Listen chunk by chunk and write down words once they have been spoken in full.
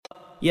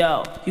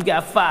Yo, you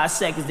got 5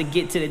 seconds to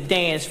get to the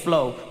dance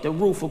floor. The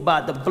roof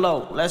about to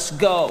blow. Let's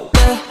go.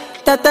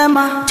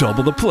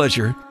 Double the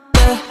pleasure.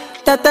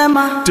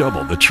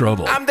 Double the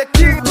trouble. I'm the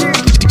king.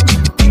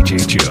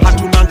 DJ Joe.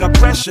 Hatunanga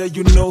pressure,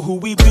 you know who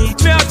we be.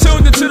 Now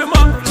tuned into the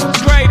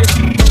greatest.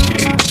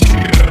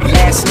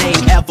 Last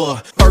name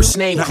ever, first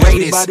name Now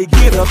greatest. everybody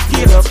get up,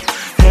 get up.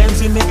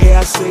 Hands in the air,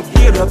 I say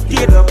get up,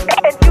 get up.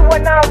 And you are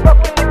now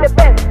rocking with the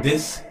best.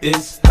 This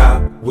is how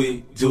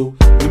we do.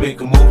 We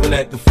make a move and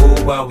act the fool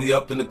while we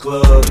up in the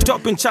club.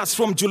 Dropping shots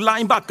from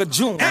July back to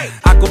June. Hey.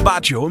 I go by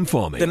Joe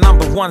Informe. the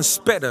 #1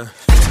 spitter.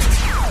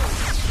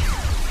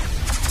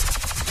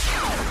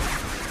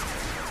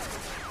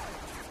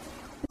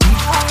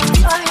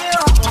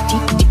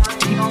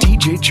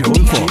 DJ Joe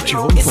Informe.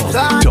 Joe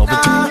Informe.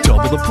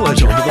 Double the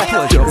pleasure. Double the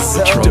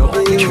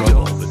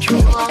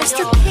trouble.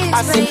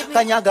 I say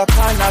kanyaga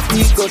kana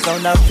pigo za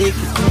unafiki,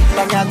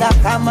 kanyaga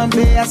kama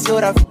mbea sio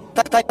rafiki,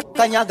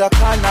 kanyaga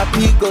kana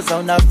pigo za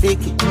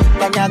unafiki,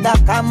 kanyaga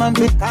kama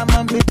mbe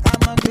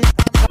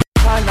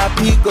kana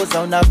pigo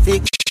za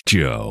unafiki,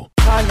 Joe.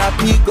 kana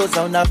pigo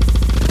za unafiki,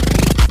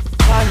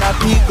 kana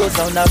pigo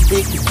za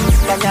unafiki,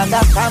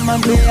 kanyaga kama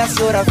mbea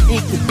sio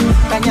rafiki,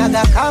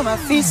 kanyaga kama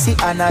fisi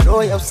ana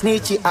roho ya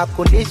usnichi,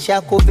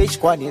 akulisha kuvishi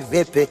kwani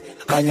vipi,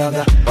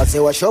 kanyaga wazee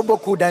wa shobo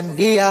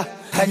kudandia,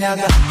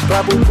 kanyaga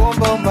klabu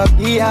komba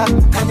mabia,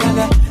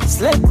 kanyaga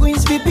slay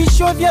queens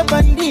vipisho vya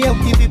bandia,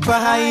 ukivipa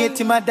hai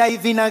eti madai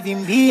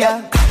vinavimbia,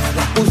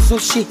 kanyaga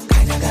usushi,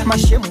 kanyaga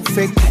mashemu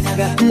fake,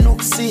 kanyaga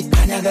nuksi,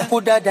 kanyaga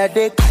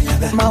udadade,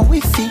 kanyaga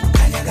mawifi,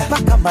 kanyaga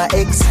paka ma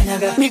ex,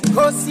 kanyaga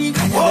mikosi,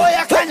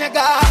 oya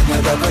kanyaga,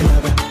 kanyaga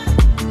kanyaga,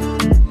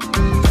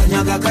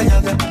 kanyaga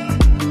kanyaga,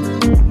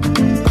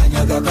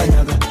 kanyaga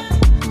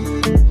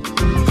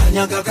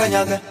kanyaga,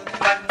 kanyaga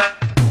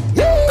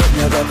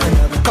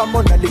kama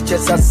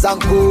unalicheza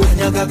zangu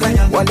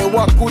wale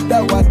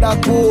wakuda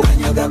wadaku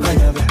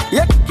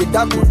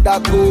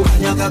kidakudaku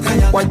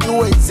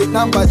wajue hizi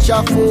namba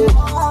chafu.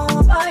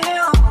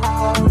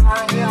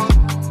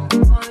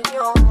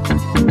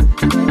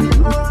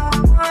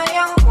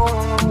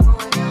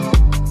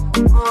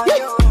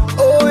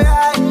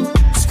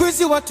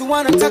 Squeezy watu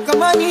wanataka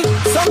mani,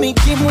 so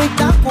mikimu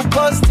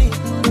itakuposti,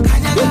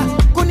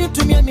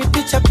 kunitumia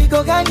mipicha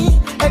pigo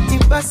gani,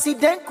 eti basi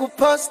den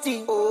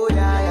kuposti.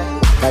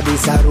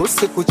 Kabisa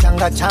harusi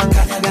kuchanga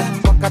changa,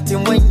 wakati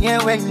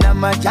mwenyewe na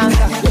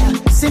majanga,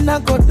 sina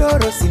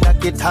godoro sina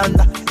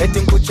kitanda, eti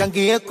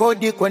nkuchangie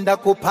kodi kwenda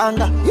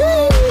kupanga,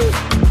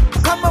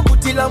 kama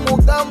buti la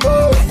mugambo,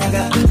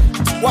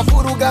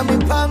 wafuruga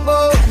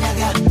mipango,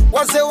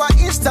 wazee wa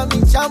insta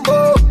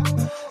michambo,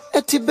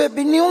 eti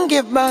baby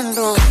niunge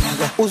bando,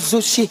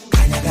 uzushi,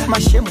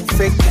 mashemu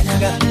fake,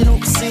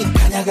 nuksi,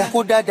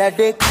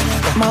 udadade,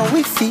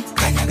 mawifi,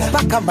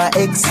 paka ma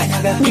ex,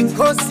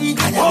 mikosi,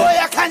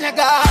 oya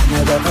kanyaga,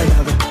 kanyaga,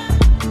 kanyaga,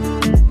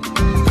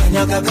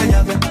 kanyaga,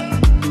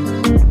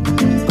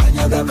 kanyaga,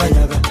 kanyaga,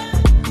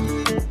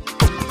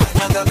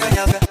 kanyaga,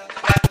 kanyaga,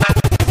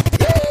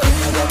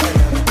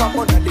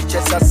 kama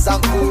unalicheza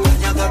zangu,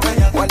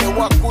 wale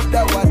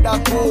wakuda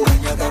wadaku,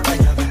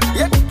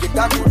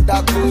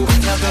 kidakudaku,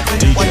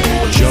 DJ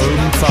Joe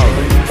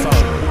Informe.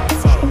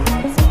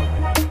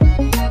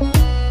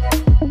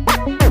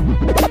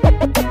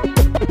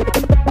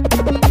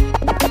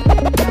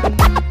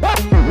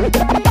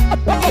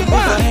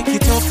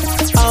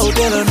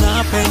 Audela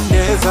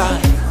napendeza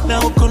na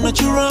uko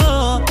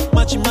natural,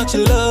 much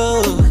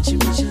love,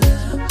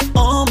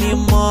 oh me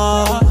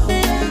more.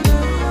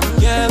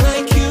 Girl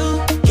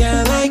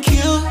like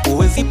you,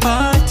 uwezi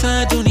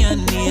pata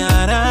duniani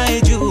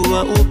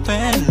anayejua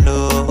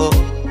upendo.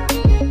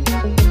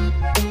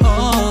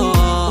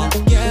 Oh,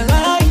 girl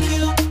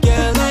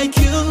like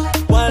you,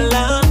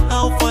 wala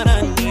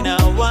haufanani na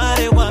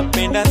wale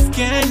wapenda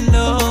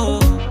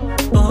skendo.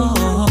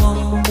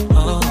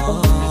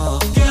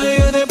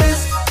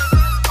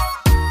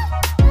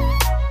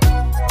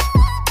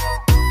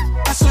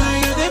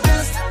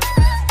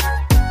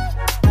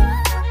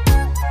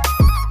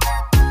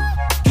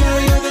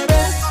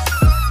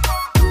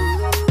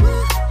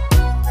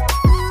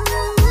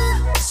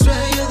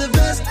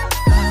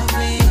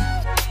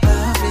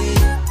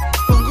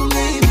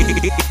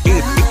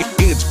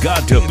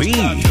 Got to be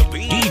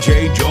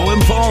DJ Joe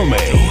Informe.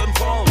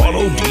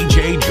 Follow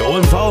DJ Joe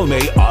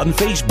Informe on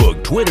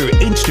Facebook, Twitter,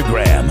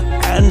 Instagram,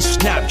 and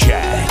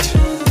Snapchat.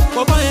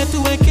 Wabaya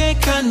tuweke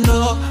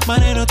kando,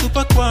 maneno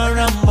tupa kwa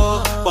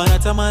rambo,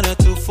 wanatamana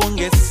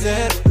tufunge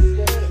sero,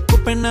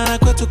 kupendana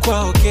kwetu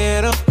kwa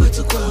okero,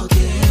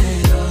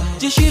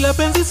 jeshi la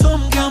penzi so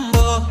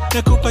mgambo,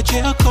 nakupa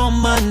cheo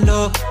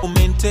komando,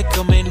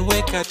 umenteka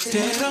umenweka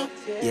tero,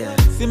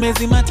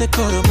 simezima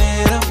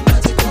tekoromero.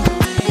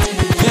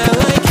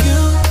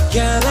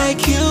 Girl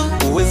like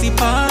you, uwezi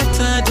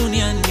pata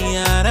duniani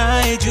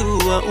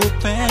anayejua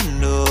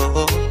upendo.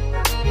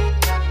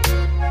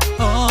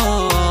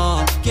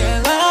 Oh,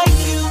 girl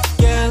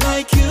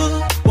like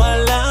you,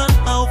 wala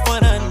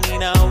haufanani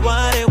na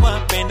wale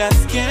wapenda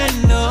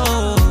skendo.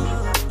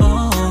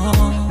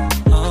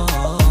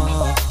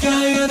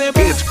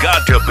 It's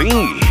got to be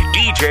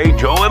DJ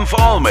Joe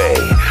Infalme.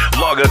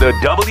 Log on to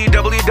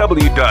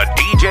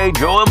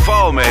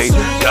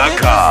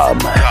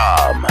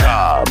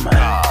www.djjoeinfalme.com.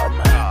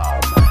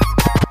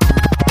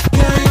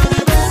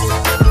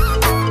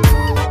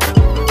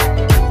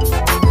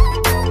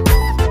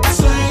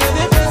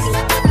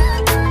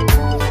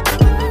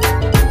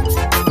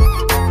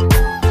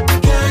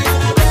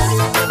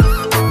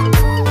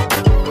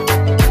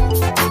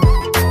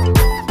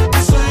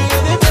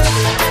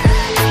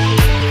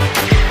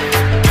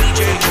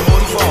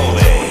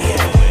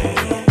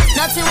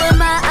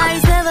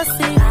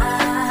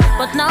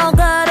 Now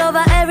God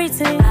over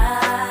everything.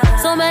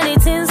 So many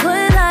things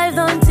with life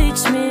don't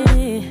teach me.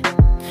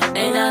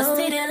 And I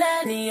still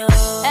let me up.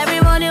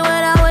 Every morning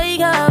when I wake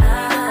up,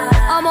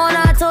 I'm on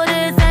I told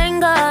it,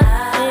 thank God.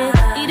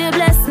 He did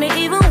bless me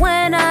even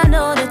when I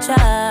know the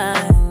try.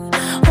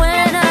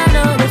 When I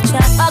know the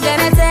try. Again,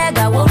 I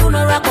got one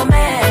rock on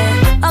me.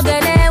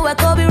 Again, we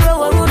could be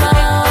roll runa.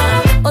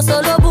 Oh,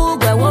 solo boog,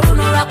 we won't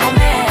rock on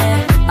me.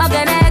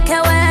 Again, I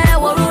can't wear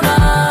waruna.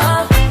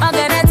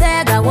 Again, I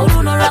got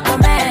one rock on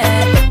me.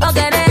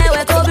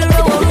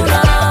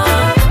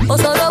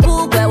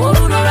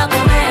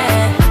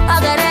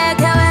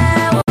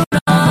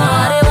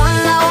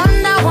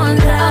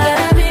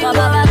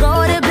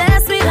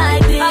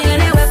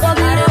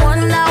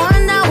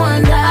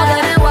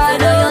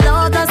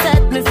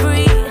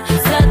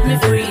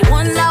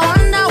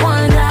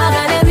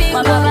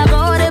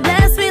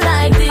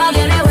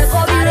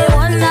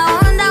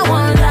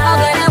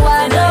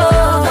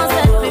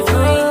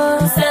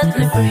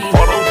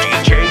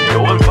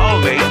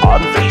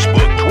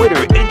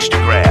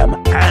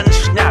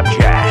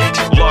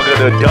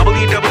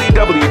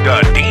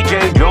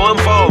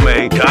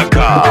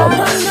 www.djjoeinfalme.com. I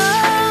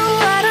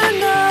don't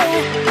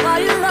know why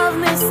you love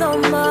me so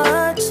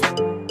much.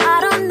 I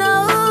don't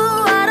know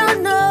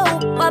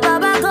why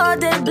Baba God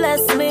did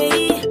bless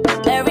me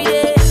every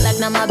day, like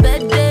now my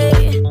birthday.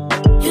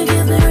 You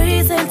give me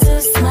reason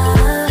to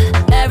smile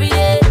every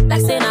day,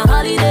 like saying a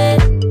holiday.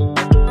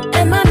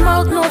 In my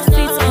mouth, no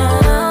feet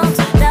count.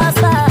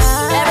 That's why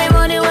every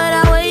morning when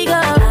I wake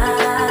up,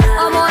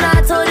 I'm on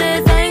I told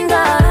it, thank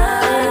God.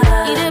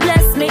 He did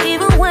bless me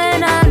even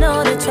when I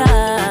know the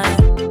try.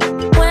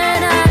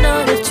 When I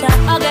know the try.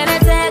 Again, I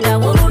said I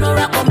won't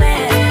rock on me.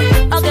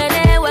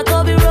 Again, we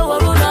could be roll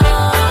runa.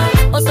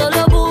 Oh,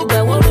 solo boog,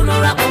 we won't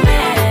rock on me.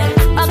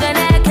 Again, I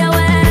can't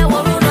wear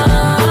waruna.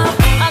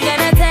 Again,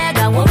 I said I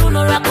won't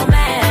rock on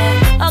me.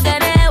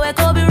 Again, we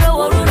could be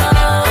roll runa.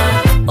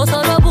 Oh,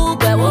 solo boog,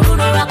 we won't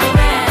rock on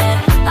me.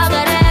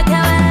 Again, I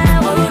can't wear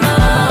waruna.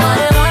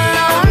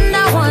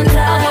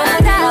 Wonder.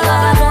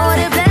 God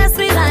bless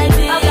me like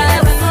this. I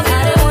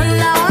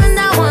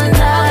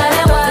wonder.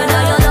 You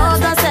know your love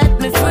done set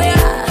me free.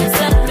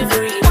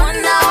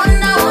 Wonder.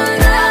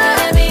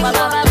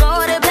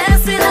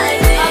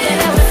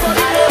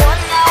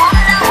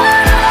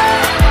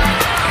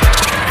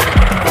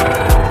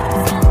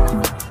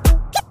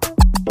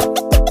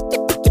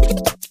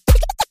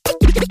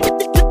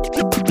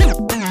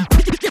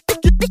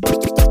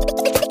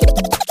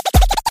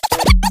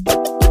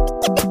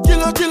 God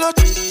bless me like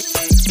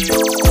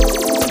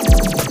this.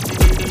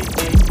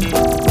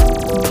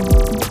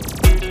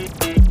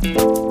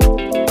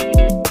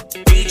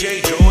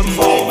 DJ Joe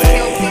Infalme.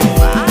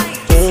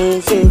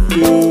 Don't so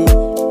cute.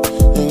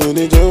 I'm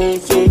gonna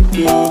jump so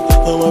cute.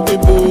 All my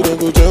people they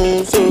go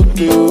jump so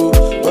cute.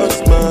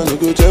 Boss man they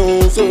go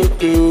jump so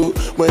cute.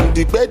 When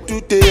the bed do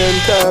they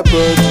enter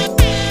body.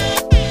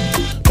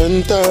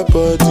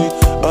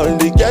 All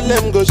the girl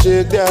them go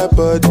shake their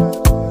body.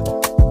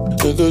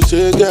 They go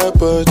shake their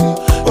body.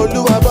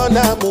 Oluwa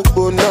bona mo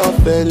gbona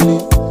belly.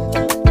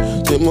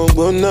 They mo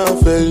gbona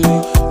belly.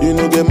 You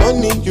know the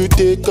money you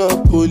take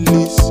up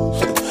police.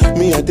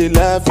 Me I dey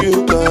laugh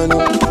you gone.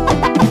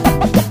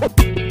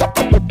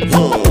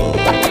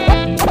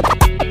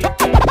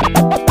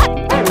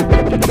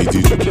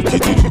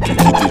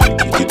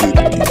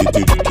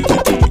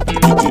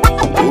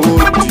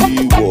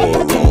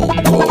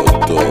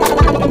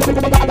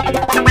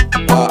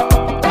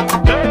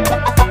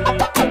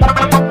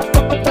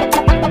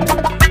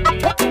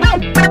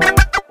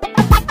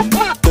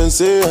 Then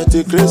say I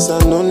take grace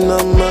and no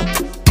nama.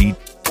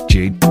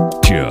 DJ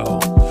Joe.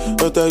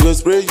 But I go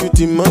spray you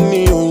the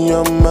money on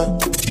your ma.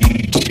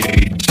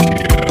 DJ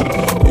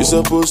Joe. You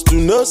supposed to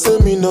know, say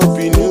me no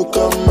be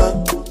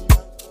newcomer.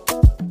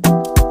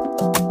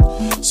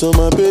 So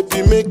my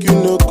baby make you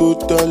no go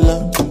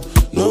dollar.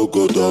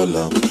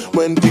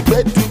 When the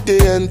bed do they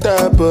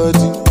enter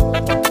body.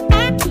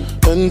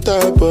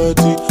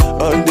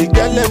 All the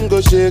girl them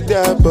go shake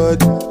their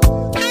body.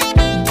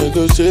 They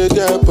go shake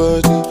their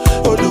body.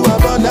 Oluwa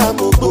bona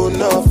mo go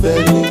na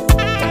felly.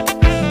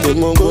 They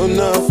mo go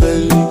na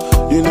felly.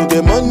 You know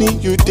the money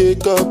you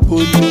take up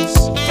police.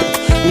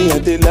 Me I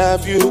dey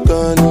love you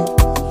gone.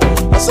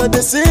 As I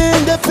dey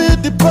sing, they feel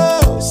the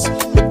pulse.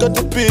 Make all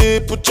the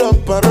people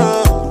jump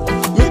around.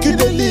 Make you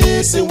dey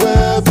listen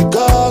well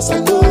because I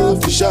know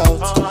if you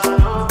shout.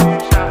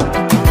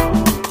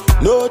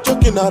 No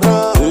joking looking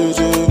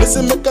around.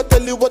 Listen, make I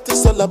tell you what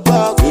it's all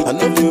about. I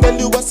know you tell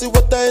you I see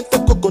what I ain't the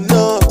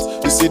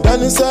coconut. You sit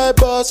down inside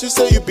boss, you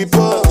say you be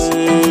boss.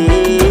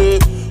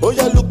 Oh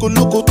yeah, look,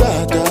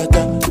 da da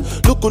da.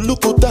 Look,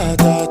 da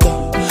da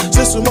da.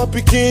 Say suma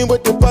pikin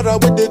with the para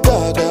with the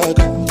ga ga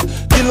ga.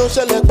 Kilo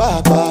shele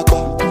ba ba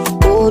ba.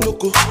 Oh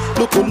look,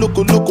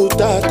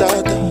 da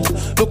da da.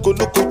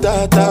 Look,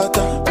 da da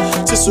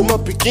da. Say suma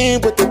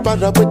pikin with the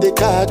para with the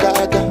ga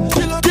ga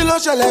ga. Kilo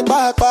shele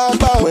ba ba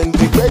ba. When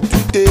the bed to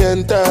the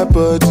enter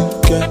body,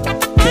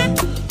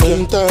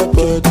 enter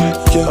body.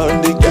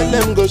 On the girl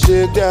them go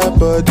shake their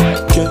body,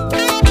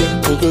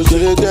 go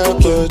shake their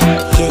body.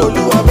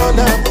 Oluwa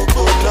bana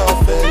go na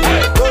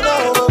feli, go na.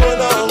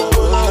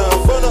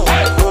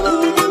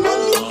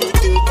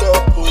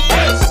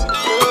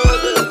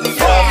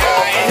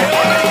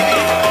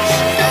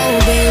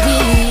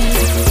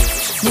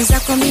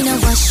 Mina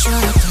washwa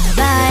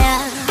kabaya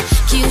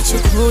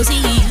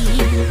kiuchokozi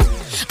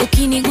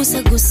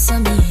ukinigusa gusa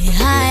mie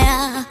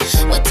haya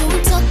watu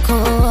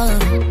mtoko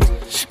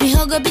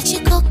mihogo bichi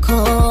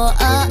koko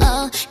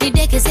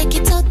nidekeze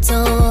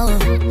kitoto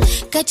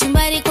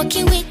kachumbari kwa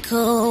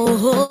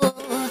kiwiko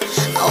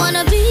I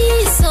wanna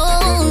be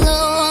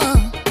solo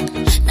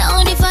na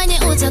unifanye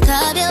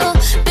utakavyo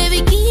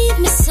baby give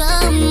me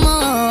some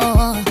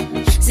more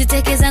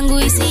ziteke zangu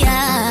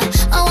hisia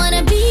I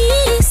wanna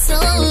be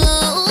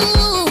solo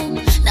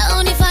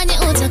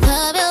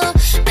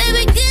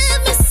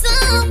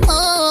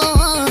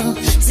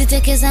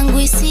zangu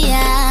hisia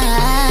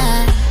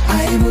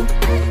aibu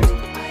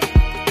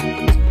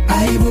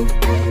aibu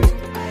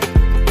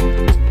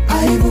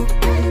aibu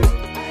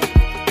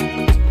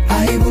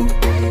aibu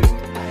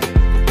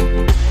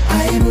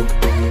aibu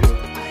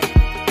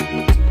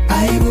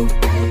aibu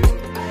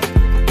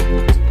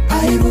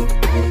aibu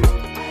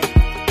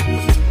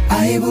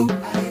aibu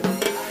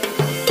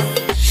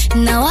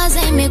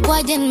nawaza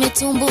imekwaje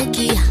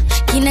nimetumbukia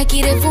kina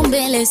kirefu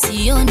mbele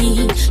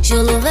sioni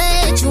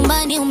sholove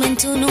chumbani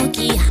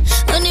umentunukia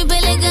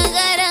unipeleka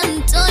gara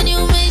mtoni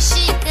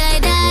umeshika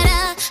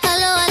dara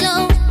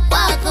halo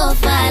wako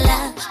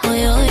fala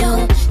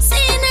oyoyo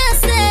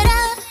sina sera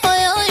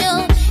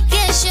oyoyo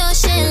kesho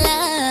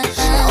shela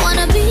I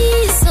wanna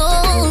be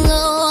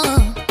solo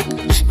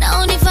na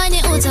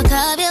unifanye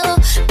utakavyo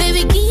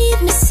baby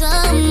give me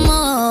some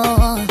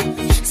more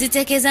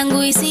ziteke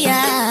zangu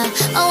hisia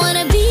I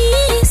wanna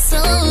be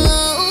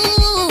solo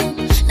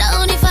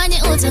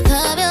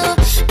utakavyo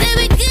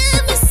baby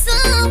give me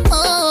some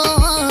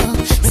more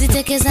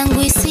ziteke zangu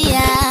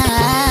hisia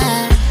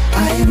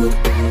aibu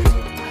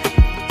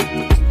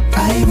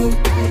aibu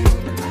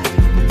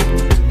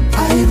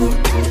aibu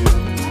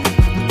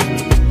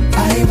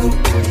aibu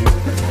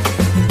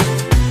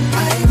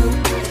aibu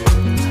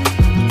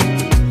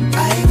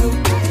aibu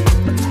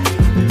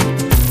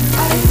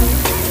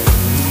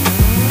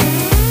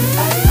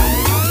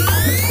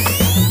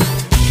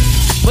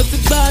what's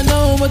it by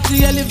now what's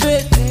the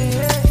elevate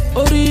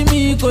Ori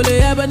mi kole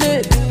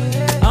yabanet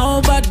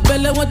I'm bad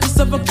belle want to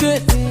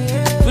suffocate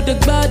With the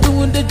bad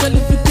doing the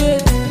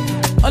jollificate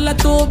All I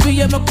told be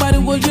yeah my body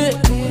was it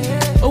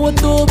Oh I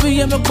told be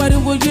yeah my body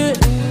was it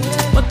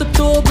What the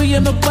told be yeah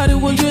my body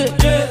was it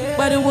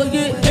Body was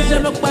it yeah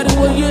my body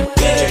was it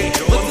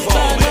What's it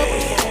by now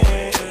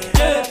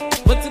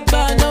What's it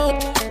by now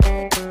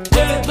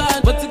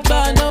What's it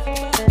by now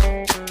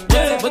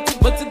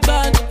What's it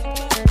by now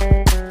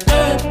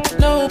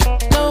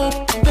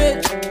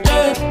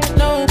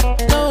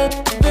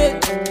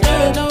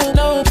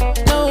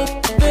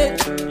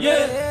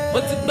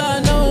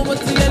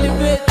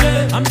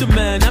I'm the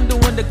man, I'm the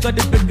one that got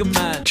the bigger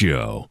man.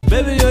 Joe.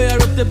 Baby, yo, I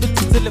rock the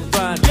bitch till the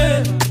fan.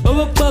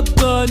 Over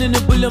popcorn in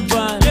the bullet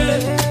van.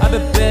 I be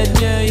bad,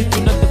 yeah, if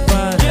you're not the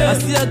fan. I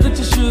see I got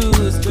your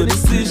shoes, got the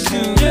see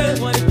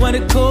shoes. Want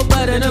it cold,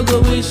 but I don't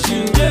go wish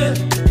you.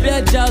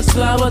 Bad job,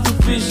 so I want to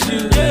fish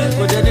you.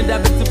 But then in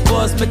that bit to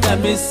boss, make I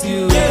miss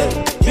you.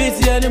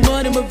 Busy in the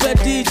morning, my bad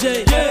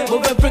DJ.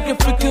 My bad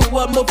freaking,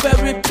 what my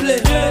favorite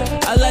play.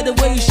 I like the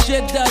way you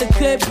shake that the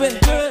cape.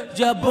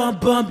 Yeah,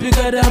 bump,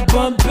 bigger than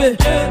bumpy.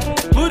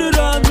 Put it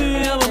on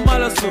me, I'm a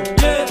malasso.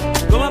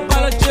 Come on,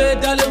 apologize,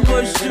 darling,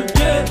 motion.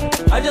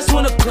 I just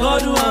wanna call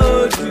you, I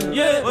hold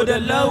you. Oh, the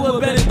love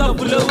will be top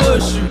full of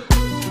ocean.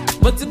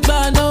 What's it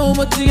by now,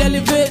 what's the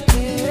elevate?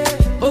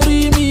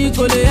 Ori mi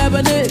kole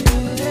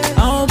yabanet.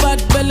 I'm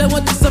bad belle,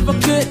 want to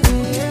suffocate.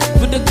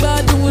 With the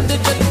bad with the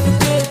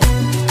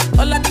jollificate.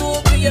 All I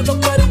do be yeah, my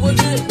body was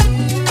it.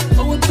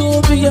 Oh, I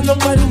do be yeah, my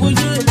body was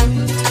it.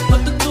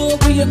 What the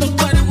do be yeah, my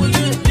body was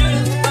it.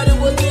 Body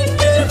was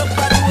it, yeah, my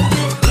body was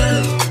it.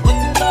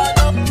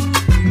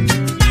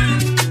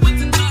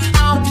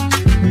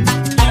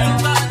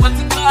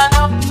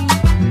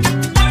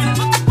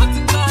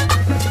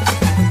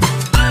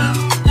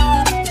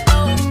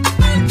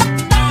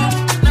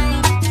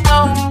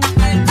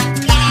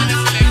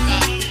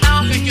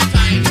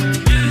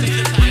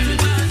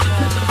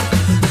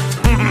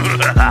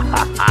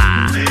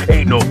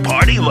 Ain't no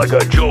party like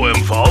a Joe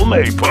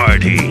Infalme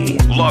party.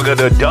 Log on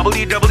to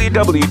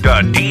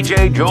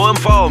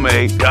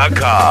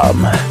www.djjoeinfalme.com.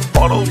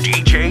 Follow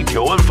DJ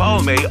Joe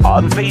Infalme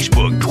on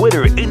Facebook,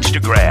 Twitter,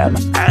 Instagram,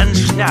 and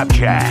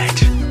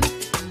Snapchat.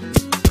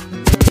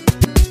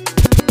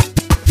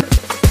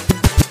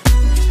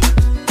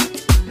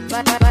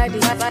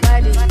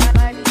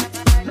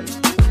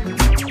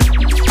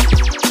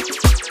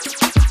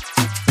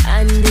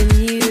 And the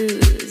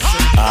news.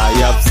 I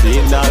have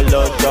seen a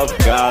lot of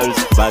girls,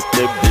 but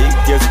the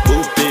biggest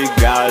booty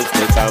girls,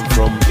 they come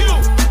from you.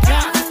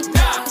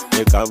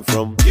 They come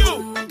from you.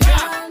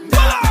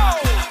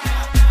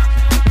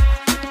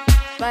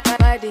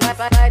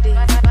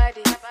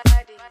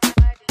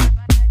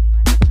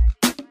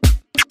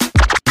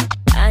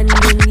 And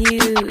the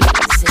news.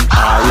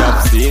 I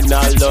have seen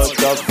a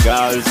lot of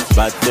girls,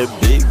 but the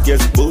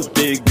biggest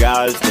booty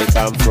girls, they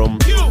come from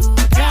you.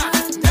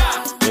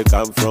 They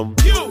come from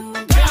you.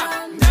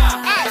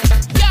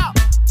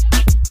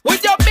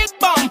 With your big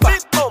bumper,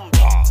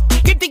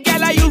 kitty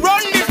girl, you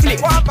run the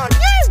flip.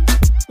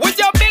 With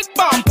your big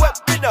bumper,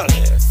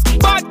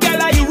 bad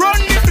girl, you run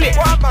the flip.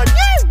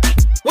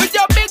 With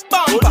your big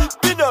bumper,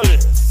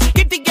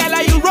 kitty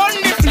girl, you run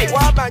the flip.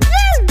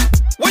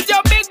 With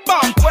your big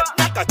bumper,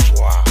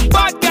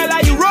 bad girl,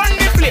 you run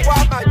the flip.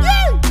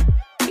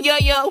 Yo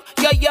yo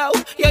yo yo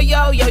yo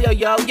yo yo yo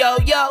yo yo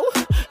yo.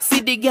 See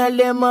the girl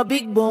them a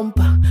big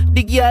bumper.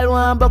 The girl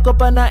want back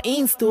up on her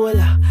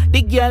installer.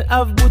 The girl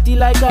have booty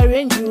like a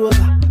Range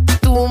Rover.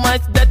 Too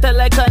much data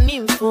like an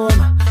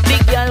informer. The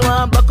girl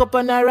want back up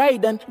on her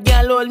ride and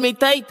girl hold me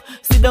tight.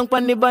 Sit down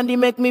on the bandy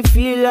make me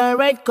feel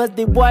alright. Cause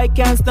the boy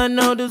can't stand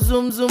out the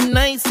zoom zoom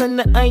nice. And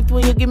the height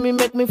when you give me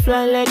make me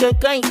fly like a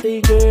kite, hey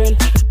girl.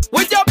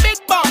 With your big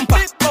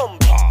bumper,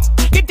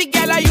 kitty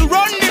girl you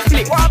run the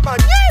flip.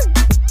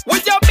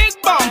 With your big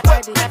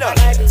bumper,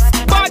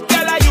 bad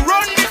girl you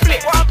run the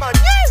flip.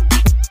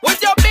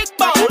 With your big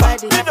bumper,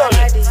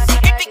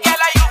 kitty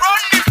girl you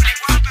run the flip.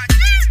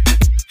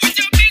 With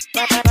your big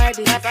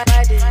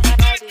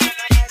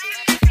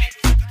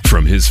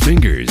From his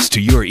fingers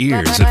to your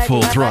ears at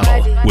full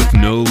throttle with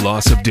no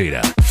loss of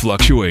data,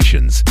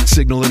 fluctuations,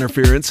 signal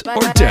interference,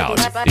 or doubt,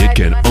 it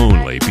can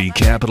only be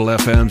Capital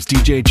FM's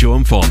DJ Joe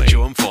Infalme.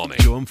 Joe Infalme.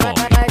 Joe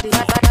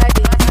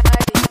Infalme.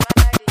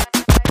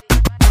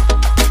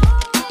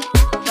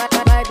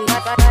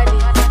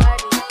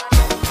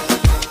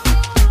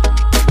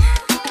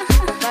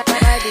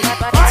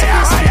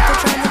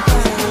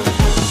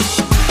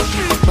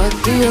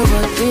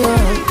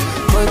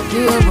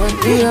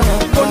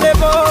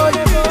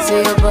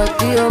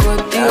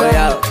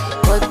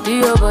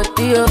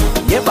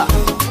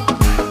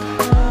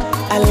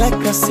 I like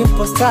a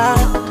simple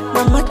style.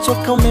 Mama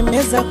choka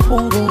umemeza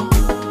kungu.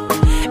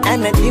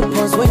 And it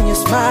dimples when you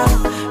smile.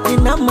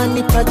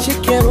 Ninamani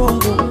pachike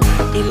rungu.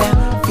 Ila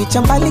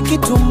picha mbali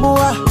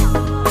kitumbua.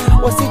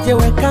 Wasije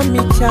weka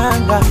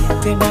michanga.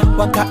 Tena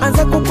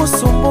wakaanza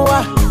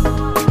kukusumbua.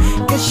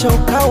 Kesho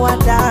ukawa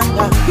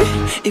danga.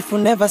 If you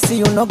never see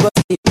you no go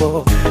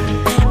people.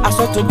 I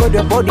swear to God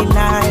your body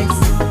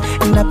nice.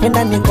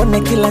 Napenda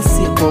nikone kila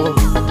siku.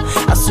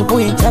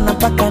 Asubuhi mchana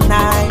mpaka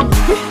night.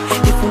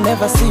 If you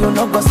never see you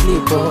no go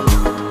sleep.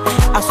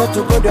 I swear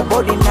to God your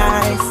body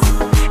nice.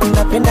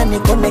 Napenda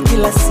nikone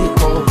kila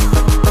siku.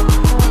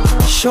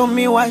 Show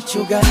me what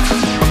you got.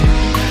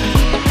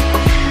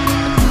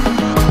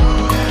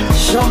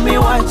 Show me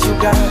what you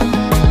got.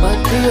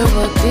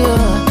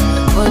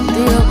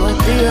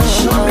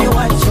 Show me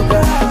what you got. Show me what you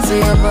got.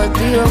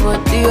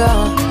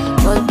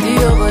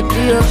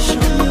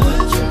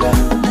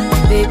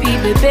 Baby,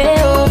 baby,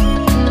 oh.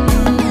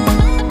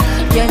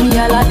 Yeah, me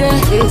all of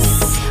this.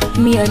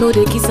 Me, I know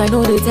they kiss, I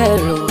know they tell,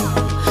 oh.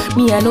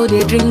 Me, I know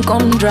they drink,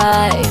 come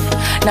drive.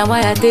 Now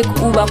why I take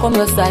Uber, come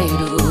your side,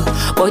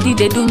 oh. Body,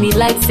 they do me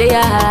like say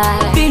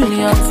I.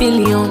 Billions,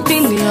 billions,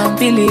 billions,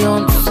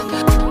 billions.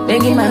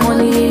 Begging my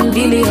money in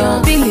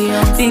billions,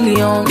 billions,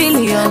 billions,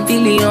 billions,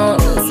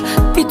 billions.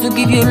 Fit to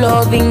give you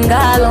love in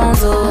gallons,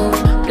 oh.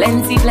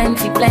 Plenty,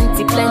 plenty,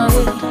 plenty,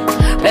 plenty.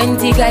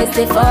 Plenty guys,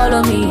 they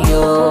follow me,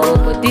 yo.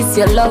 But this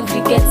your love,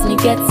 it gets me,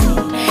 gets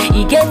me.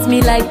 He gets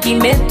me like he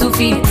meant to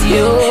fit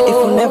you. If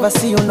you never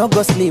see you no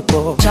go sleep,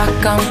 oh.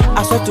 Chaka.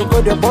 I swear to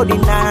God your body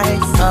nice.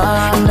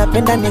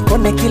 Napenda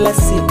nikone kila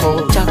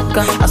siku.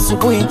 Chaka.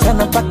 Asubuhi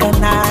mchana mpaka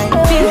night.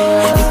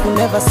 If you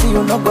never see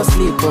you no go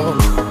sleep, oh.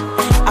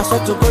 I swear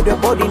to God your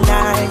body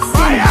nice.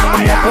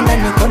 Napenda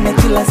nikone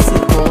kila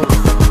siku.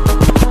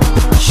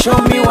 Show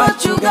me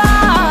what you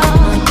got.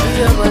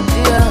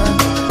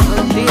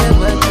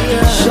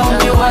 Show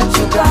me what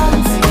you got.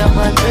 Show me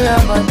what you got.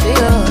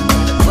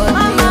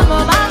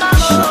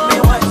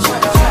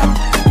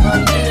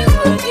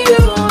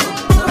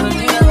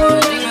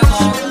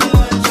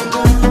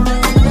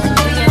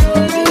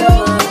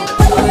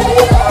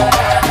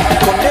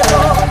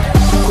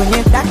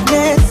 Kwenye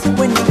darkness,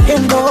 when you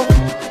handle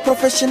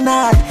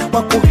professional,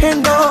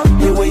 wakuhandle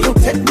the way you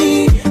take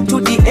me to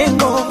the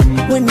angle.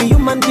 When you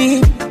human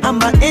being,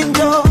 I'm an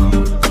angel.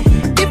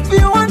 If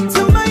you want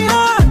to my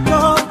heart,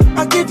 oh,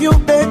 I'll give you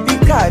baby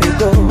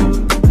cargo.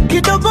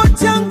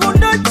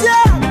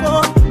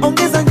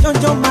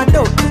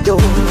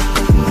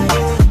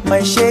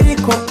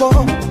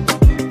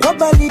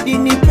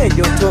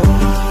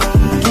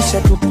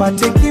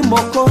 tupate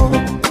kimoko,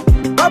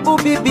 babu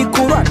bibi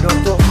kurwa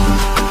doto,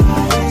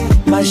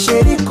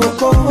 masheri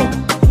koko,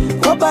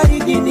 kwa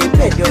baridi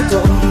nipe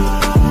joto,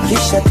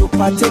 kisha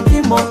tupate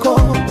kimoko,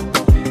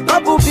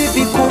 babu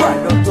bibi kurwa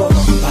doto.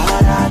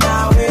 Para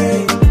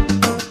nawe,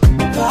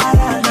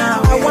 para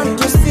nawe, I want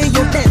to see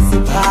you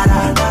dancing.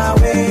 Para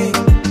nawe,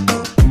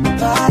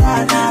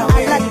 para nawe, I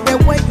like the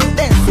way you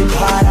dancing.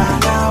 Para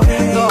nawe,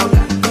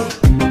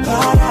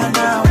 para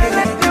nawe, I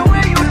like the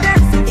way you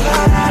dancing.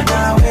 Para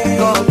nawe,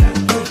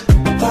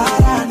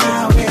 para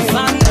nawe.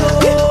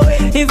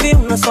 Hivi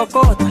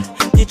unasokota,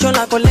 jicho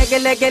lako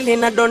lege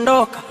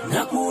linadondoka.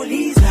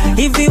 Nakuuliza,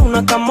 hivi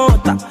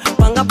unakamota,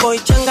 panga boy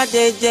changa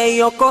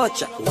JJ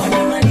Okocha.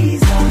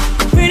 Wanamaliza,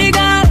 pretty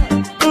girl,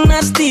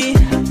 nasty,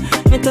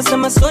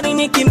 nitasema sorry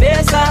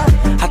nikimbeza,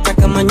 hata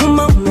kama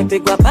nyuma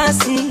umepigwa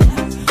pasi,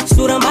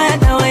 sura mbaya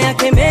dawa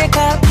yake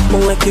makeup,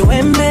 uwe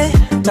kiwembe,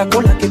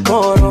 takula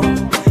kiporo,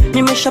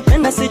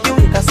 nimeshapenda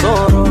sijui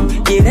kasoro,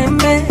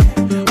 jirembe,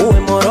 uwe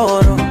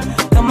mororo,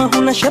 kama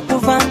huna shepu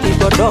vaki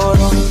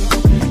godoro.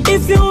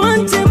 If you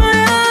want my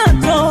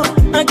heart,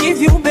 I give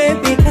you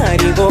baby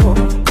karibu,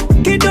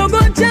 kidogo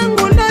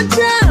changu ndo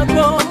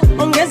chako,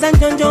 ongeza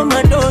njonjo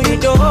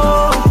madoido,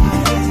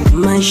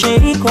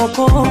 maisheri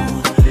koko,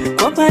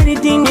 kwa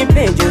baridi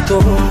nipe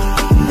joto,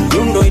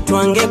 yundo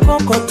itwange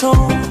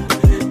kokoto,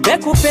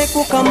 peku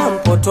peku kama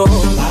mpoto.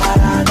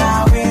 Para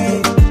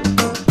nawe,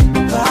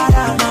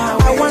 para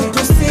nawe, I want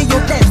to see you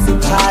dancing.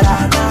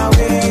 Para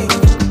nawe,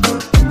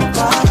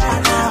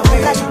 para nawe, I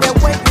like the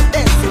way you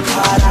dancing.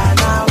 Para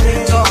nawe,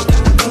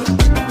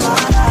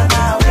 para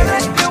nawe, I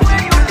like the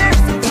way you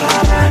dancing.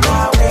 Para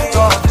nawe.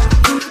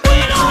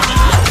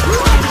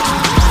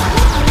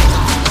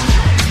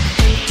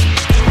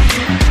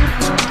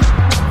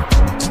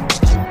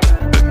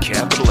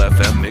 Capital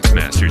FM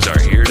Mixmasters are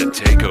here to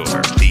take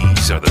over.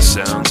 These are the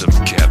sounds of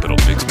Capital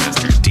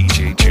Mixmaster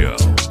DJ Joe.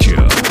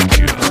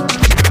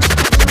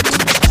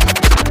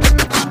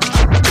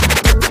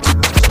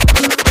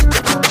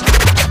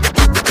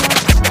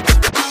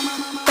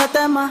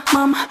 Tatema,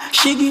 mama,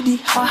 shigidi,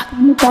 ha.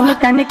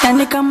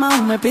 Kani kama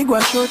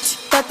umepigwa shoti.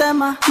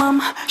 Tatema,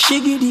 mama,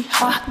 shigidi,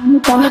 ha.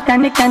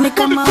 Kani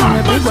kama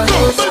umepigwa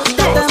shoti.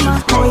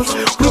 Tatema, hoi,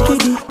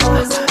 wikidi,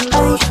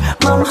 ay,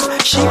 mama,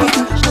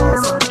 shigidi.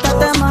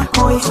 Tatema,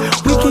 hoi,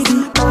 wikidi,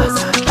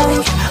 ay,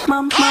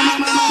 mama.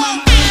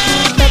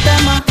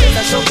 Tatema,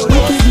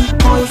 wikidi,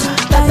 hoi,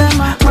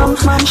 tatema,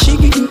 mama,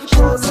 shigidi.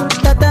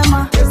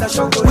 Tatema,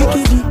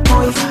 wikidi,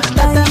 hoi,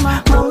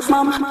 tatema,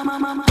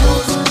 mama.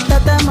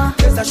 Tatema,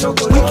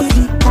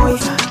 wikidi, hoi,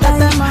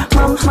 tatema,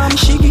 mama,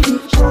 shigidi.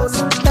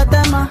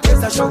 Tatema,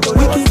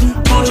 wikidi,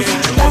 hoi,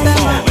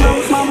 tatema,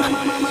 mama.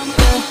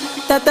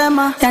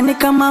 Tatema, yani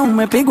kama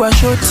umepigwa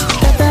shoti.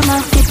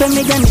 Tatema, ipe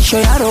miganisho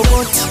ya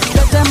roboti.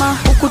 Tatema,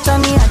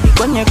 ukutani hadi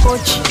kwenye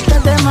kochi.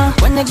 Tatema,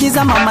 kwenye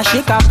giza mama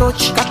shika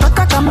tochi.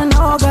 Kataka kama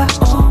noga,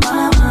 oh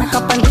mama.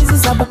 Nakapandizi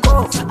za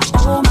Bukova,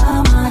 oh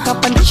mama.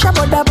 Nakapandisha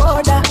boda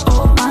boda,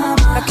 oh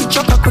mama.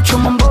 Akichoka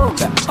kuchuma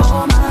mboga,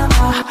 oh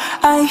mama.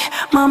 Ay,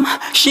 mama,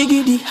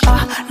 shigidi,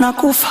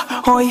 nakufa,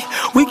 hoi,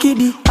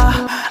 wikidi,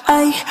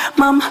 ay,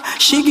 mama,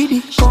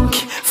 shigidi,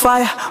 konki,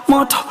 fire,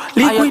 moto,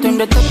 liquidi. Aya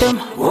twende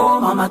tetema, oh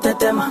mama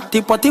tetema,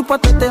 tipo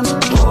tetema,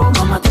 oh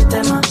mama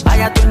tetema.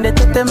 Aya twende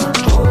tetema,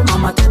 oh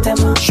mama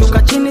tetema,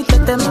 shuka chini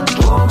tetema,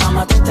 oh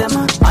mama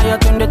tetema. Aya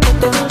twende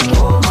tetema,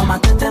 oh mama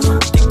tetema,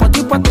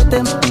 tipo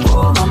tetema,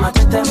 oh mama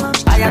tetema.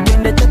 Aya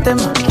twende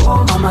tetema,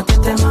 oh mama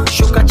tetema,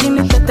 shuka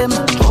chini tetema,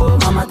 oh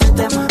mama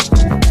tetema.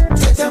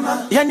 Tetema,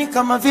 yani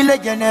kama vile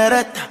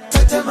generator.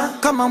 Tetema,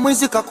 kama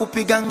mwizi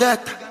kakupiga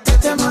ngeta.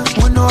 Tetema,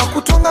 mwendo wa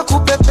kutunga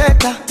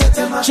kupepeta.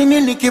 Tetema,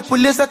 chini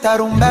nikipuliza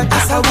tarumbeta.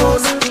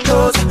 Asawoza,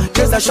 toza,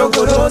 keza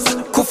shogoroza.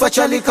 Kufa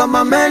chali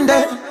kama mende.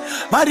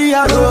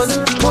 Maria Rose,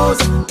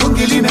 pose,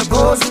 tungi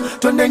limegoza.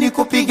 Twende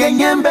nikupige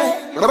nyembe.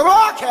 You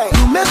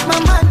make my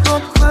mind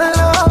go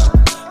kolo.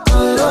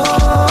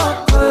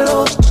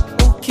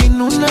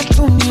 Ukinuna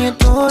tumie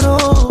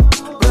toro.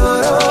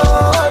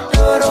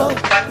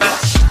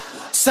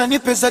 Sani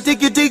pesa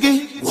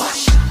digi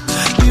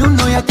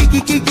miuno ya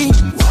kiki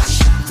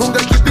funga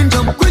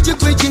kipinda mkweji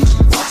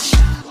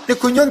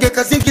nikunyonge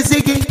kazigi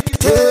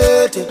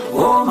tete.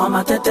 Oh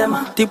mama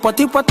tetema, tipo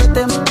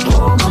tetema,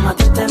 oh mama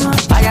tetema.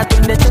 Aya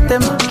twende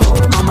tetema,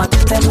 oh mama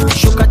tetema,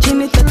 shuka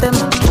chini tetema,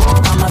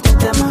 oh mama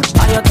tetema.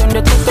 Aya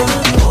twende tetema,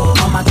 oh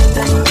mama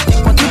tetema,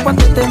 tipo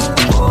tetema,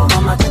 oh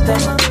mama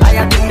tetema.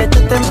 Aya twende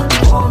tetema,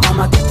 oh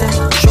mama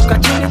tetema, shuka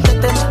chini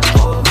tetema,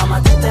 oh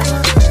mama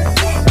tetema.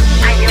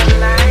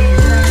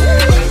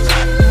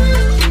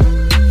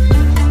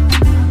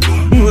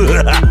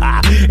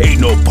 Ain't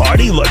no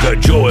party like a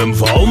Joe and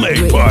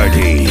Valme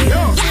party.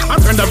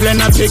 Napenda vile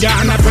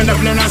napiga, napenda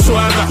vile na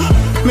swaga.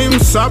 Mimi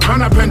msapa,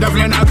 napenda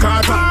vile na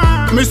kata.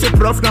 Mr.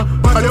 Prof na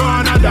bado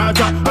ana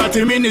data.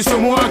 Ati mini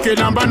sumu wake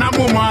namba na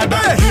mumada.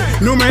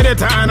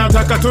 Numereta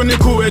anataka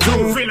tunikuwe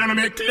juu.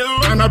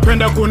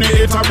 Anapenda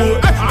kuniita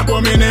bu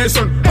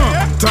abomination.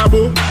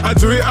 Tabu,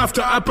 ajui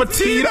after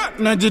apatira.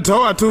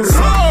 Najitoa tu.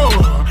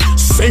 So,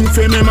 sing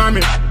for me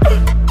mami.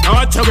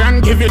 Awacha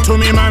and give it to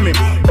me mami.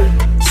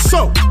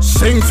 So,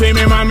 sing for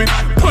me, mommy.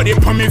 Put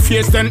it on me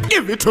face, then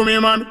give it to me,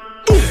 mommy.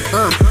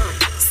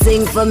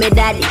 Sing for me,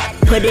 daddy.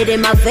 Put it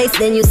in my face,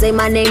 then you say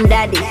my name,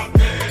 daddy.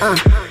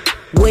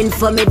 Win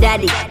for me,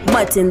 daddy.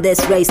 But in this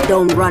race,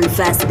 don't run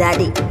fast,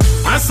 daddy.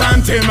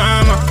 Asante,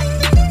 mama.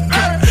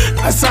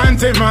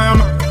 Asante,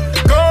 mama.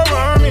 Go,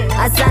 mommy.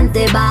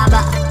 Asante,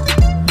 baba.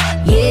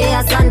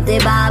 Yeah, asante,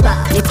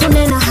 baba.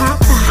 Nikunena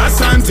hapa.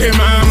 Asante,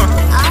 mama.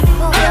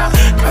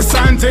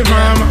 Asante,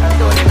 mama.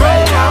 Go,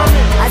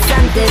 mommy.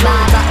 Asante,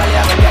 baba.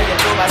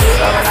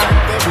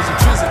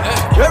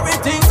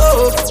 Everything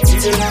up,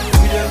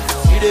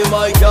 get him,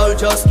 my girl,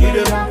 just get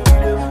him.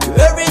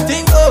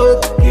 Everything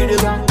up, get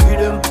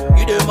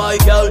him, my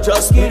girl,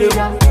 just get him.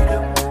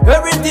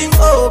 Everything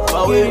up,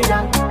 away.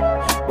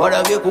 But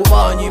I get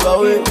kumani,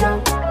 away.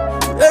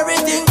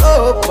 Everything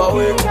up,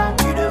 away.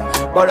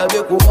 But I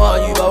get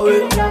kumani,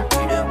 away.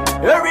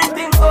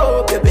 Everything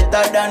up, you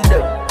better than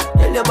them.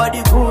 Tell your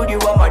body good, you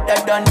are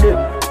better than them.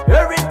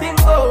 Everything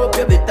up,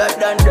 you better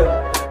than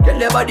them. Tell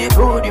your body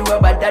good, you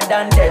are better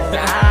than them.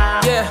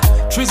 Yeah,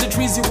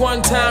 Treasy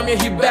one time, yeah,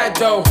 he back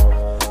though.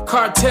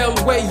 Cartel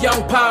way,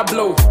 young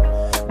Pablo.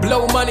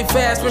 Blow money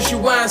fast when she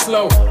whine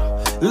slow.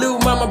 Lil'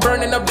 mama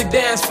burning up the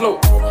dance floor.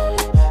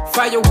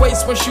 Fire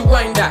waist when she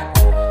wind that.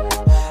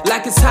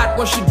 Like it's hot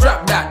when she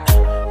drop that.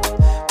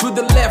 To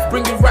the left,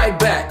 bring it right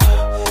back.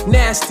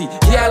 Nasty,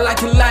 yeah, I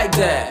like it like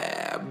that.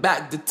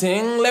 Back the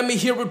thing, let me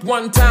hear it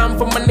one time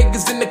for my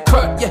niggas in the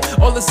cut, yeah.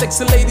 All the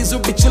sexy ladies who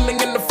be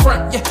chilling in the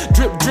front, yeah.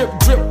 Drip, drip,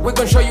 drip, we're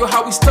gonna show you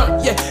how we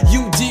stunt, yeah.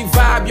 UG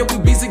vibe, yeah, we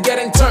busy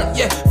getting turned,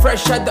 yeah.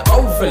 Fresh out the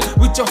oven,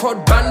 with your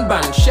hot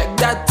ban. Check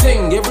that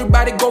thing,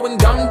 everybody going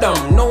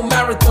dum-dum. No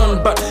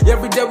marathon, but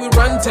every day we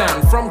run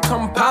town. From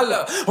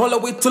Kampala, all the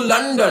way to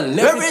London.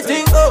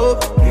 Everything up,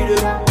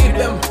 get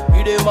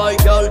them, my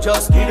girl,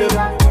 just get them.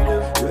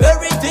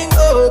 Everything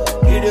up,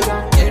 get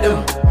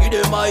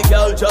them, my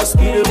girl, just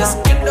get them.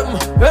 Just get them.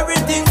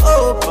 Everything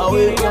up,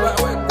 away.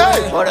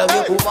 Hey, what have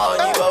you put on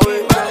you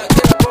away?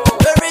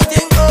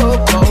 Everything up,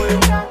 away.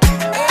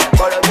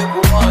 What have you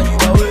put on you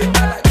away?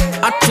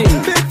 Acting.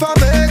 Big for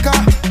maker.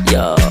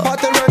 Yo.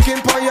 Party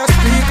rocking on your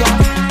speaker.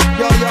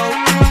 Yo,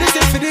 this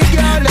is for the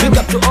girl. Big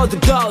up to all the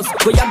girls.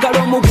 We got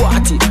on my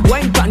watty.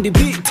 Wine on the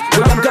beat.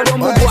 We got on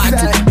my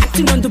watty.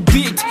 Acting on the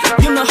beat.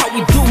 You know how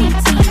we do it.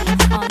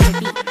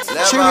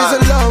 She was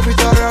in love with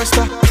her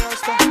rasta.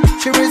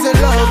 She was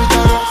in love with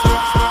her rasta.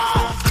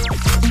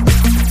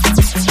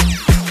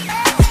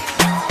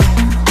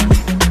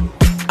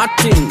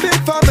 Acting. Big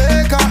for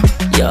maker.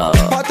 Yo.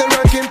 Party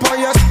rocking on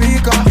your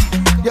speaker.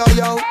 Yo,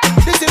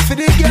 this is for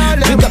the girl.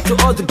 Big up to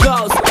all the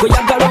girls. We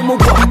got on my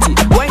watty.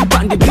 Wine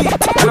on the beat.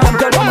 We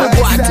got on my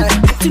watty.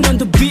 Acting on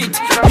the beat.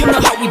 You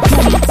know how we do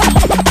it.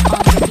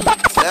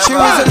 She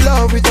was in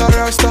love with her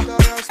rasta.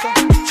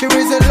 She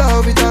was in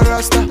love with her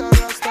rasta.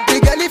 The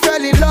girl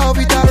fell in love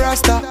with her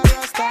rasta.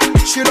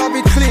 She love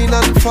it clean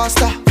and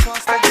faster.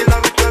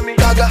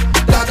 Daga,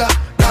 daga,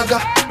 daga,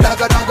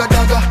 daga, daga,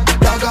 daga,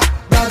 daga,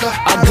 daga.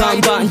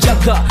 Agamba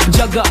njaga,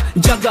 njaga,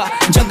 njaga,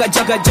 njaga,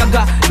 njaga,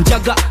 njaga,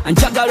 njaga,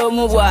 njaga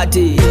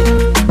lomuwati.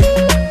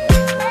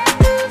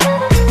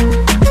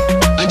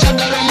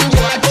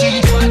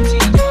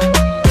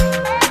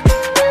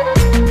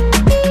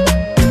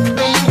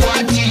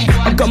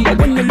 Agamba,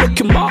 when you look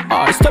in my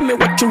eyes, tell me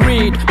what you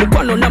read.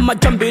 Mukwano na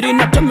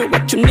majambirina, tell me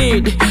what you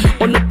need.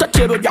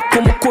 Onotachero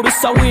yako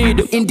mukubisa weed.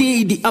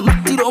 Indeed,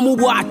 amatiro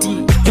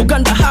omuwati.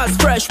 Uganda has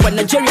fresh when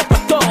Nigeria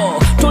pato.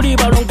 Tori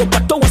barongo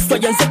pato,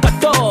 waswayanze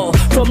pato.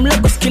 From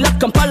Lagos, Kila,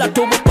 Kampala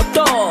to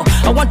Wokoto.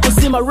 I want to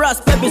see my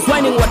rust, babies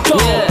whining wato.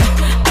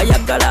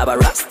 Ayagala ba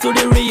rust to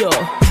the Rio.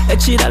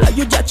 Echirala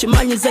you jachi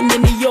manyi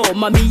zenyini yo.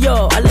 Mami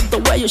yo, I love the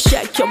way you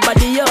shake your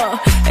body yo.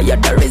 And you're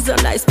the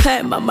reason I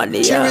spend my money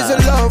yo. She was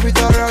in love with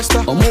her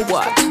rasta.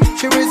 Omuwati.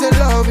 She was in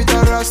love with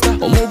her rasta.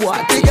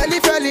 Omuwati. The girl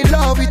fell in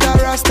love with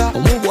her rasta.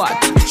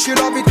 Omuwati. She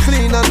love it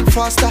clean and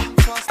faster.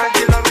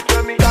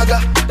 Daga,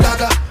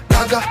 daga,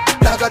 daga,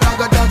 daga,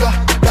 daga, daga,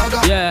 daga.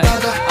 Yeah.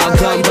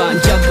 Agamba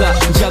njaga,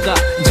 njaga,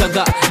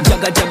 njaga,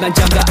 njaga, njaga,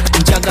 njaga,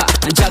 njaga,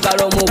 njaga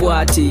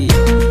lomuwati.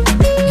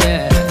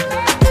 Yeah.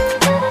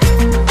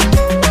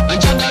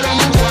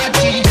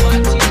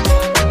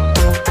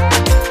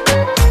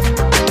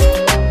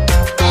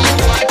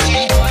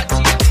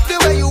 The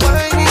way you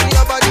whining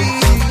your body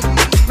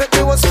make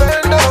me want to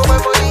spend all my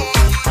money.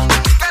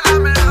 Girl,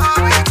 I'm in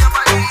love with your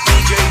body.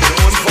 DJ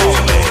Joe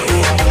Informe.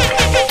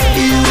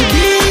 You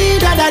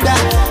did da da da,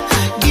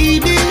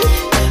 did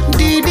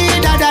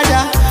da da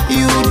da.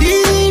 You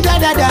did da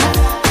da da,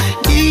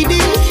 did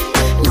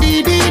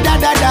da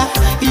da da.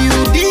 You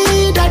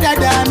did da da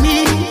da,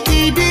 me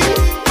did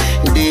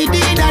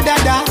da da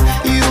da.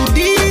 You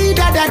did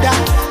da da da,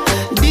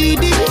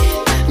 did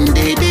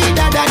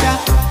da da da.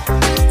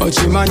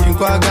 Ochimanyi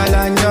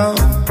nkwagala nnyo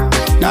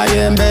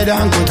naye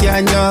mbeera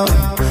nkutya nnyo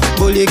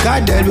buli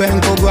kadde lwe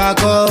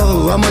nkugwako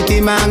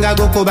omutima nga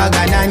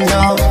gukubagana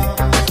nnyo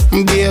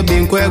mbyebi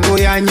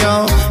nkweguya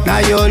nnyo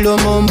naye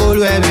olumu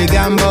mbulwa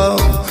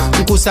ebigambo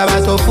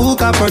nkusaba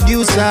tofuuka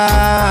producer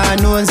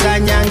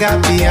nonzanya nga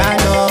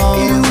piano.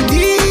 You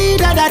did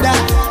da da da,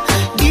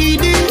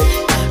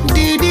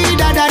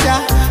 da da da,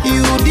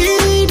 you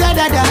di da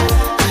da da,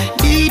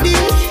 di di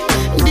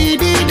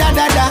da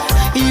da da,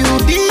 you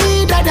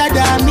di da da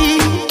da, me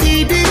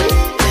di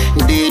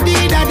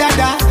di da da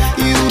da,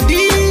 you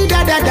di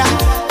da da da,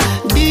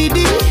 di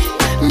di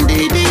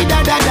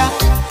da da da.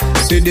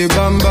 See the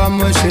bam bam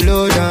when she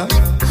load her,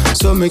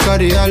 so me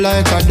carry her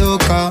like a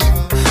doka.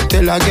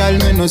 Tell a girl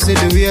me no see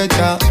the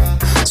waiter,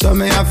 so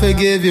me have to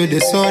give you the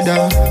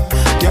soda.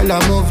 Girl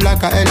I move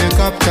like a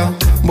helicopter,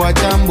 boy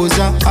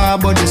tambuza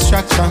about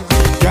distraction.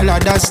 Girl a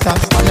duster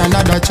on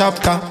another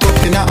chapter,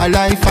 in a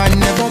life and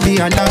never be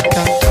an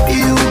actor.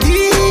 You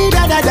di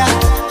da da da,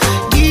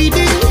 di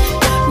di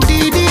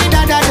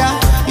da da da,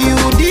 you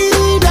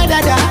di da da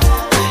da,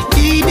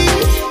 di di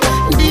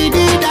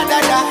da da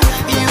da,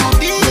 you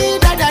di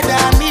da da da,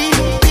 me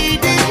di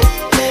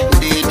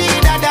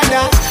da da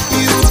da,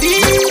 you di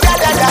da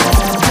da da,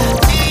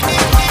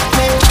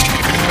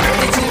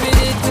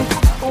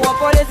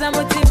 uwapoleza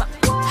mutima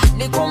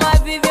nikuma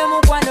vivyo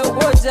mukwano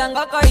goja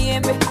ngaka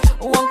yembe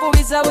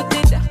uwankubisa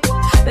butita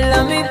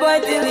lami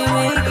patili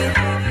miki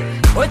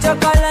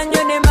ochakala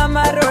nyone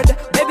mama roda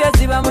baby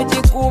aziba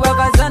muchikuba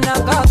kazana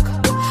kaka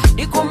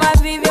nikuma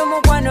vivyo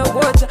mukwano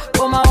goja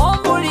koma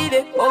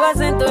ombulire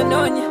obazento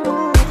nonya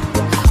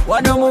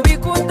wano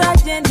mubikunda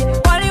jendi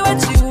wali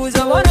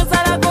wachiuza wono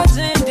salako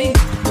jendi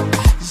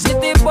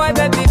City boy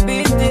baby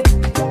beat it,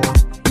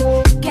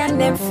 can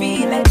them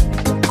feel it?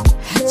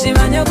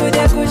 Chimanyo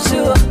kude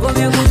kushua,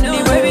 komyo kuno.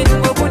 Ni baby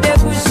tungo kude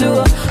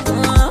kushua,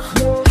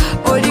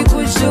 oli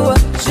kushua,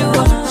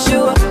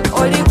 shua,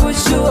 oli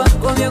kushua,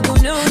 komyo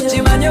kuno.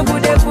 Chimanyo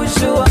kude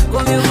kushua,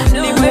 komyo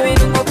kuno. Ni baby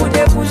tungo kude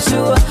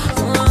kushua,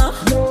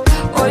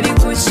 oli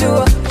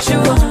kushua,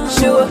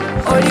 shua,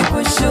 oli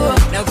kushua.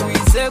 Na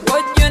kuise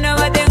kojo na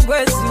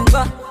wadengwe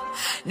sunga,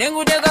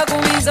 nengudeka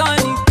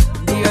kumizani.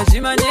 Ndiyo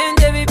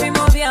chimanyende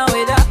vipimo vya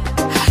weda,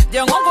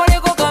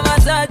 jangongoleko kama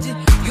zati.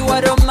 You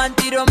are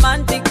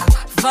romantic.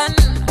 Fun,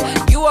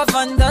 you are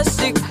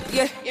fantastic,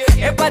 yeah.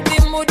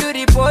 Epati mudu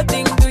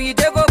reporting, do you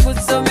take a good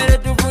summer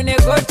to fune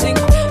coaching?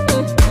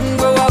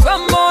 Go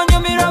wagambo,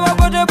 nyomira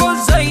wakote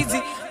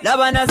bozaizi,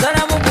 labana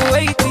zara muku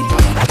waiti,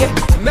 yeah.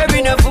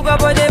 Maybe na fuga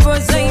bote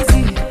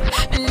bozaizi,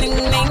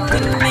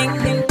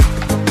 ning.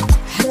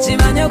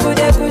 Chimanyo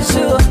kude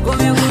kushua,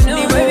 kumyo kuno.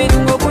 Ni baby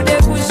tungo kude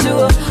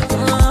kushua,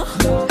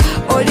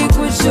 oli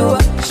kushua,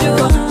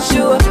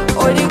 shua,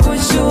 oli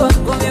kushua,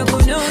 kumyo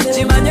kuno.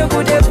 Chimanyo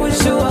kude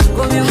kushua,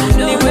 kumyo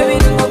kuno. Ni baby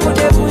tungo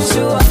kude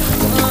kushua,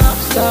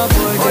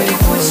 oli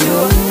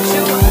kushua,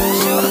 shua.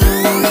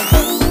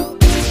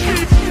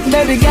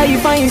 Baby girl, you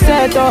find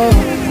yourself though.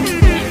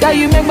 Girl,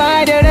 you make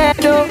my head red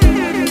though.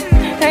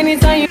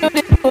 Anytime you know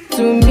they go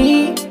to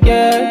me,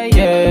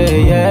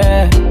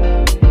 yeah.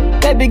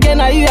 Baby girl,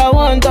 now you I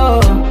want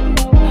though.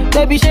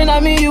 Baby, shey na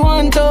me you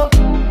want though.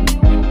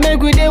 Make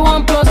we dey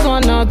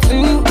 1+1 or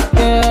 2,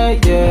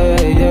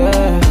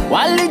 yeah.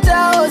 1 liter,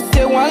 oh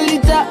say 1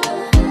 liter.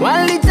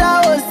 1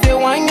 liter, oh say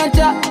 1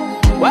 yacha.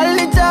 1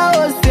 liter,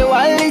 oh say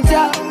 1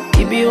 liter.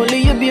 It be only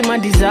you be my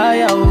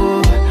desire,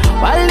 oh.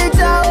 1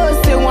 liter,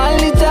 oh say 1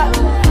 liter.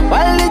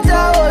 1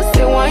 liter, oh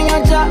say 1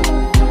 yacha.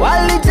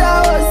 1 liter,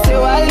 oh say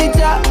 1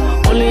 liter.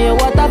 Only your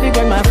water be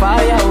burn my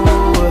fire,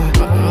 oh.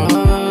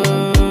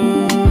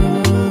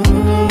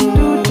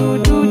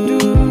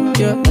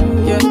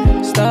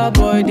 Yeah. Star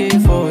boy day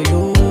for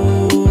you.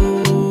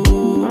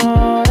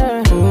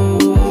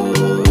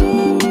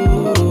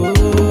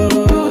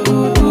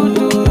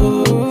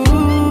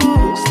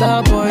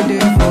 Star boy day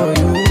for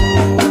you.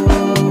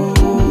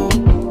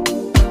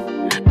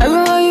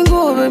 Everywhere you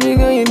go, baby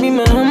girl, you be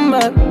my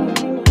handbag.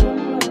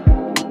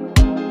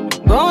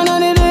 Gone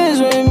on the days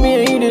when me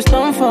and you just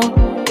stand for.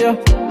 Yeah.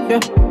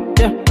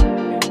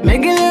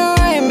 Making it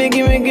right, make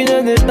it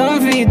just the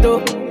stand for it,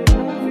 though.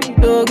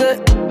 So good.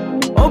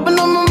 Open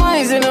up my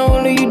mind, and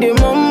only you did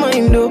my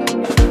mind, though.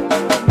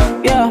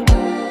 Yeah.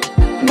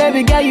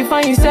 Baby girl, you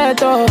find yourself,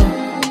 though.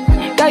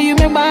 Girl, you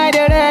make my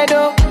head red,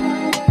 though.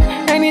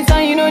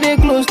 Anytime you know they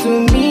close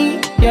to me,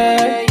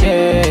 yeah.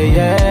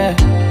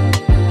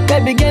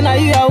 Baby girl, now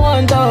you I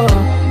want, though.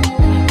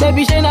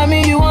 Baby, shey na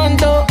me you want,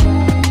 though.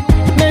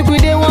 Make we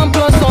dey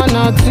 1+1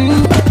 or 2,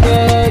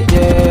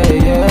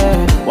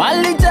 yeah.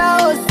 1 liter,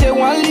 oh say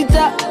 1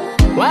 liter.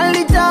 1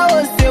 liter,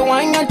 oh say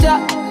 1 yacha.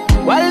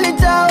 1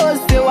 liter, oh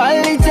say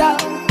 1 liter.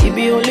 It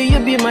be only you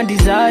be my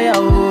desire,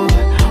 oh.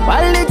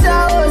 1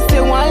 liter, oh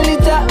say 1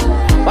 liter.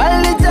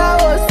 1 liter,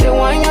 oh say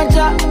 1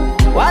 yacha.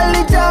 1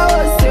 liter,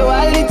 oh say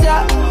 1 liter.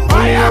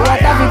 Only your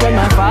water be burn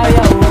my fire,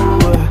 oh.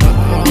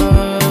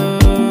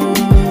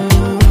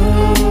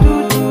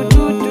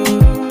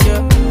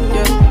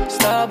 Yeah.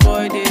 Star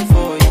boy day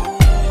for you.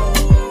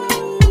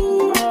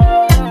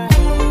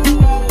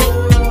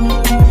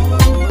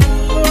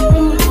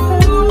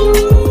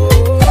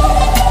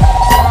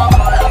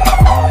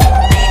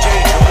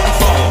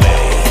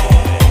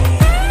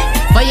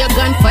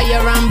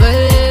 Fire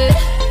rumble.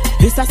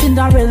 It's a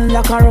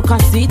Cinderella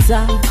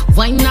Carocasita.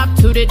 Wind up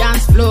to the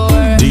dance floor.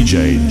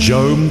 DJ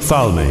Joe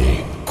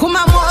Mfalme.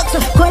 Kumamoto.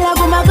 Kola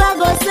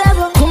kumagago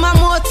sebo.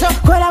 Kumamoto. moto.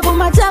 Kwela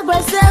kumachagwe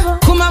sego.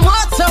 Kuma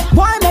moto.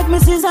 Boy make me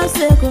see some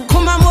sego.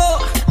 Kuma mo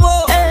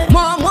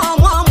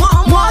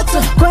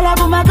moto. Kwela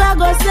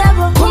kumachagwe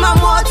sego. Kuma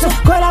moto.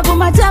 Kwela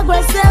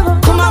kumachagwe sego.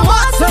 Kuma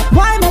moto.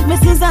 Boy make me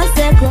see some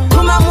sego.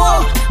 Kuma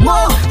mo.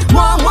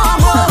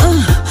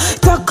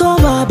 Talk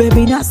over,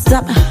 baby, not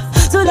stop.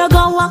 So they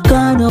go walk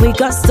on, no we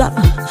got stop.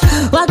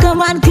 Walk a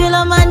man, kill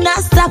a man, not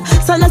stop.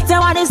 So let's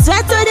tell what it's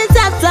sweat to the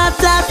top,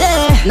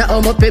 yeah. Now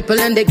all my people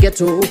in the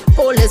ghetto,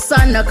 police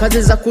sana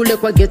kazi za kule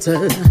kwa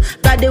ghetto.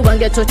 Badi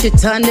wangeto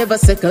chita never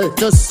settle.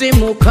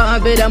 Tosimu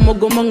kabela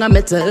mugumu nga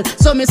metal.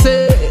 So me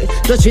say,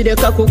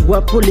 tochideka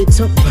kugwa pull it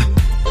up.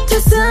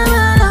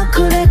 Tusama na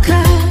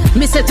kuleka.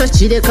 Me say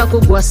tochideka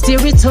kugwa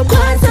steer it up.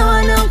 Kwata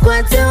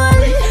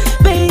wali,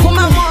 baby.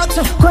 Kuma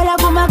moto. Kwela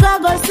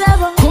kumagago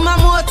sego. Kuma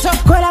moto.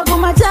 Kwela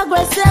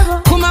kumachagwe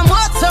sego. Kuma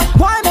moto.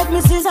 Boy make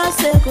me see some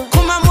sego.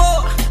 Kuma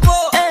moto.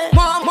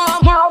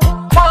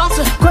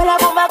 Kwela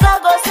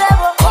kumagago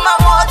sego. Kuma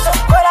moto.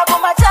 Kwela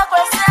kumachagwe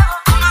sego.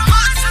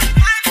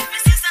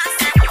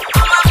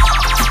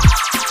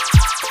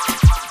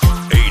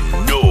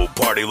 Ain't no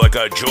party like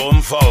a Joe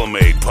and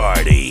Falme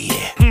party.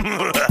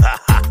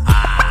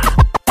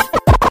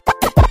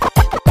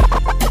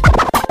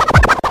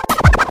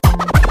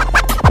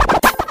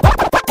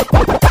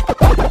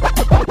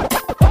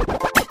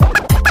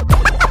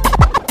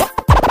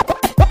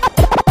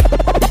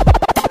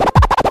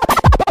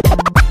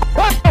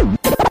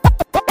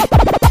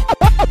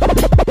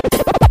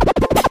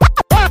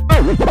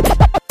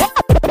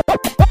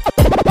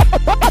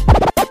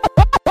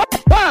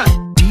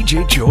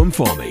 DJ Joe and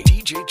Falme.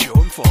 DJ Joe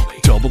and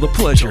Falme. Double the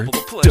pleasure,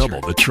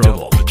 double the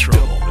trouble.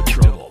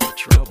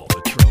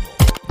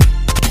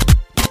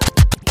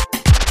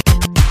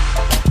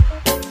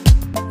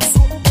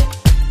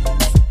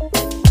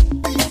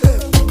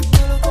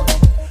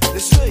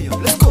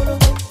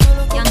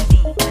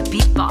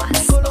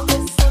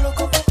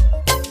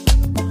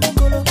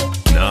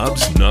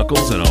 Knobs,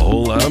 knuckles, and a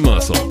whole lot of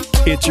muscle.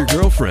 It's your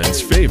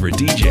girlfriend's favorite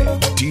DJ,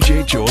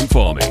 DJ Joe and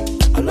Falme.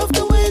 I love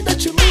the way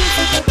that you move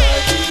with your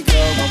body,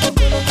 girl, mama,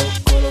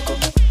 go.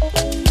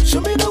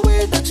 Show me the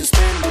way that you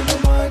spend in the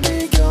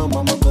money, girl,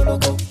 mama, go.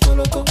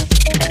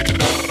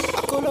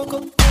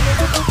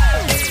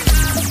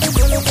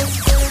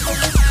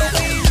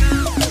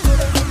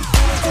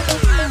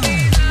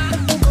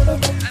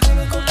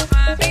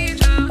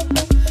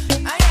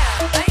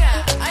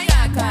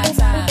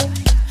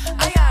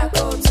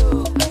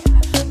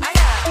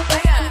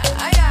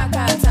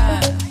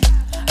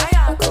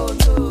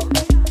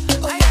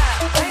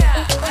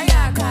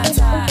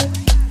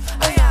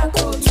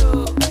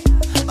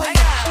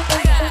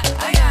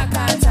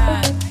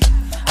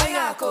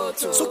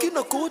 So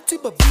kina koti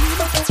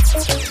babila,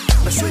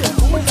 na shoya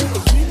koti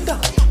babinda,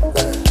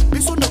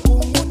 biso na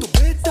kungu to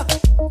beta,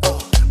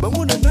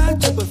 banguna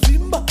nacha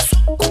bavimba.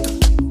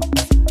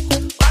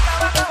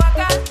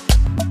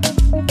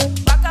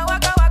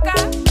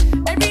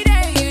 Every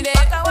day you day,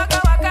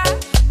 waka,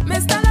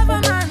 Mr.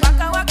 Loverman,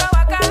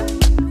 waka.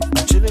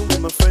 Chilling with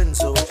my friends,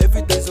 so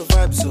every day's a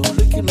vibe, so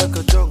looking like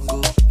a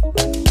jungle.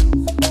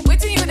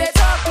 Waiting you they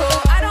talk,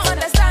 oh, I don't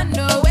understand,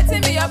 no,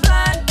 waiting be your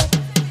plan.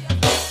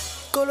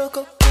 Go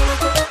loco.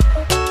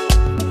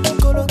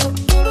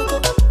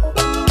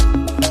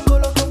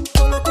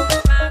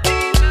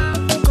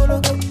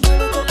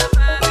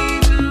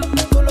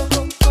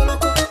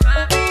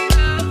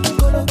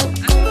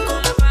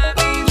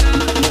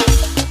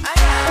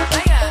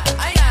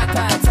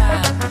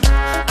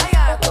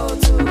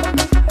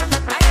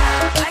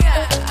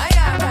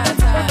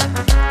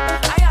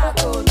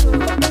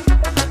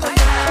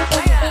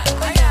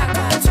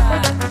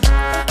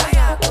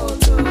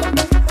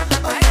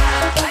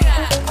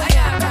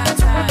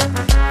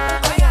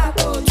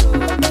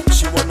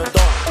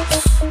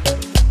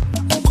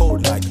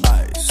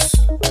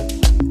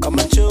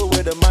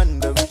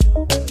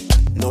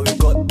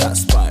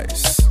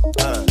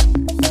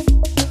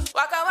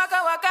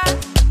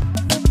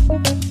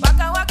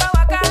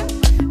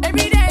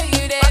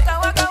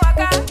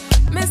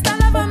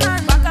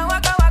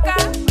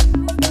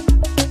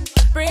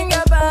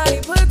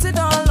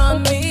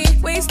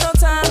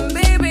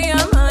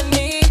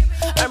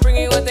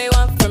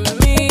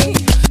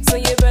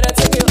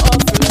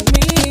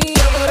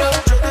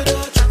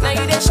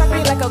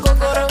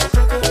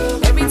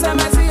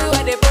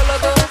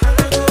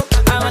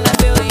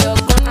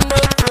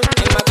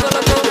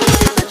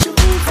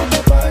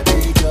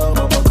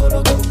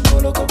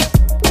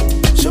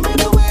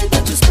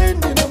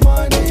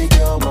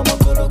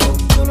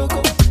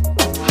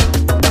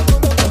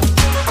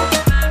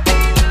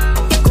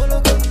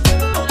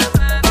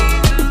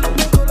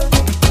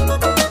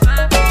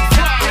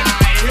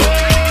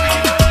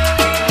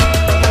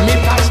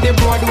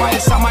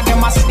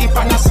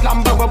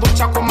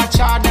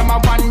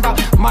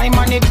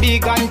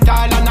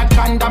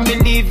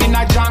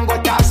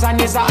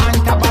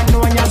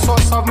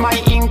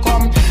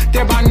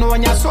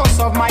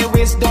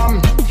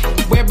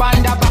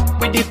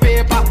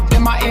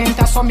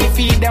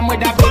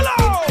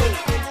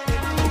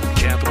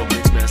 Capital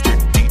Mixmaster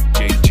DJ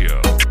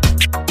Joe.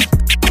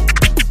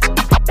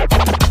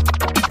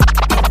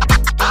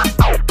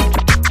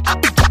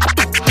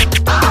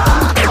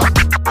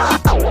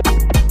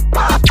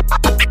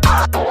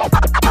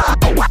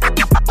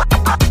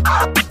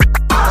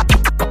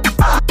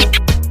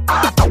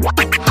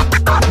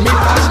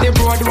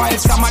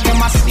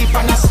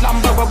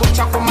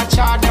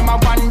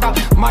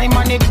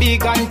 money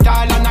big and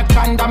tall and a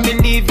condom.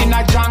 Believe in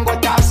a Django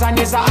Tarzan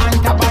is a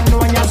hunter.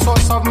 Banonia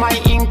source of my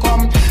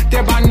income.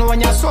 The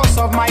Banonia source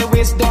of my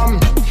wisdom.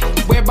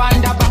 We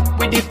band back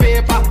with the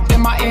paper.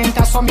 Them a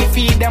enter so me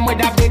feed them with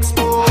a big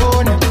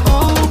spoon.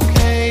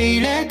 Okay,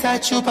 let a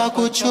chupa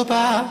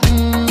kuchupa.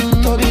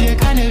 Tobile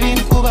kane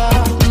vinkuba.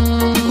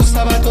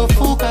 Usaba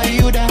tofuka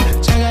yuda.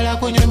 Chagala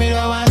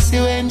kunyumira wansi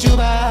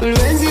wenjuba.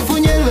 Lwenzi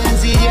funye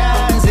lwenzi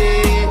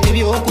yanze.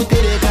 Ebi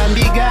okutele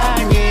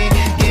kambiganye.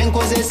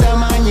 Genkoze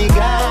samanyi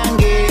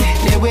gange.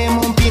 Newe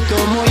mumpito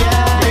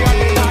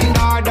muyange.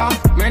 Tandada.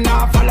 Me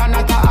na fala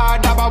nata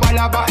ada.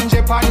 Babala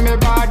banje pan me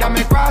bada.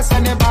 Me cross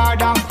and me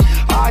bada.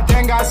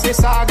 Atenga si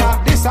saga.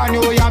 This a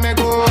new year me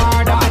go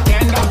harder.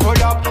 Atenda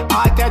pull up.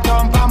 Ate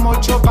tumpa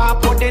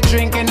muchupa. Put the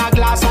drink in a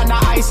glass and a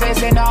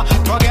ices in a.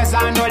 Together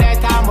and no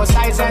let mo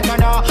size and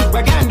no.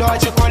 We can do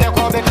it. You call it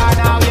Kobe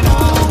now you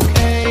know.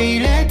 Okay,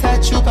 let a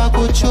chupa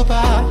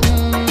kuchupa.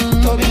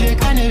 Tobile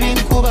kane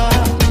vinkuba.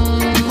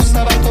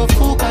 Usaba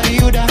tofuka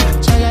yuda.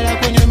 Chagala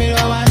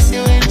kunyumira wansi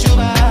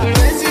wenjuba.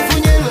 Lwenzi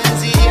funye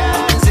lwenzi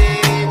yanze.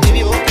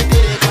 Baby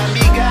okutele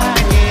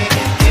kambiganye.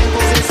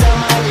 Genkoze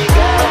samanyi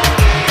gange.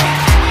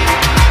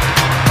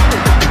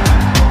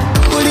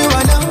 Guli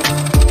wana.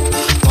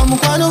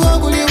 Omukwano gwa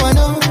guli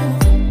wana.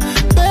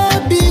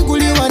 Baby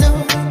guli wana.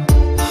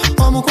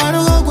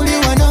 Omukwano gwa guli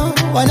wana.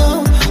 Wana.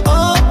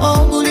 Oh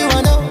oh guli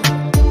wana.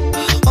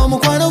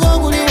 Omukwano gwa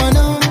guli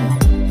wana.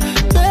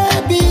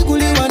 Baby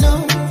guli wana.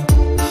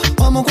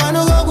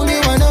 Omukwano gwa guli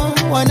wana.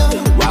 Wana.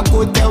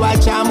 Wakute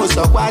wachamu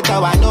sokwata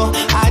wano.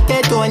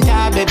 Ate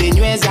tonta bebe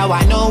nyweza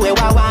wano. We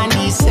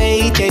wawani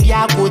seite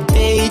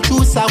vyakute.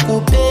 Chusa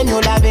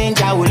kupenyo la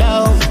benja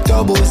ulo.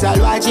 Tobuza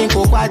lwaji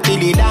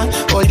nkukwatilila.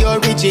 Oli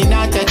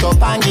original teto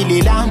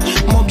pangilila.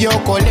 Mubyo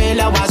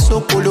kolela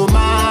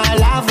wasukuluma.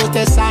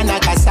 Lavute sana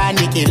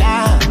kasani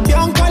kila.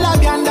 Bionkola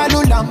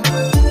biandalula.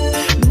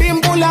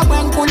 Bimbula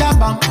bwankula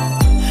bam.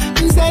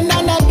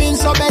 Nzena ne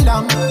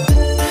binsobela.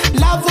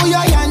 Lavu yo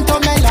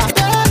yantomela.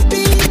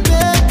 Baby,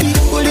 baby,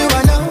 guli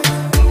wana.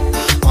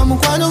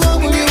 Omukwano gwa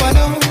guli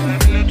wana.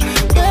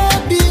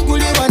 Baby,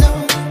 guli wana.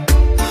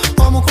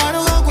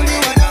 Omukwano gwa guli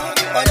wana.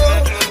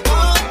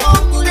 Oh, oh,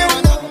 guli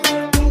wana.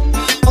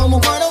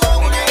 Omukwano gwa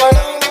guli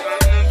wana.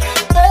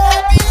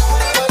 Baby,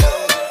 guli wana.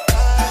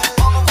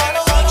 Omukwano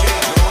gwa guli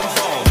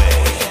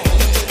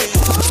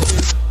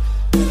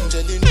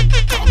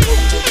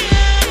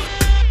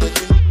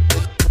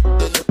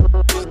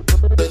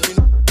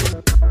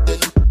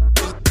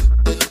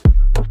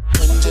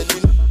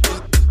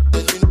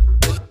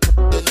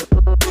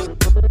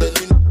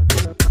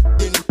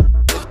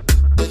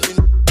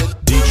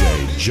DJ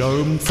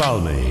Jerome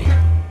Falme.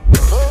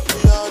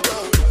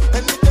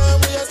 Anytime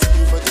we are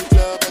sitting for the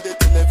club or the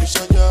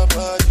television, your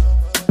body.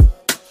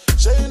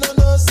 Sure you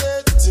know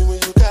say the thing when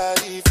you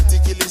carry 50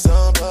 kill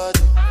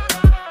somebody.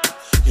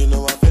 You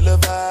know I feel a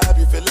vibe,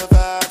 you feel a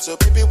vibe, so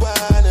baby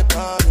whine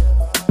about me.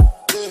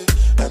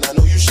 Yeah. And I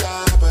know you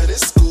shy, but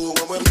it's cool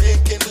when we're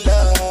making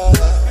love.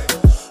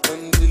 On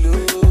the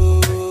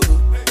low,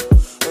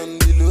 on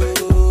the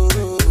low,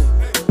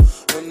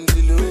 on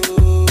the low,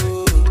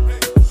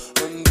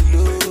 on the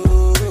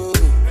low,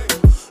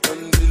 on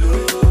the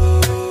low.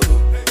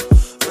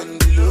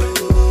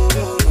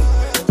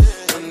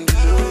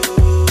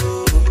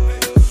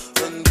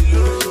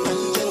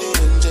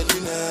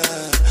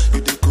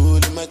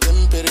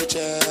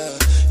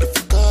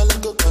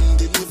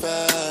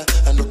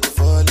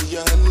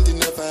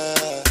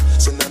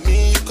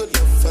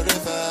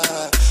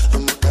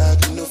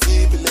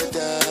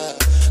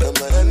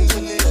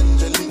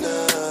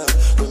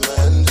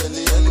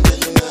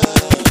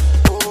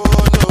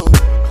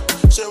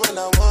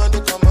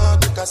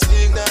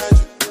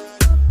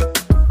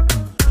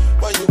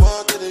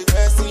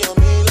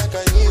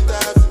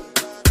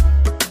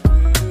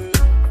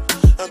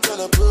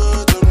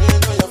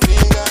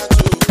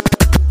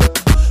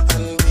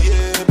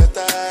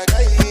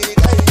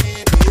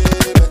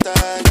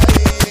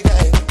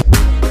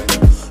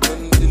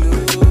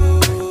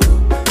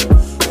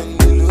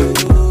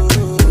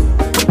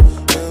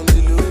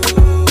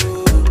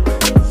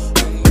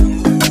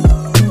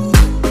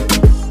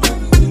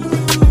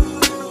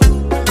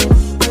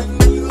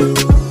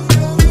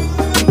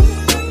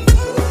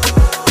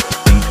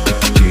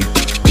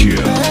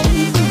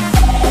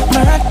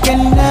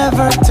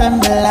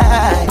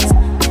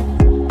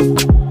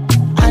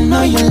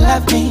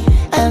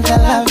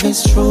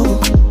 is true.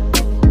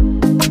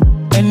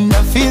 And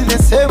I feel the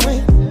same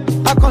way,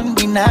 I can't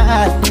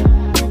deny.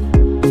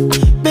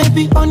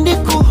 Baby, on the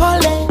cool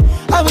hole,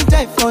 I will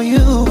die for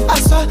you. I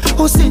saw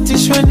who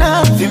sitishwe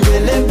na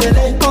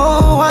vimbelembele.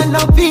 Oh,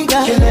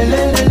 wanapiga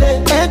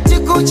kelelelele, eti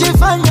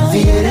kujifanya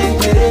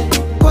vierengere,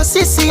 kwa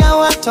sisi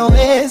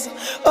hawatoweza.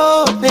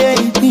 Oh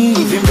baby,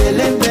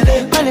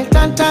 vimbelembele,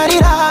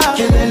 waletantarira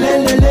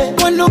kelelelele,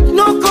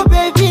 wanuknuko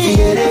baby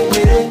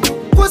vierengere,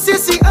 kwa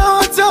sisi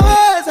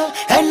hawatoweza.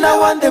 And I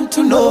want them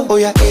to know, oh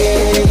yeah,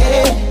 hey,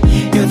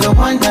 hey, you're the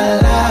one I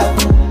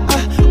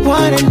love,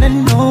 one and I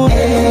know,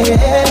 hey,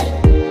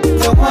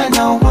 the one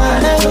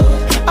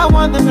I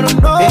want them to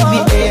know,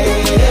 baby,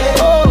 hey, hey,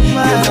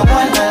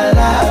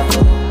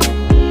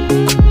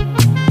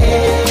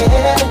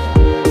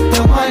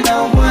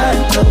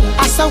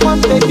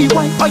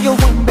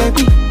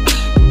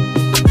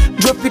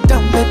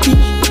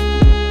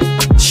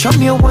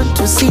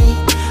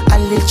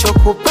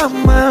 alichokupa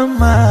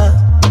mama.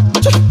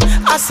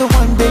 I said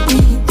one baby,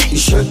 you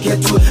should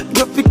get to it.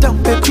 Drop it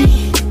down baby,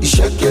 you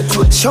should get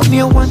to it. Show me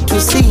a one to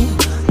see.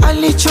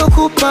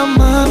 Alichokupa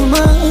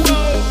mama.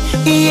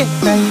 Yeah,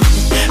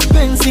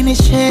 penzi ni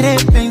shere,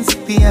 penzi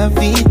pia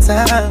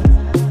vita.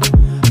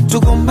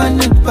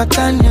 Tugombane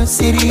patane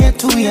siri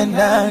yetu ya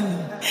ndani.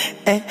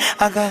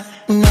 Aga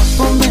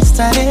napombe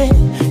stare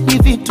ni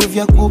vitu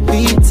vya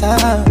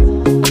kupita.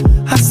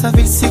 Hasa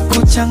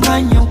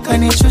visikuchanganya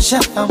ukanishusha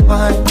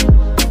thamani.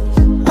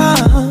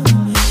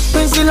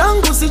 Penzi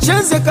langu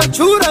sicheze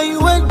kachura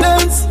iwe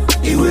dance,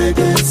 iwe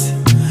dance.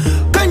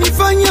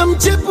 Kanifanya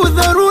mchepu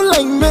dharura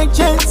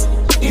emergency,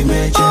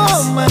 emergency.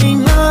 Oh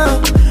maina,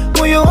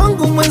 moyo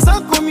wangu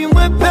mwenzako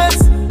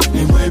mimwepesi,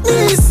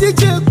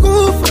 nisije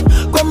kufa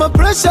kwa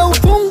mapresha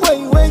ufungwe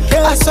iweke.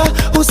 Asa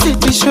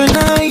usitishwe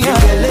naye,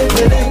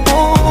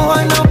 oh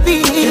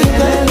anapiga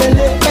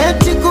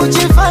eti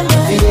kujifanya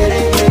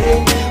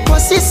kwa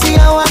sisi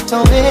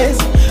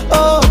hawatowezi.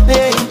 Oh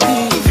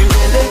baby,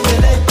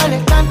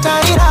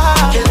 anakantarira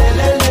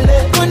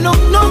Wano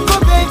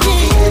mnoko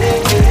baby,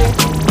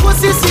 kwa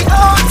sisi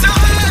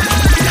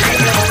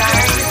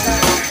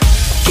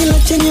kila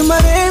chenye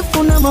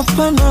marefu na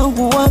mapana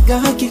huwaga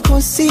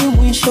hakikosi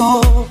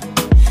mwisho.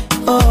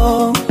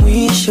 Oh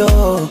mwisho.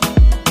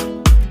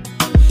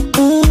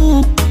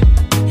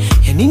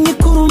 Ya nini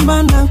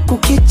kurumbana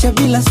kukicha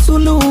bila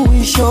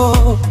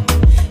suluhisho.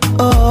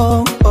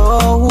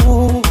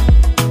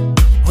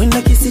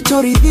 Wenda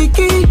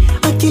kisichoridhiki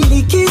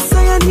akili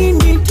kisa ya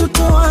nini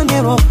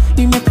tutoane roho.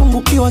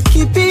 Nimepungukiwa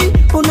kipi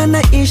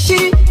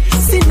unanaishi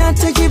sina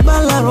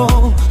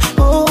tejibalaro.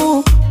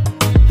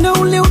 Na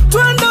ule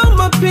utwando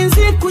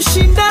mapenzi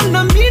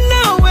kushindana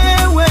mina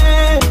wewe.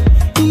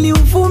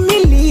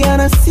 Niliuvumilia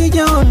na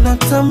sijaona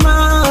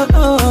tamaa.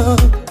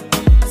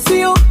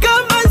 Sio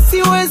kama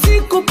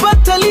siwezi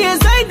kupata liye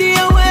zaidi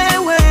ya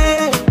wewe.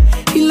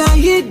 Ila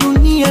hii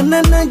dunia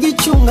na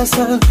najichunga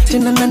sana.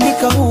 Tena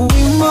naandika huu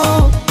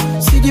wimbo,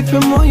 sijipe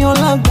moyo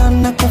labda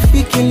na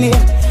kufikiria.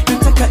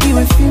 Nataka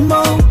iwe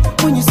fimbo,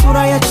 mwenye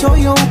sura ya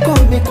choyo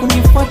ukome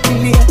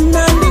kunifuatilia.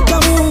 Naandika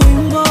huu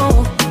wimbo,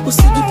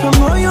 usijipe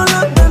moyo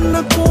labda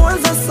na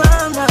kuanza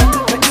sana.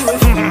 Nataka iwe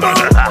fimbo,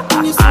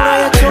 mwenye sura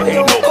ya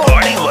choyo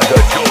ukome.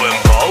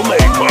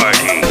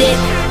 Dip,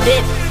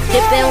 dip,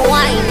 dip and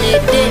wine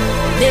it, dip,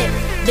 dip,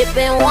 dip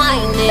and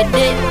wine it,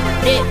 dip,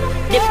 dip,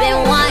 dip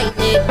and wine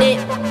it, dip,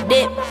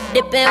 dip,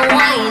 dip and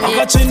wine it.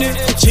 Akachini,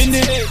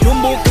 chini,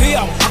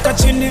 lumbukia.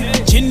 Akachini,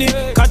 chini,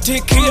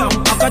 katikia.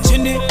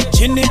 Akachini,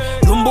 chini,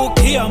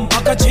 lumbukia.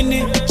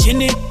 Akachini,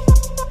 chini.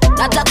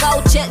 Nataka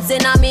ucheze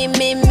na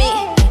mimi.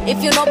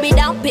 If you no be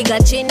down, piga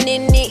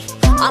chinini.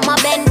 I'ma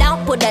bend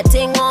down, put that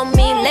thing on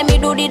me. Let me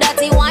do the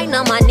dirty wine,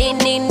 I'm a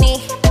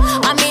nini.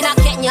 I'm in a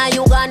Kenya,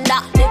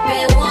 Uganda,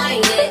 dipe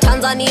wine.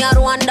 Tanzania,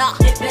 Rwanda,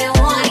 dipe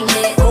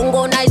wine.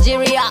 Congo,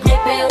 Nigeria,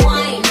 dipe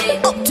wine.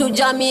 Up to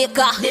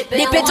Jamaica, dip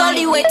it all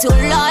the way to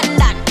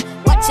London.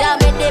 Watch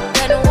out me dip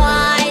and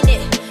wine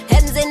it.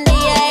 Hands in the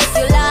air if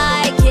you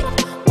like it.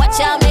 Watch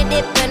out me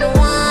dip and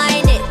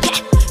wine it.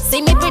 Yeah.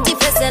 See me pretty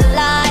face and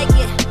like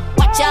it.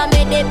 Watch out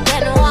me dip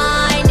and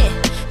wine it.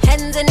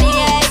 Hands in the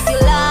air if you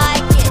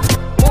like it.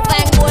 Move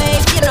and go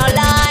if you don't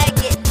like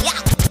it. Yeah.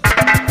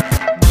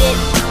 Dip,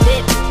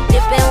 dip,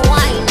 dip and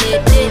wine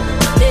it. Dip,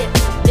 dip,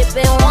 dip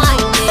and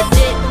wine it.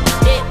 Dip,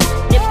 dip,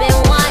 dip and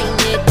wine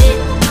it. Dip,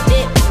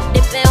 dip,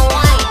 dip and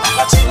wine it.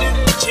 Akachini,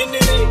 chini,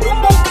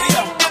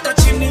 lumbukia.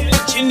 Akachini,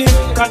 chini,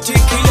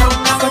 katikia.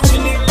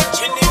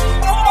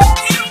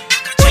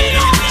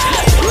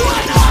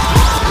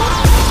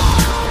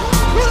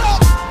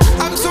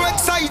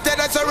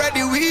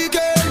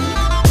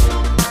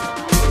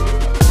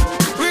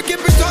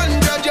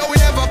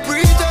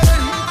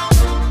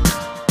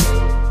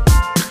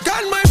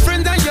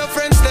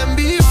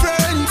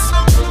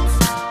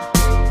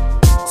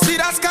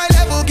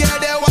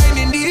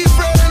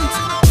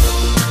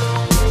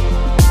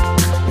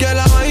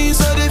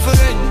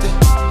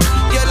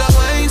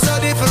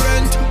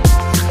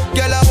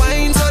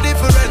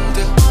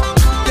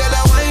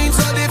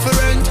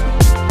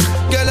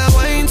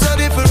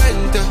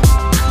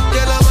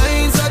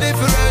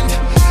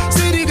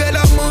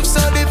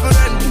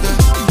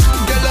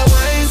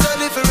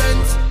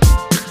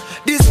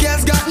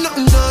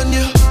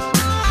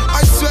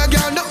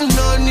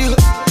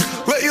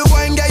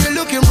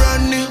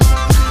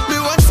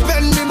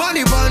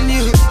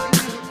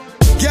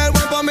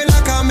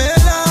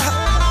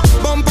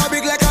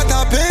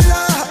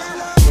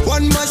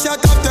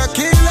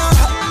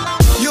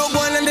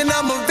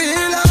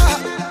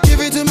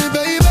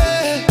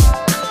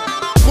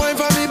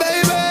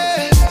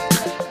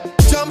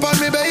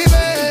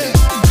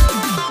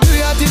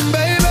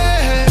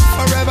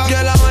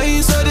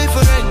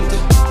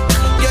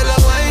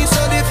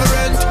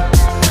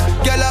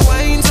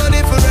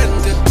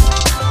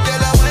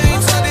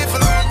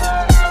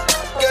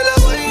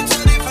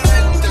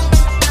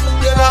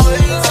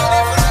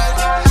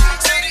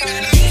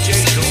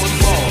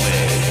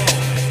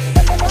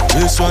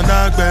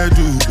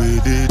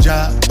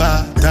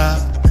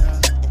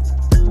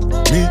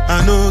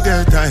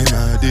 time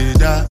I did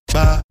that,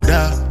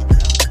 da.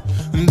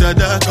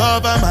 Dada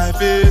cover my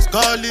face,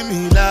 calling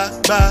me la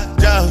ba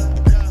da.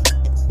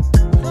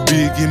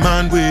 Biggie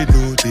man we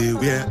know they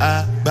wear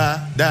a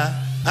ba da.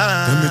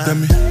 Tell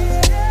me,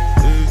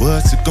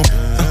 what's it gon' be?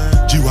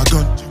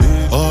 G-Wagon,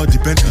 all the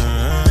Bentley,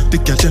 the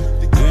kitchen,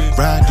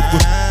 ride the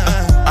whip.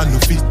 I no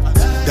fit,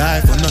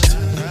 die for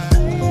nothing.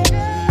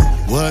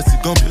 What's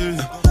it gon' be?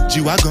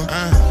 G-Wagon,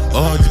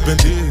 all the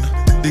Bentley,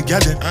 the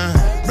kitchen,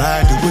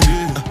 ride the whip.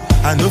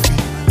 I no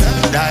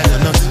fit, die for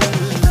nothing.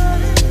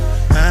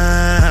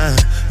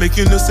 Make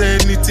you no say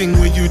anything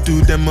when you do,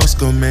 they must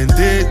commend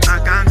it. I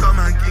can't come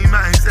and keep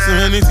myself. So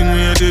anything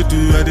when you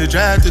do, I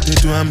try to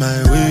do on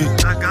my way.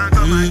 I can't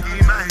come and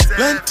keep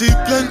myself.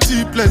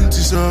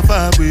 Plenty so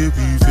far we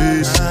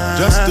face.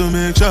 Just to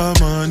make sure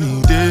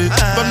money day.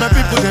 But my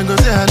people can go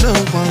say I know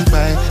one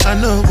buy, I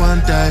know one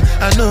die,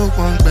 I know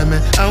one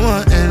payment. I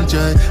want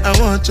enjoy, I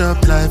want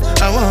chop life,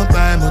 I want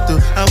buy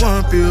motor, I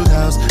want build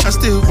house, I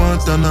still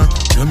want to know.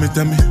 Tell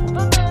me,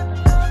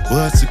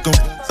 what's it gon' be?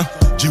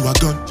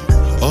 G-Wagon,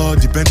 all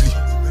the Bentley,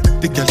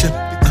 the kitchen,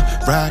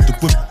 ride the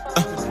whip.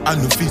 I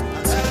no fit,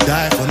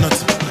 die for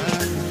nothing.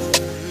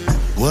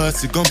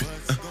 What's it gon' be?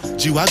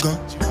 G-Wagon,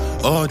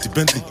 all the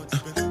Bentley,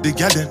 the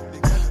garden,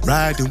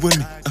 riding with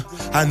me.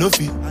 I no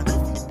fit.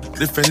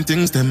 Different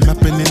things them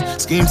happening,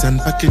 schemes and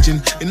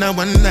packaging. In a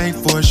one night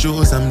for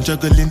shows I'm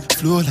juggling.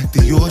 Flow like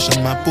the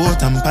ocean, my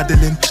boat I'm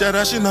paddling.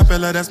 Sharashina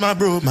fella, that's my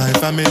bro, my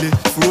family.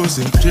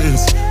 Frozen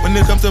dreams. When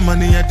it comes to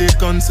money, I did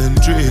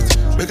concentrate.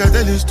 Make I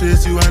tell you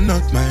straight, you are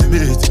not my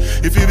mate.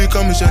 If you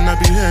become a I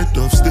be head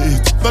of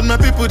state. But my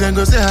people then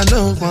go say I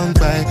know one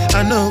buy,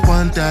 I know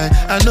one die,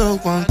 I know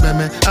one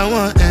payment. I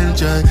want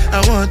enjoy,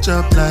 I want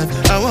chop life,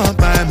 I want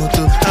buy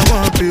motor, I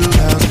want build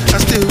house, I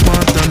still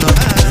want to know.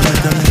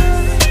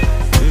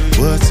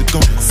 What's it gon'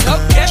 be?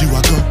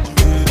 G-Wagon,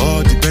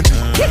 all the Bentley,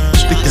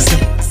 the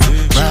kitchen,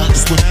 ride the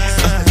whip.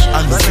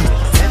 I no fit,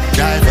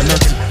 die for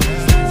nothing.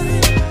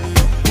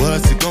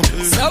 What's it gon'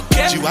 be?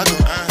 G-Wagon,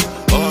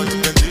 all the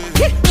Bentley,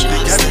 the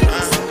kitchen,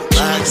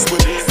 ride the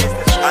whip.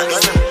 I no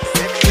fit.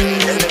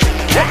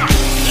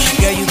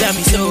 Girl, you got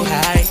me so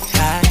high.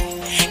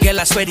 Girl,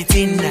 I swear it's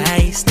in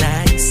nice.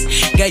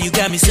 Girl, you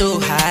got me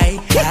so high.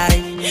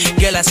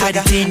 Girl, I swear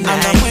it's in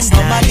nice.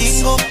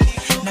 Malingo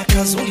na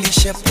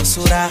kazulishe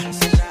posura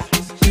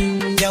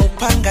ya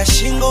upanga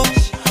shingo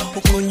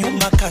uko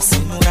nyuma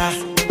kasinura.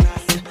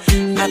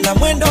 Ana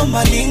mwendo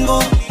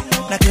malingo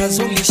na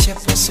kazulishe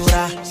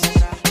posura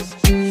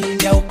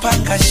ya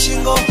upanga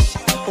shingo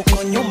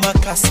uko nyuma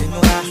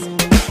kasinura.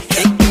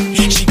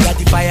 She got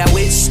the fire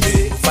waste,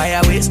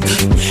 fire waste,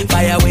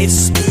 fire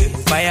waste,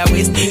 fire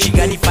waste. She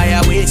got the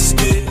fire waste,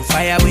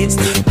 fire waste,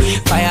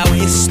 fire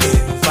waste,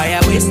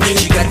 fire waste.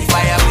 She got the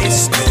fire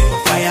waste,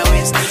 fire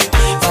waste,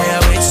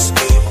 fire waste,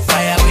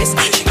 fire waste.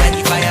 She got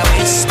the fire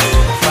waste,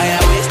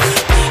 fire waste,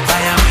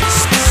 fire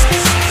waste.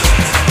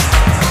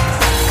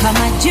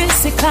 Kama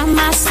juice,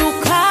 kama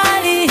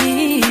sukari.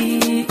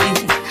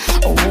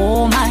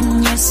 Oh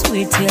man, you're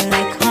sweet, you're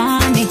like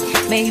honey,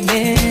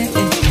 baby.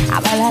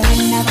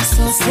 Abalala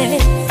basose,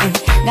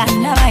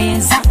 gana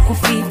bayenza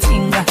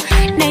kufitinga.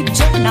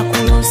 Nejo na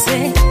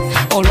kulose,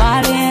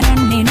 olwalero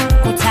nino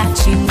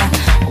kutachinga.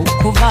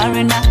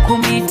 Ukuvare na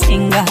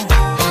kumitinga,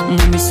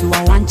 mumisuwa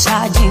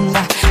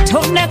wancharginga.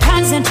 Tone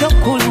kanze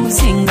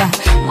ntokuluzinga,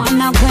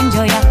 mwana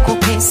gwenjo ya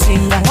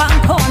kukisinga.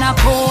 Wankona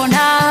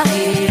kona,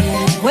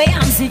 we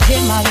anzije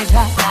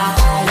mabega.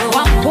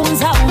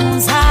 Wankunza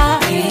unza,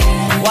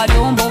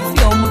 waliombo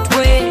vyo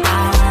mutwe.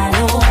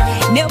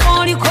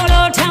 Neboli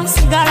kolota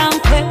nsigala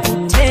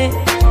nkwekute.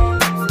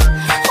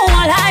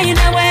 Walayi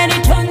newe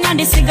nitonya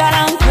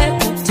ndisigala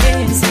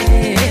nkwekute.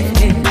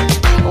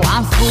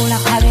 Wanfula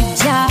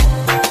kabija,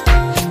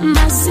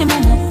 masimu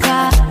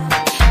muka.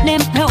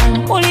 Nempe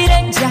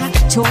umpulireja,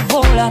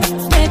 chovola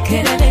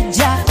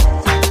nekerereja.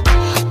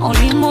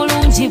 Oli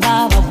mulungi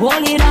baba,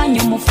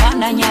 gwoliranyo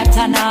mufana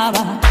nyata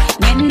naba.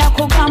 Ngenda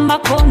kugamba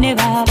kone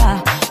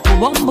baba,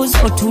 kubombuzi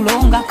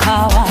otulonga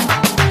kawa.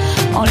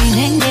 Oli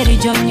nengeri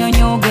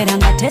jonyonyogera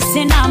nga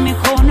tesina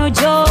mikono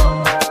jo.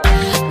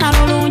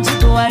 Nalulungi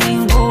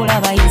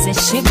tuwalingula bayize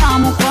shiga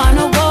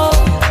mukwano go.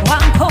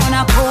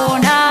 Wankona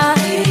kona,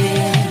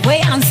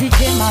 we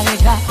anzije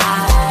mabega.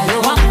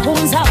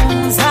 Wankunza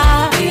unza,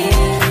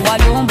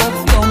 waliombo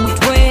vyo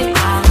mutwe.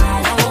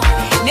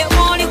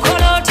 Neboli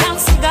kolota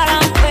nsigala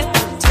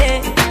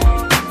nkwekute.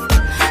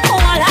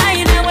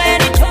 Walayi newe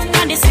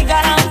nitonya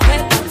ndisigala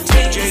nkwekute.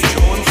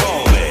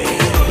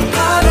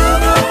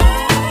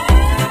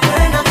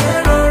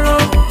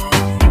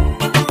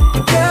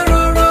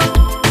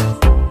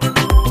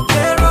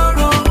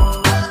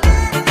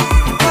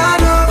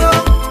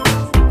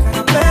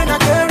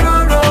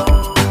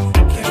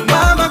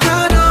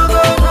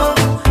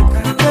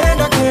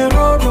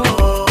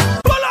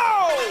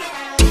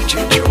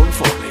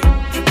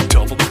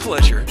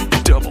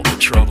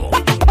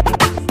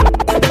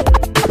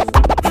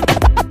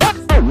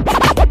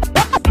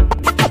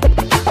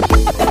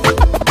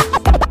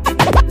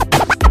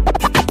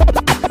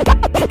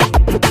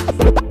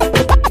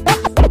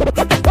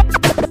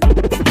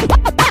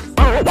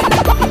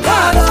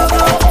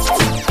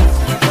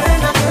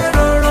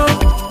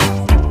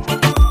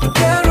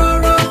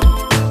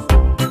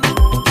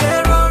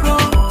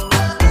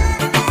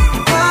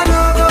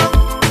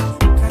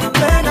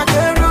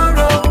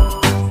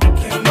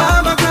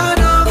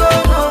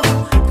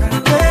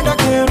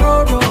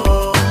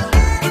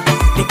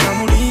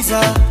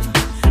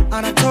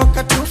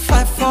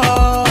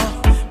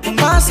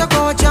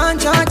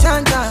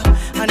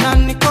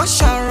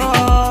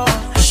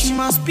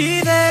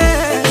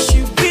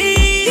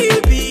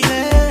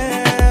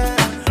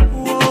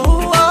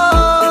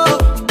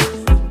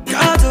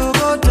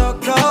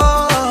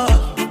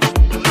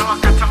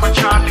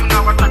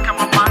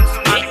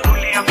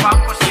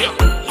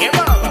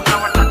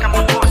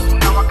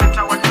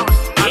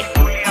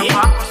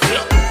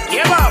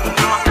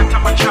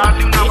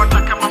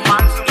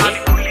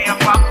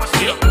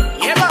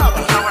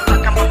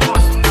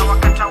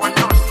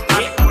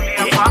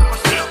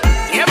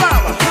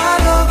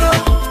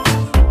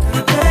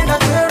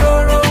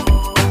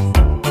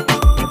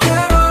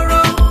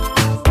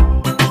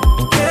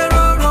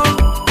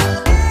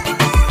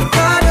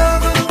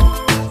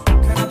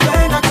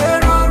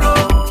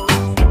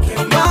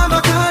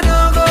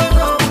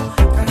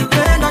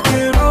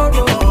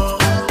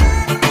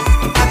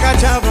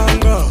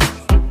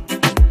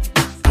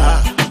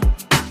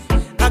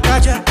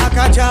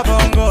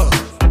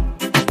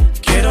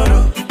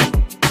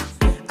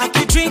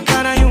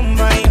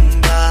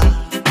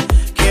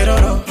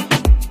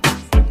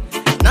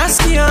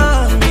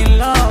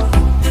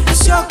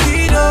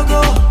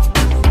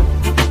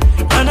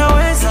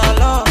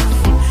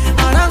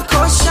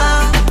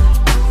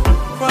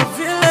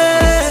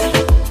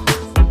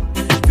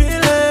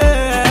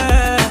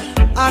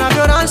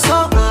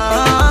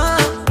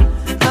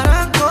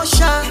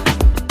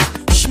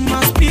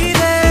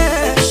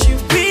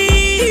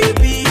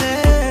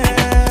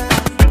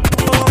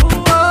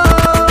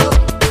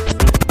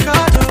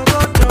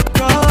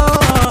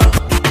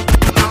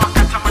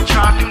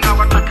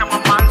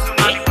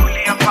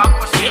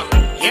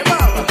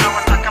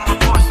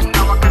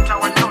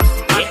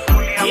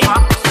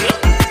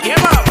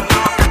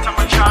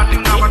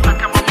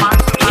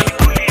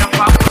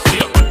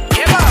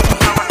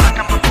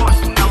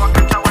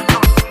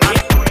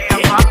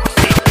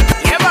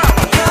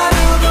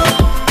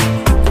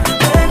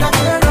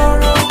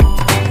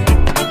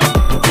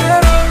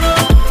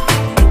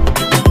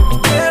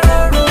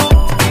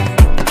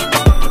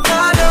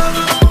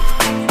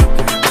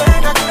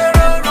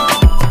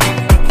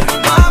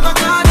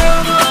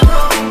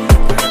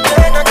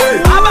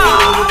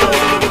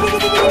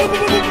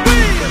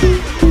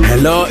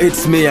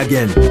 it's me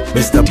again,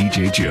 Mr.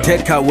 DJ Joe.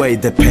 Take away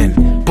the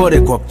pen.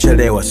 Pole kwa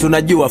kuchelewa, si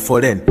unajua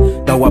foreign.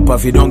 Na wapa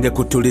vidonge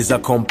kutuliza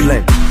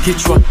complain.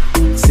 Kichwa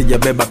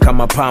sijabeba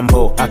kama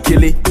pambo,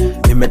 akili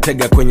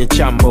nimetega kwenye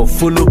chambo.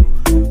 Fulu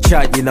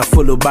chaji na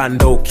fulu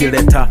bando,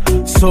 ukileta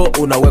so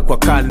unawekwa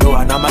kando.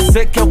 Ana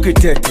maseke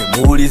ukitete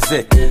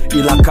muulize,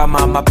 ila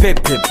kama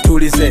mapepe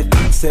tulize.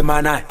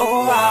 Sema naye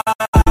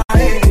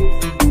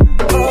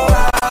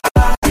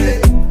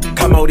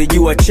kama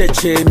ulijua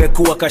cheche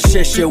imekuwa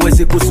kasheshe,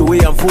 wezi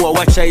kuzuia mvua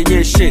wacha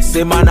inyeshe.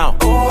 Sema nao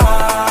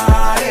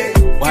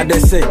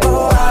wadese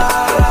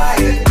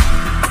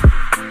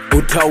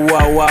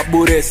utauawa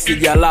bure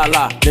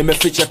sijalala,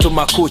 nimeficha tu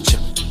makucha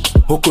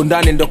huku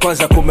ndani ndo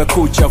kwanza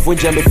kumekucha.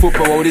 Vunja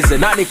mifupa waulize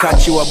nani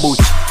kachiwa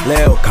bucha.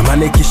 Leo kama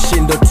ni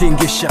kishindo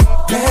tingisha,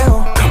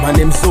 leo kama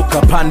ni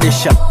mzuka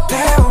pandisha,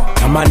 leo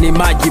kama ni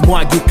maji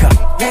mwagika,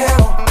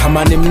 leo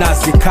kama ni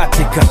mnazi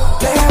katika,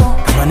 leo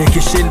kama ni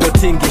kishindo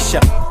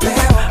tingisha,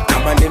 leo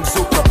kama ni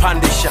mzuka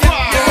pandisha,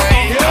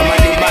 kama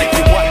ni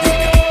maji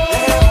mwagika,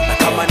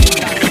 kama ni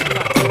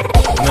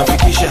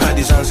unafikisha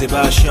hadi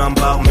Zanzibar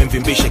shamba,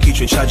 umemvimbisha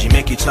kichwa chaji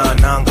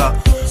mekitananga.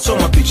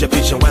 Soma picha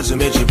wazi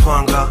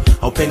umejipanga,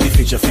 haupendi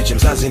ficha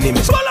mzazi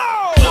nimeswala.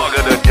 Log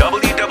on to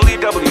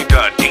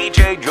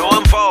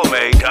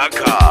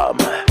www.djjoemfalme.com.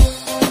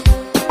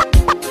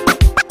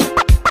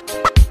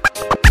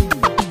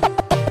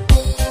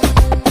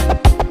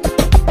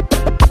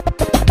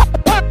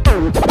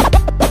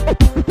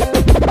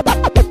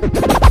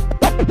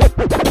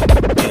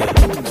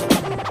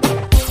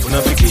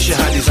 Unafikisha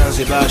hadi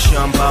Zanzibar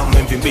shamba,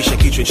 umemvimbisha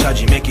kichwa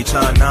chaji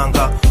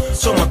mekitananga.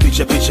 Soma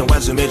picha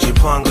wazi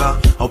umejipanga,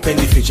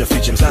 haupendi ficha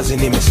mzazi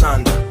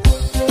nimesanda.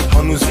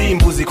 Haunuzii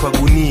mbuzi kwa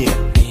gunia,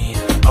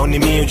 au ni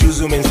mie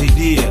ujuzi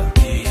umenzidia.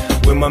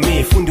 We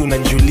mami fundi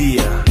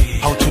unanjulia,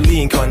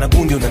 hautulii nkawa na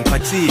gundi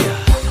unanipatia.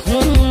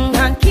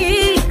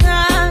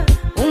 Hakika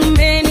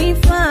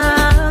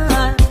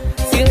umenifaa,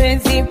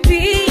 siwezi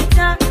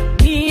pita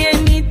niye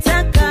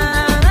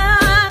nitaka.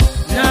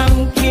 Na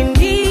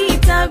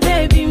mkinita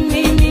baby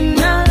mimi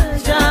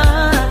naja,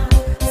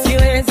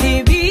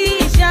 siwezi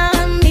bisha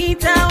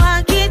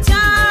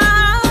nitawakicha.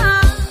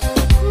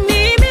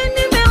 Mimi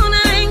nimeona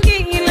wengi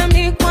ila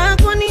mi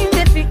kwako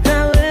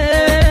nimefika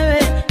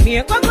wewe.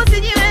 Mie kwako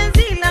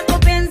sijiwezi lako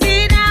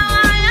penzi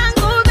dawa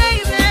yangu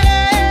baby.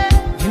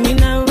 Mimi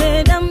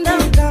nawe dam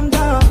dam dam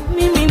dam,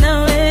 mimi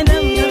nawe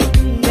dam dam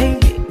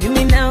baby,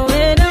 mimi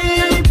nawe dam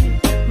dam,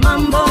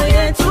 mambo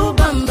yetu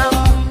bam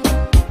bam.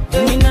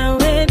 Mimi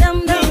nawe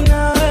dam dam,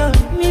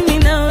 mimi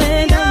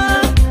nawe dam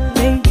dam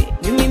baby,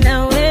 mimi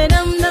nawe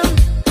dam dam,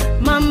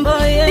 mambo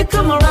yetu. Ni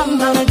kama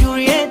Romeo na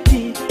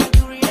Julieti,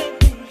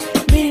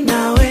 mimi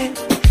nawe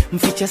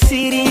mficha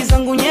siri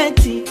zangu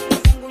nyeti,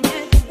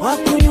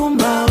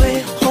 wakunyumba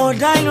we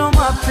hodayo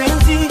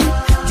mapenzi,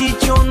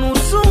 jicho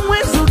nusu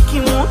mwezi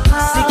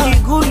ukimwona,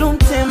 sikigulu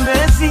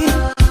mtembezi,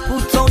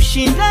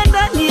 utaushinda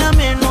ndani ya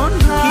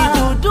menona.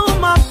 Kidudu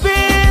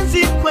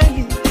mapenzi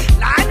kweli,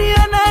 nani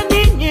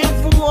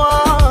ananinyevua?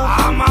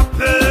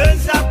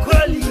 Mapenzi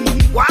kweli,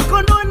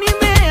 wako ndo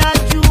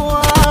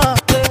nimeyajua.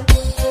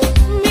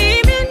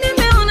 Mimi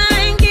nimeona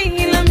wengi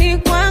ila mi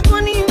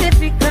kwako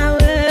nimefika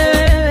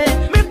wewe.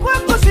 Mi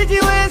kwako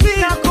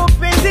sijiwezi, yako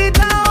penzi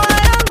dawa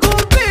yangu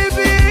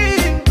baby.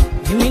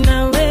 Mimi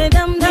nawe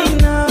dam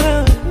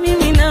dam,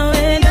 mimi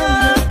nawe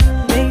dam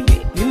dam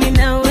baby, mimi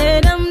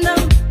nawe dam dam,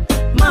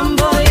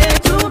 mambo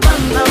yetu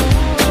bam bam.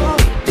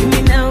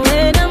 Mimi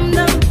nawe dam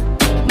dam,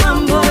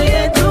 mambo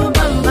yetu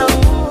bam bam.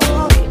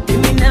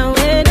 Mimi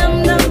nawe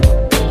dam dam,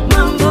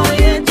 mambo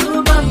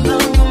yetu bam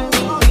bam.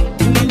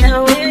 Mimi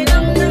nawe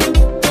dam dam,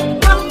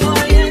 mambo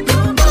yetu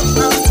bam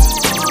bam.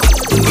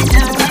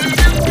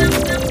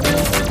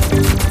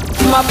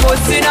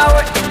 Mapozi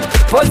nawe,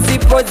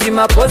 pozi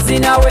mapozi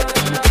nawe,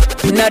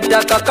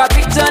 nataka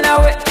kapita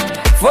nawe,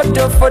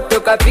 foto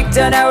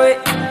kapita nawe,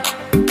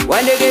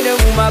 wandegede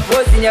mu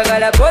mapozi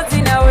nyagala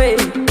pozi nawe,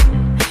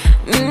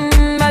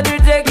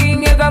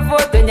 matutekinge ka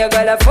foto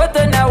nyagala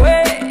foto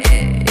nawe,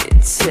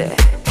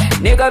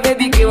 neka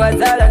baby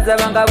kiwazala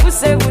zabanga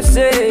buse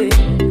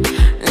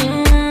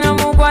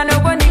mukwano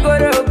kwa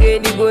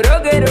nigoroge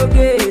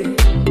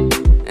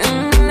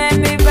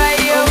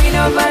everybody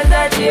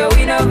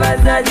wino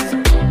Versace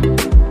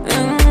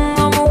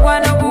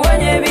omukwano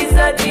kuwanye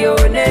bisati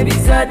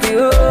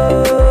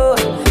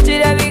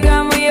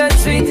kirabika muyo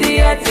switi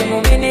yati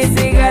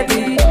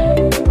muminisigati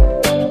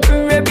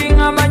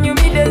mbebinga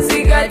manyumide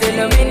sigati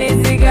no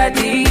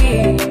minisigati.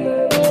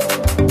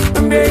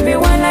 Baby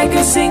when I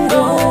get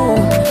single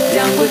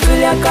jangu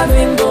tulia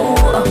kavimbo,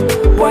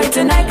 boy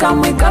tonight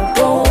come wake up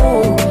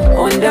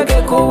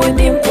ondage kuwe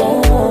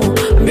dimpo.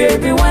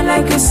 Baby when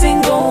I get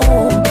single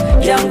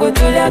jangu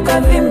tulia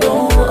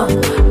kavimbo,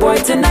 boy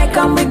tonight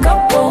come wake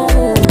up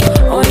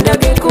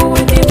ondage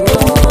kuwe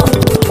dimpo.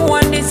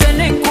 Wandi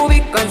sene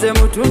kubikanze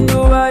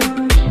mutundu wali,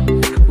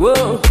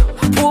 wo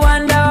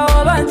uwanda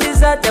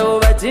obatizate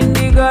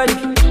obatindigali.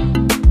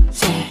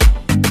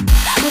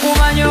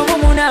 Nkumanya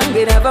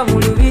obumunange nava mu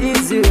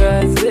lubirizi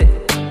lwaze,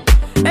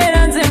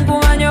 era nze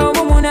nkumanya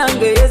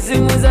obumunange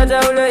yezimuza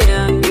kataulo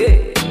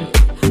yange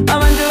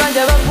abantu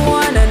banja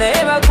bakuwana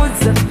naye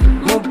bakuza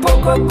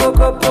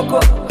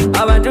mupokopokopoko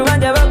abantu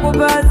banja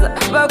bakubaza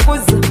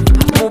bakuza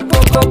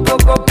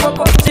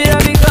mupokopokopoko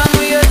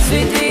kirabikamu yo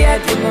switi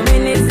ati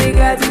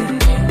muminizigati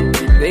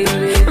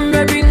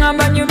baby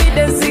ngamba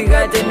nyumide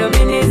zigati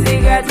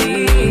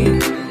nominizigati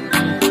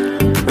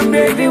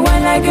baby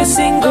when I get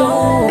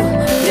single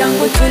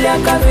jangu tulia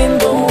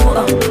kavimbo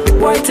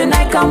why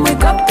tonight come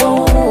wake up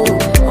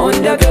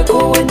ondake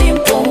kuwe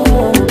dimpo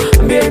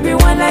baby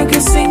when I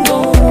get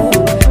single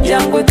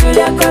jangu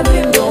tulia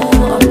kavimbo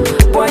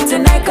why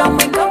tonight come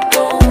wake up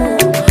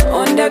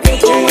ondake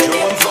kuwe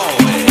dimpo.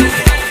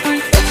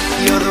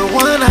 You're the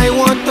one I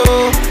want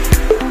to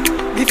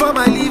before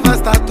my liver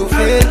start to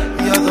fail.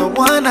 You're the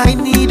one I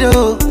need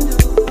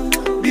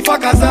before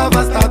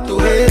cassava start to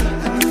hail.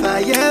 And if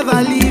I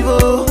ever leave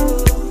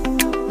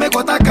make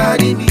what I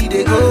carry me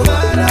they go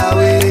far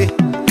away,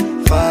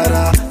 far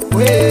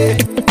away.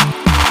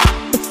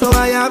 So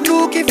I am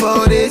looking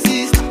for a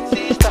sister,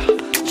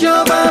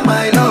 Jova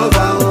my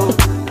lover,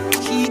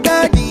 she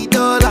got the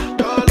dollar,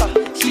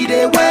 she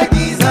dey wear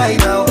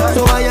designer.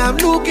 So I am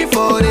looking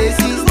for a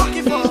sister,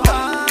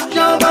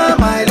 Jova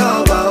my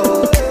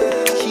lover,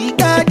 she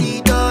got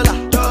the dollar,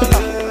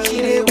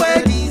 she dey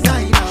wear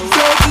designer.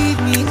 So give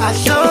me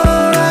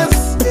assurance,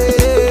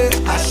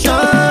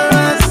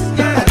 assurance.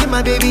 I give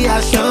my baby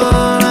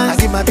assurance, I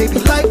give my baby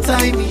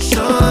lifetime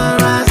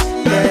insurance,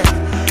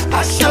 yeah.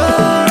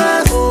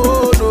 Assurance,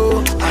 oh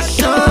no,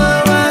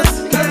 assurance.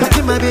 I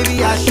give my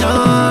baby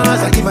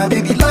assurance, I give my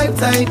baby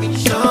lifetime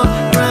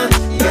insurance,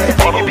 yeah.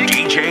 Follow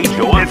DJ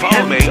Joe and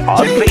follow me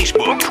on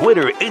Facebook,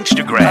 Twitter,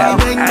 Instagram,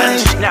 and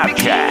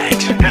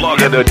Snapchat.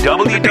 Log on to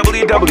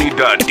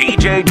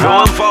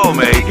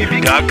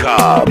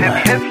www.djjoeandfollowme.com.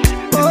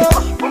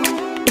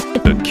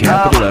 The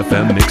Capital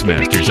FM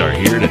Mixmasters are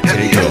here to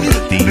take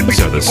over. These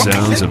are the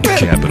sounds of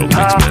Capital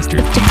Mixmaster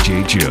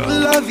DJ Joe.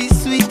 Love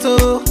is sweet,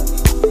 oh.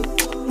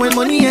 When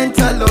money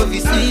enter, love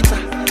is sweet.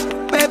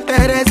 Pepe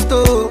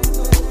resto.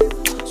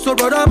 So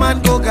brother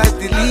man go gas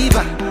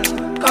deliver.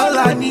 Call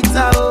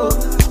Anita, oh.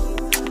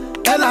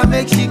 Tell her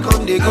make she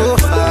come, they go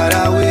far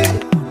away,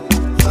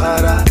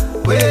 far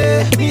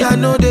away. Me I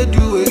know they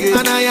do again.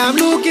 And I am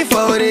looking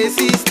for a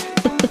sister,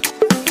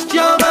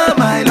 Jova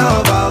my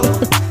lover, oh.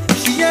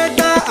 She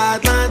enter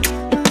Atlant,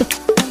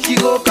 she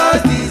go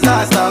cause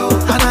disaster, oh.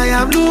 And I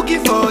am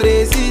looking for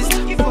a sister,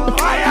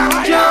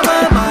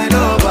 Jova my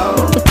lover,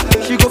 oh.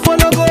 She go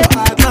follow go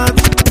Atlant,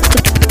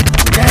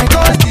 yeah,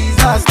 cause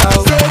disaster,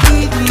 oh. Say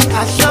give me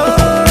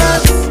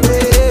assurance,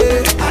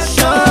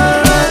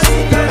 assurance.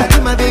 I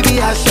give my baby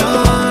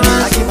assurance, I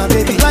give my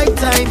baby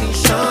lifetime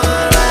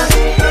insurance,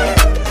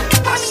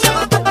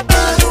 assurance.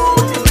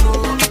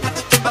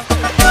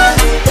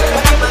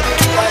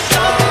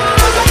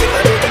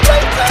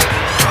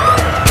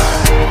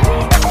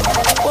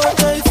 What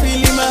I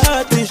feel in my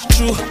heart is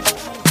true.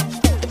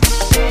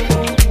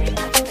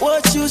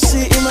 What you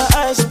see in my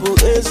eyes, boo,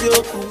 is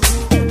your cool.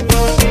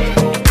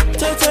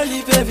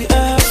 Totally, baby,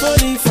 I'm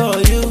falling for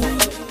you.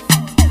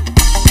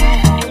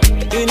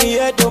 In the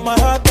head of my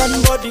heart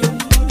and body,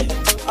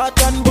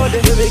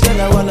 baby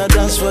girl, I wanna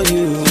dance for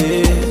you,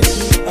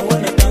 yeah. I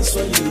wanna dance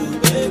for you,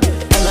 baby.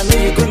 And I know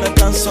you're gonna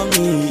dance for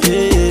me,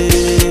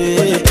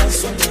 yeah.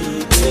 Dance for me,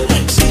 baby.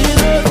 See, the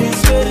love is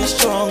very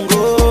strong,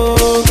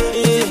 oh,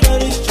 yeah.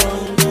 Very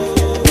strong, oh.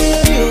 Me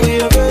and you, we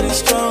are very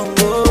strong,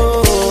 oh.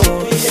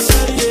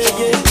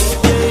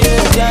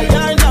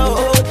 Diana,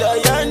 oh,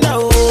 Diana,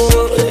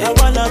 oh. I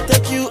wanna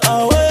take you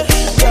away,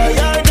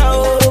 Diana,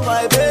 oh,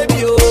 my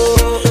baby, oh.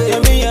 Yeah,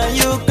 me and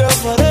you, girl,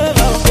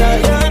 forever,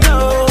 Diana,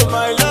 oh,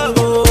 my love,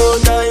 oh.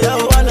 Diana, I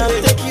wanna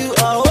take you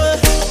away,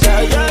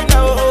 Diana,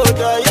 oh,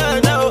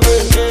 Diana, oh,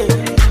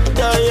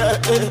 Diana,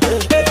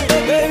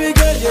 baby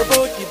girl, your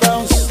body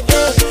bounce,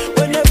 yeah.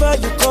 Whenever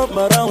you come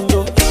around,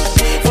 oh.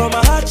 For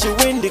my heart, you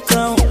win the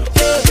crown,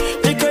 yeah.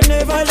 We can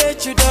never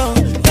let you down,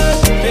 yeah.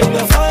 Make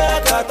the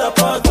fire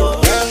catapult, oh.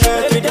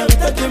 Baby, them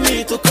taking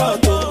me to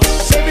court, oh.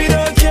 Say we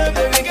don't care,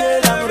 baby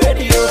girl, I'm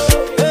ready, oh.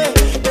 Hey,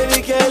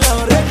 baby girl,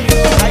 I'm ready,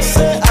 oh. I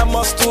say I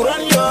must to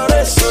run your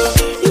race, oh.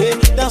 Yeah,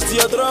 dance to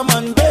your drum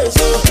and bass,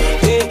 oh.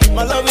 Yeah,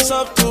 my love is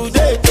up to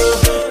date, oh.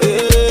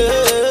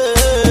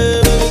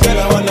 Yeah, baby girl,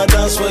 I wanna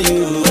dance for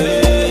you,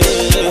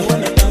 yeah. I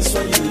wanna dance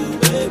for you,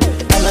 baby.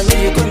 And I know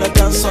you're gonna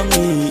dance for me,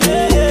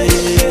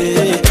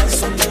 yeah. Dance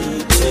for me,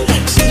 yeah.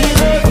 See, the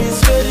love is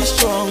very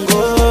strong, oh.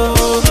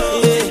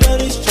 Yeah,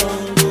 very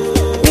strong, oh.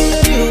 Me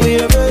and you, we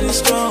are very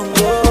strong, oh.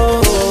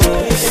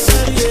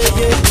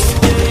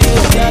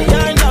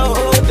 Diana,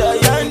 oh,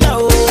 Diana,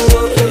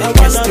 oh. I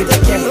wanna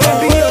take you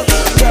away,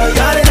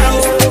 Diana, oh,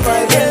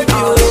 my baby, oh.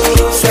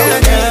 So I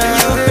need you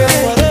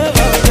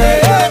forever,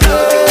 Diana,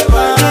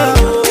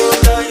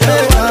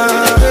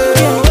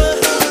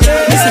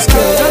 This is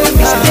cool.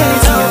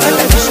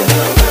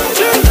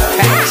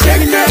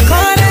 Shaking that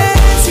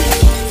currency.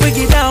 Wig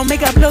it down,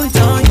 make I blow it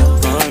on you.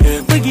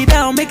 Wig it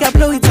down, make I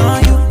blow it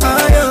on you.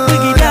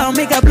 Wig it down,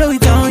 make I blow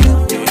it on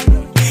you.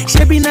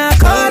 Shaking that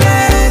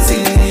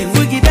currency.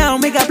 Wig it down,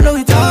 make I blow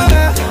it on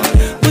you.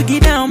 Wig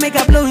it down, make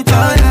I blow it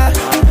on you.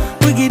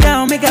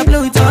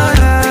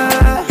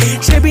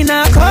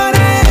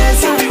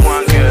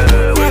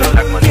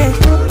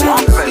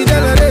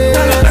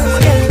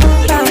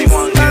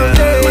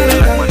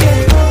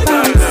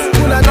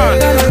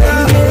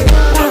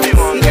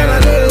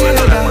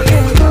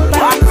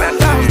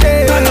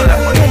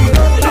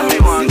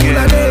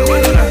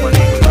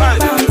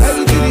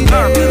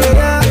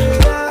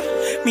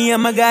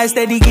 my guys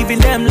steady giving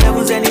them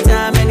levels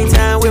anytime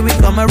when we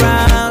come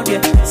around,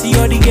 yeah. See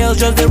all the girls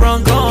just they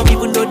run gone,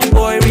 even though the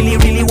boy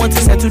really wants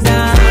to settle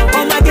down.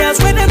 All my girls,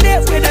 when them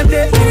there,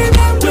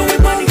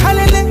 blowing money,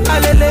 hallelujah,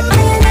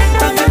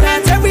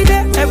 dance every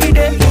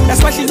day.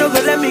 That's why she no go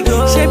let me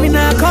go. Shaping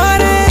our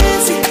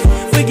currency,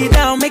 break it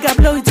down, make I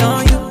blow it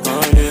on you.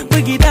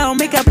 Break it down,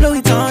 make I blow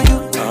it on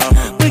you.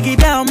 Break it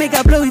down, make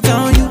I blow it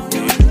on you.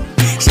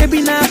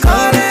 Shaping our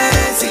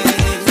currency,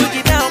 break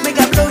it down, make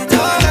I blow it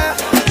on you.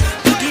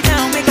 Break it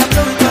down, make I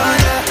blow it on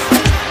you.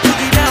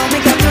 Break it down,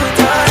 make I blow it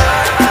on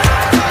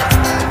you.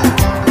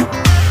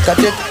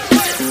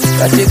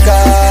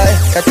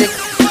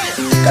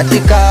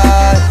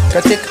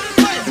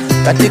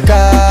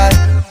 Katika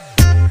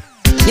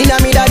nina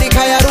midadi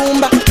kaya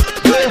rumba,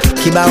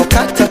 kibao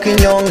kata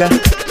kinyonga,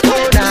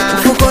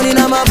 mfuko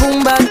nina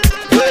mavumba,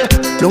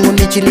 lungu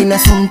nichili na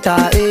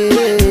sunta,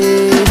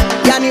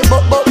 yani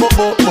bo,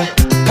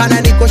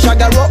 kana niko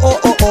shaga ro,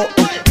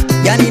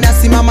 yani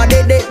nasimama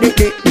de,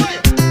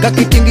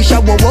 kakitingisha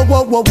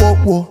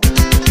wo.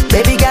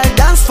 Baby girl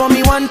dance for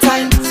me one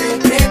time,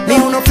 ni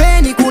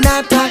unofeni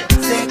kunata,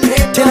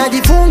 tena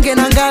jifunge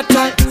na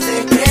ngata,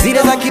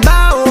 zile za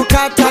kibao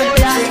kata.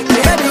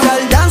 Baby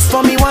girl dance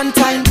for me one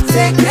time,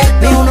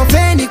 ni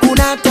unofeni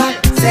kunata,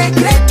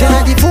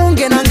 tena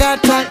jifunge na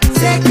ngata.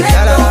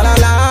 La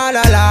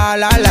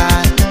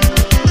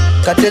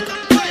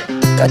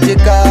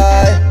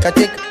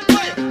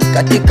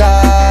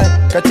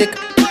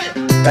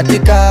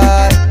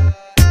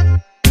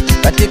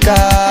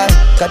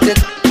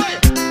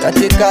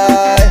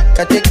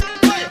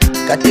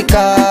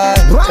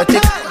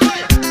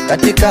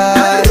katika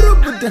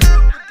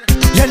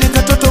yani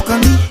katoto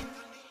kami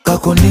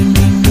kako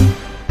nini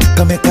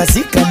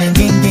kamekazika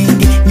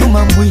ningindingi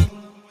nyuma mbwi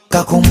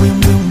kako mbwi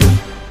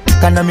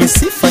kana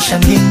misifa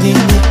shangingi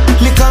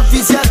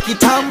likavizia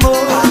kitambo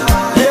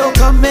leo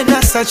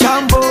kamenasa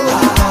chambo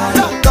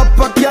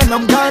kapakia na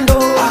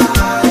mgando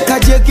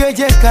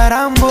kajegeje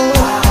karambo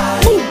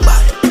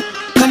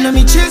kana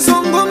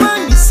michezo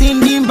ngomani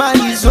sindi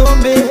mbali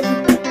zombe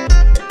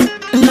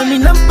na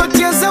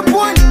minampatia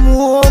zabwani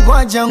muogo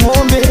aja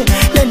ngombe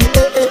yani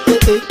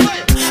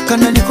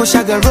kana niko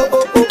shaga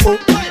ro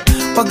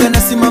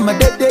pagana simama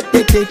de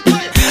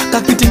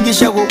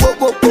kakitingisha wo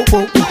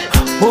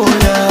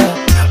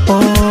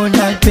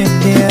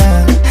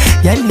napendea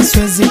yani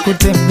siwezi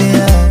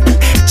kutembea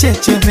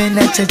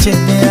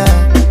chechemea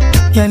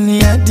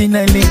yani hadi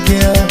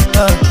nalegea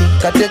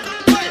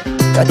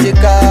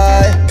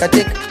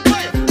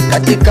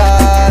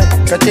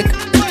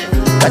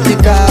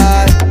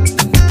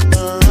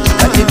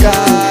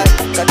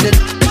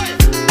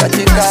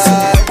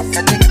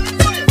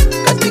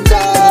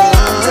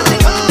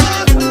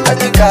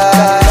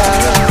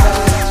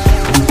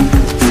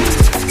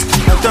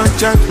I don't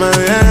check my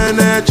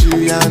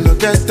energy, I no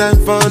get time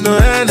for no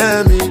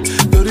enemy.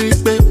 Tori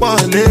pe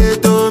pole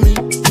to me.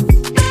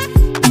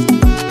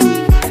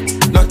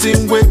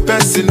 Nothing with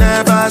person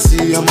never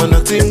see, I'm on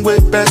nothing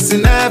with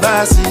person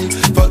never see.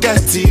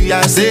 Forget it,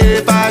 I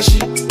say fashi.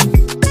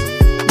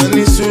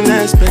 Money soon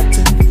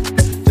expected.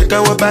 Take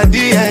our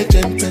body, I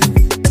jump.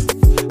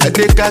 I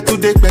take her to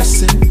the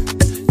person.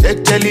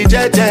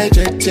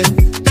 Je.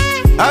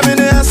 I'm in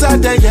the answer,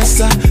 then yes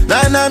sir.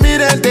 Then I'm in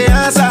the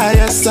answer,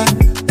 yes sir.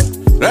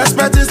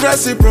 Respect is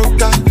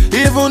reciprocal,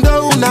 even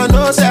though una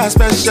know say I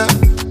special.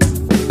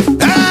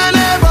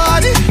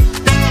 Anybody,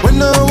 we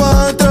no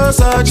want to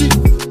search it.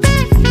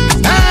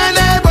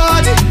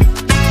 Anybody,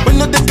 we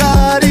no the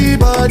carry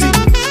body.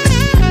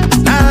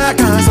 I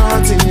can't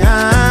something,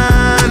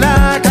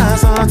 I can't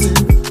something.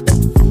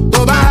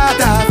 Go back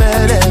to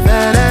fele,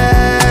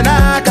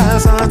 I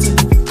can't something.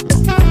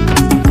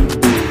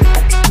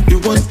 You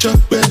want job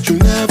where you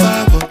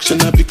never walk, should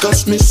not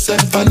because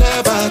myself I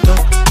never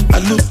talk. I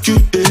look you,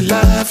 they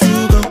laugh,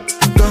 you go,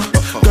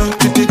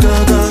 kitty go.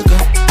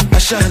 I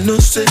shall no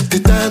say the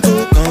time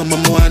go come,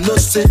 mama, I no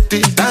say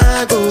the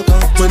time go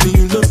come. When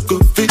you look go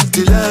fit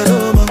the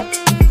line,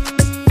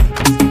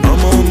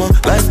 mama,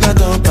 life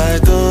not on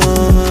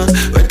python.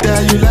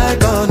 Whether you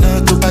like or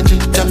not, to patch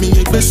it, jammy,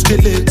 you best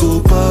kill it, go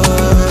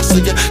pass. So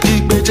yeah,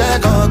 keep me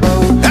jack on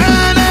bow.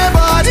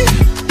 Anybody,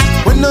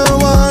 we no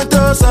want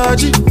to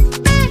search it.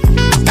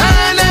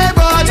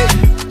 Anybody,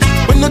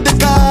 we no the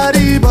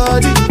carry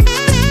body.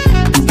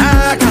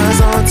 I can't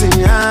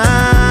something,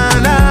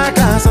 I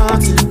can't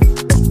something.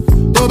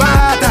 Go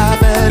back to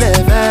fele,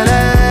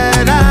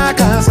 I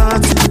can't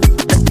something.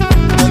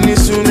 Money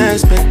soon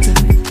expected.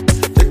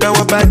 Take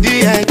our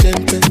body, I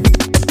jump.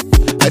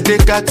 I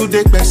take her to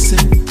the person.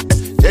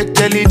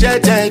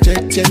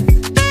 Je.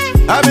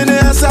 I'm in the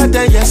answer,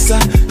 then yes sir.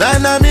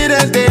 Then I'm in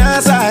the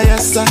answer,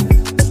 yes sir.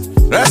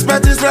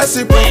 Respect is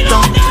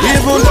reciprocal,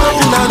 even though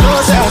una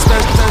know say I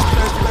expect.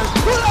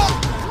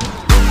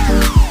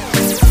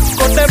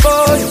 The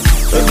boy,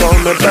 they call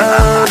me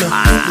down.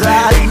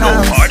 Right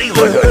now, party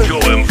like a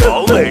Joe and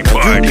Paulie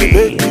party.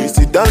 Make me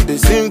sit down, they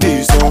sing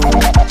this song.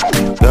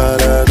 Da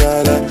da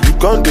da da. You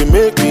come to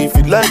make me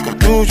feel like I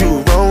do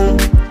you wrong.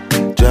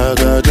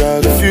 Jaga.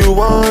 If you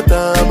want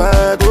time,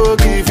 I go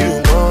give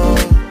you more.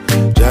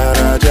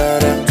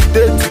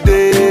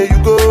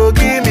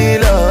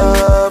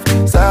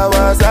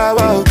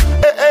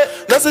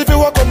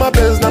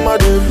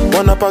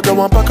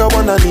 wampaka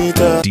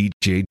wananita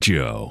DJ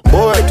Joe.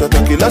 Boy toto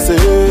kila se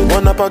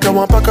wanapaka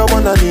wampaka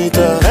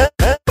wananita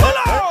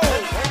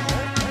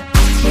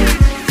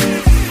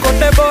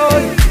Kote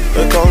boy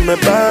they call me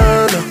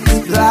Burner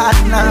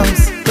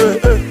Platinums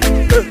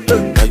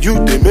Now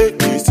you they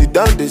make me sit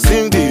down they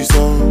sing this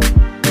song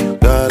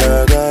Da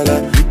da da da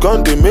You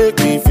come they make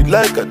me feel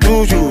like I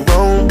do you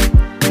wrong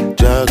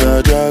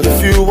Jaga jaga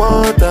If you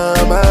want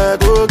time I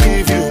go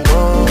give you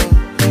more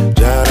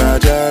Jara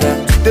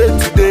jara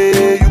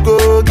Today you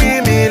go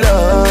give me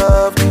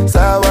love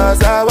Sawa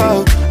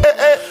sawa Eh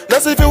eh Now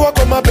if you walk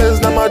on my Benz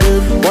na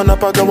madem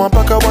Wanapaka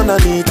wampaka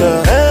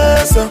wananita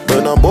Esa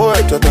Bena boy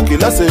tata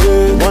kila se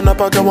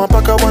Wanapaka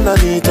wampaka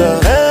wananita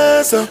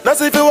Esa Now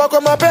if you walk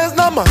on my Benz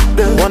na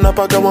madem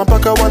Wanapaka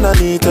wampaka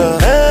wananita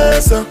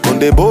Esa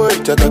Konde boy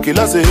tata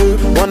kila se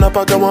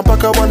Wanapaka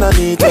wampaka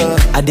wananita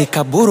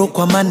Adekaburu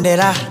kwa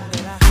Mandela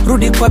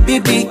Rudi kwa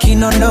bibi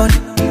Kinondoni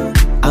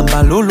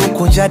Ambalulu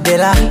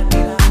kunjadela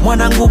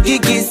Mwanangu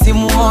Gigi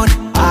simuoni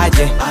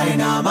Aje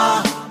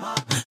Ainama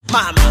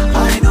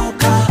Mama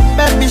Ainuka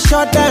Baby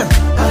shut down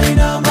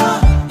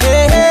Ainama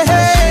Hey hey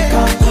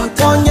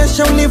hey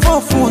Onyesha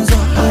ulivofunzwa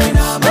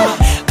Ainama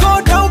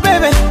Go down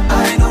baby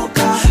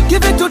Ainuka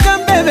Give it to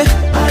them baby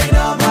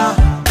Ainama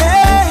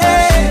Hey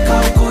hey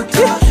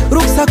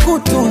Ruksa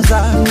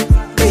kutunza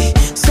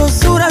So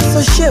sura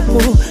so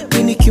shepu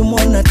Mini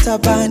kimona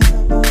tabani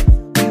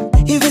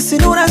Hivi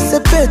sinura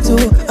sepetu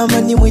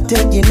ama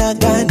nimwite jina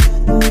gani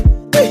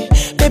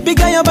Baby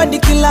gaya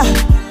badikila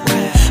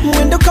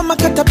Mwendo kama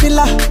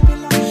katapila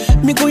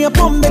Miguu ya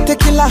pombe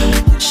tequila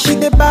She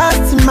the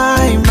best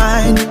my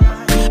mind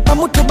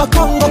Pamutu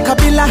bakongo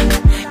kabila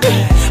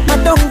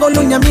Madongo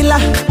lunyamila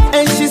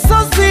And she so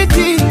sweet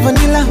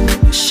vanilla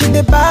She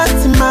the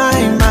best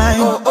my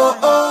mind Oh oh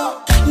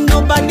oh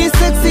Nobody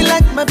sexy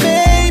like my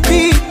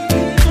baby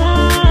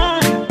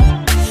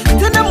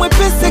Tena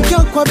mwepese kio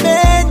kwa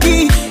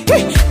bedi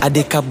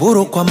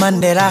Adekaburu kwa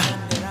Mandela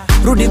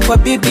Rudi kwa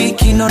bibi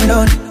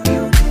Kinondoni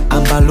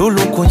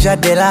Ambalulu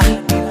kunjadela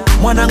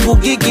Mwanangu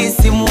Gigi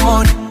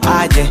simuoni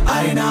Aje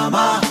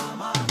Ainama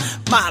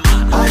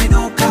Mama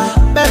Ainuka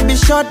Baby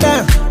shut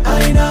down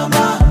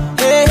Ainama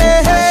Hey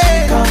hey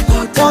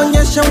hey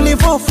Onyesha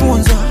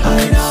ulivofunzwa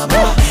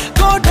Ainama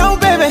Go down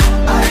baby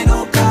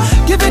Ainuka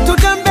Give it to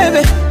them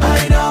baby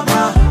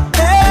Ainama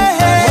Hey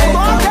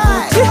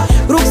hey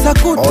Ruksa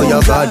kutunza Oh ya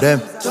gadem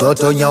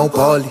Toto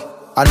nyaupoli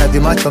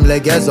Anavimacho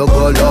mlegezo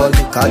gololi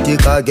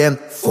Katika game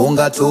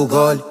Funga tu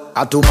goli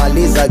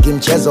Atumaliza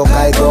kimchezo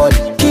kai goli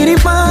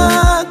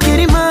Kirima,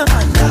 Kirima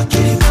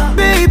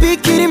Baby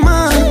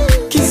Kirima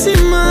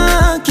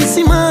Kisima,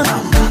 Kisima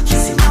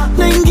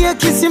Naingia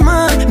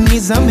kisima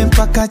Nizame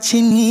mpaka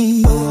chini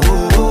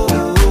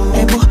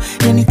Ebo,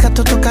 yani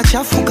katoto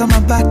kachafu kama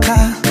baka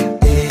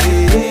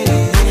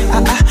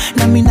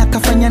na mina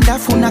kafanya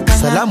ndafu na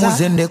kanata Salamu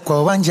zende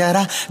kwa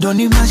Wanjara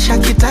Doni Masha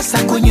kitasa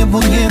kwenye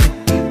Bonyero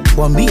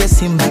Wambie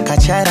Simba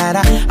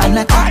kacharara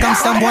Anataka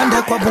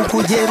msambwanda kwa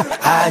Bukujeru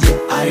Aje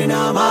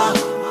Ainama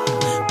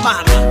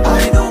Mama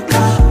Ainuka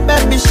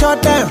Baby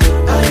shut down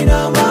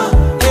Ainama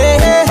Hey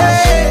hey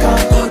hey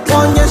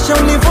Onyesha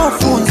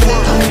ulivofunzwa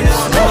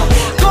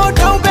Go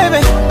down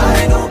baby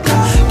Ainuka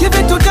Give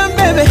it to them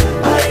baby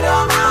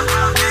Ainama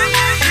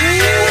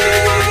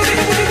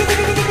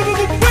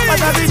What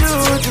have you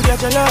do to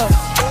get your love?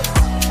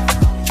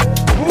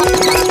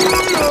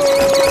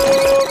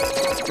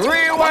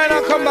 Rewind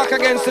and come back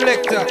again,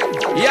 selector.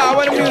 Yeah,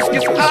 when the music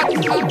is hot,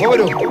 what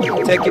we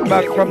do? Take it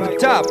back from the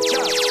top.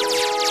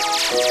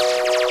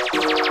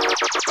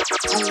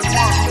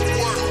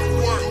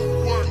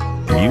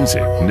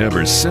 Music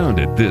never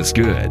sounded this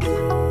good.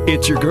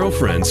 It's your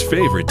girlfriend's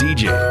favorite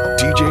DJ,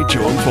 DJ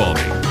Joe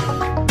Falvey.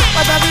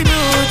 What have you do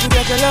to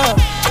get your love?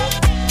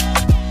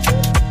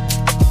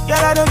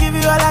 Girl, I don't give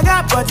you all I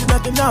got, but it's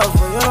not enough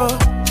for you.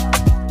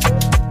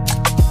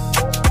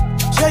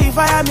 Show you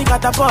fire me,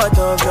 got a pot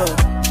of love.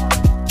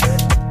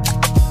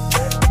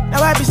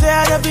 Now I be say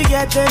I don't be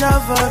getting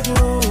enough of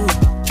you.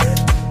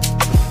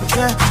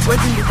 Yeah,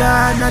 waiting me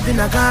down, nothing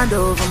I can't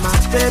do for my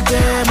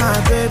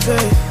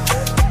baby.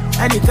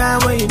 Anytime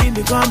when you need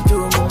me, come to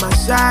me, my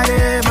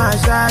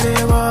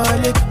shawty,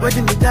 wallet.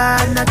 Waiting me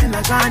down, nothing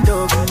I can't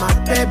do for my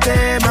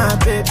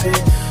baby.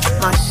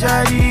 My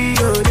shawty,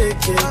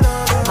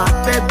 my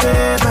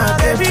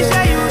baby,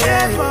 say you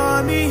there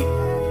for me.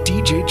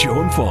 DJ Joe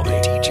and Falvey.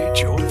 DJ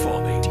Joe and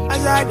Falvey.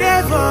 As I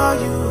there for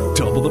you.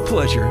 Double the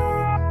pleasure,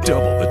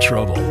 double the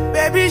trouble.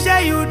 Baby,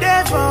 say you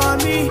there for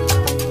me.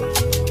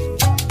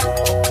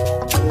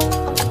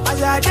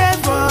 As I there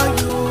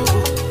for you.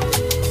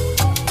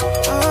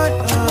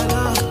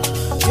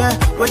 Yeah,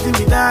 waiting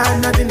me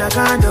down, nothing I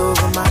can't do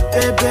for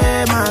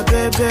my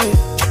baby.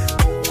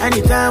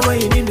 Anytime when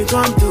you need me,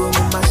 come to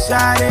me, my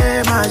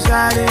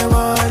shawty,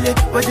 wallet.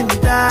 Waiting me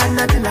down,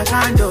 nothing I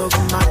can't do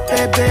for my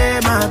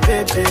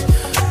baby.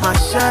 My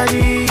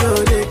shawty,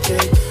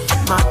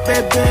 my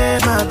baby,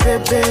 my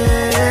baby.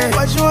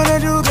 What you wanna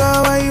do,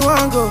 girl? Where you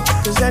wanna go?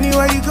 Cause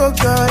anywhere you go,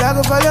 girl, I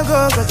go follow,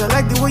 go. Cause I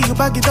like the way you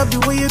back it up, the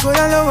way you go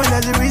down low. And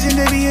that's the reason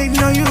they be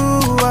hating on you.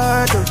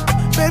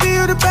 Baby,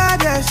 you the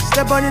baddest.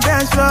 Step on the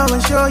dance floor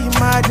and show you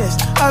madness.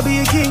 I'll be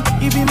a king,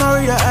 you be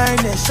my Royal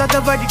Highness. Shut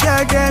up, body,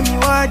 goddamn, you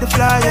are the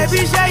flyest.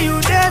 Baby, say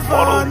you there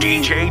for Follow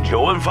DJ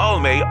Joe and follow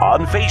me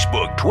on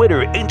Facebook,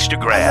 Twitter,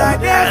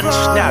 Instagram, and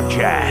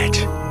Snapchat.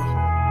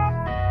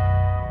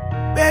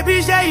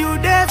 Baby, say you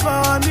there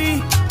for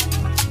me.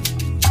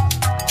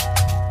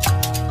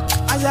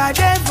 As I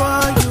there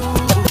for you.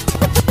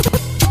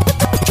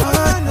 Oh,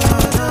 no,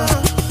 no.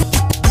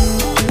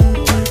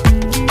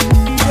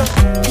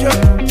 Yo,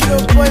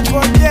 boy,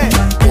 there.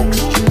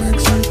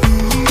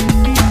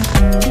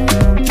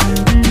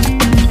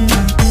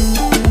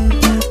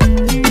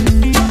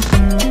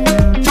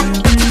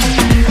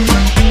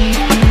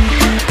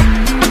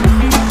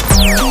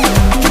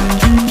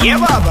 Yeah,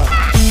 baba.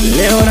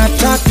 Leo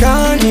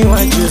nataka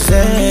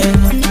niwajuze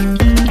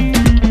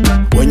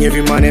wenye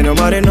vimaneno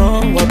maneno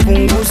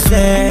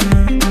wapunguze,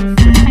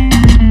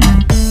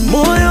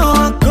 moyo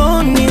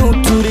wako ni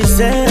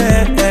uturize,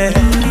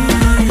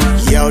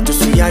 yao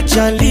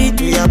tusiyajali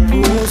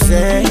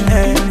tuyapuze.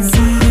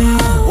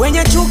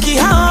 Wenye chuki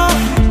hao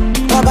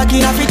wabaki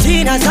na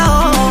fitina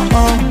zao,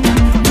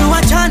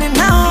 tuachane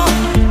nao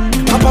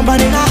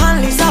wapambane na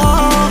hali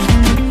zao.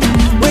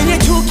 Wenye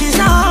chuki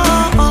zao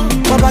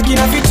wabaki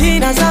na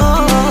fitina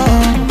zao,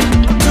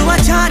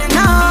 tuachane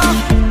nao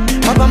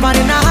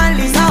wapambane na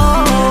hali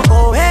zao.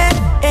 Oh, hey,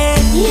 hey.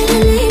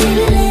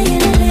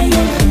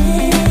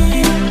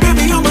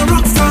 Baby, you're my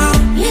rock star.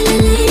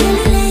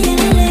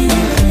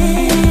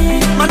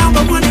 My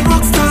number one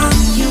rock star.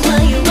 You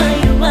are, you are,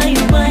 you are,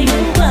 you are, you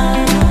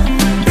are.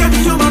 Baby,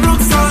 you're my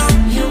rock star.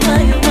 You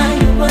are, you are,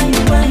 you are,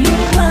 you are, you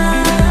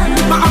are.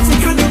 My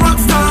African rock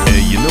star.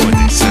 Hey, you know what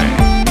they say.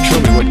 Show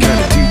me what kind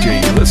of DJ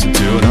you listen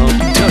to and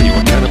I'll tell you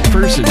what kind of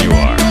person you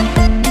are.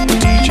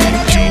 DJ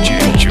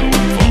Joe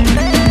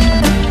Infalme.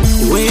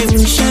 We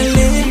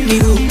mshale ni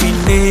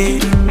upinde,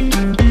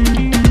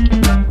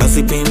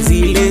 basi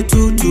penzi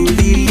letu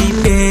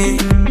tulilinde,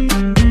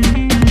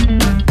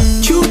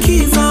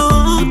 chuki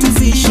zao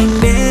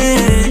tuzishinde,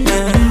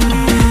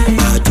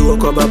 hatua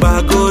kwa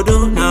baba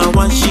godo na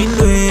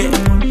washindwe.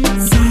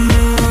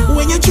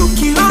 Wenye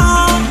chuki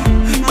lao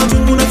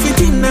majungu na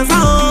fitina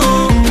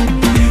zao,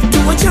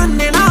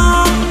 tuwachane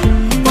nao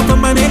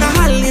wapambane na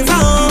hali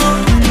zao.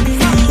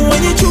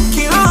 Wenye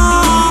chuki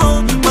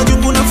lao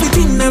majungu na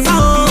fitina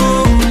zao,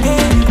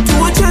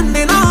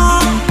 tuwachane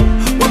nao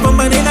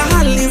wapambane na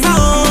hali zao.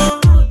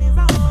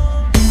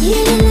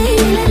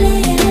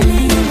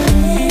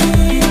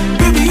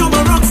 Baby, you're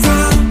my rock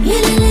star.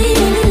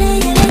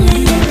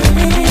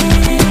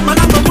 My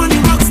number one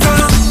rock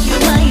star. You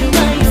are, you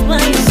are, you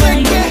are, you are,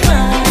 you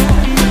are.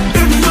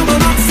 Baby, you're my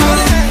rock star.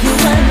 You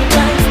are, you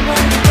are, you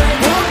are,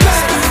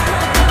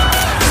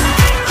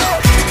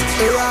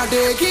 you are.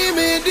 They give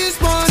me this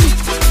money,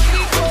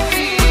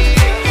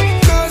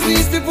 cause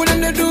these people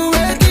them they do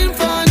anything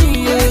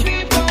funny, yeah.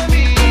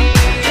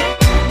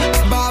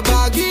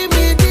 Baba give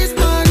me this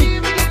money,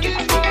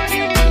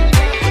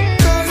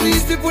 cause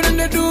these people them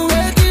they do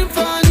anything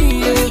funny,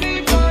 yeah.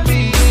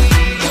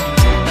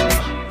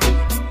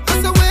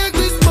 As I work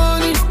this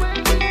money,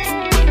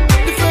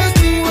 the first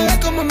thing will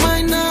come my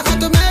mind now how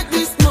to make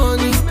this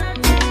money.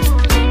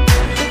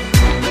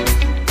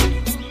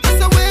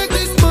 As I work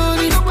this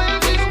money,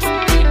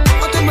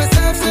 I tell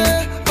myself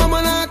say I'm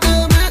gonna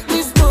make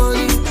this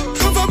money.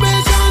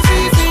 Confirmation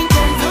season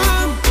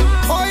confirm,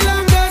 oil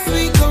and gas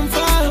we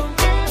confirm,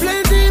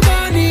 plenty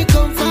money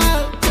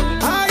confirm,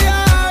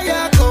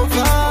 higher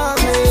confirm,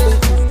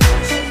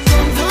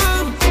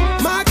 confirm,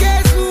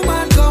 market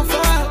woman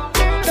confirm,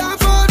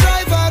 Danfo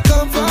driver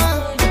confirm,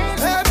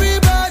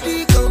 everybody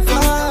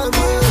confirm.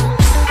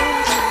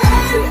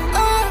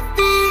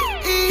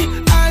 L-O-V-E,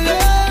 I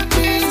love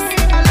this,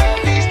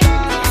 L-O-V-E,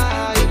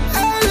 I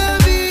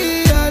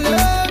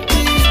love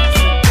this,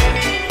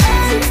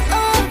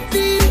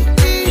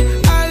 L-O-V-E,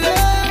 I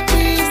love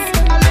this,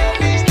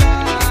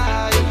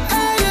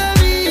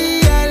 L-O-V-E,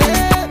 I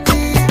love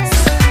this.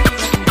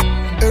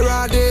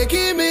 They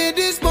give me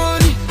this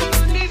money,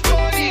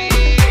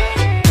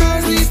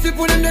 cause these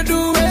people them they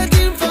do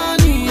anything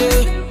funny,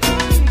 yeah.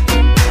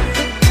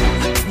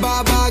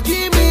 Baba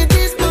give me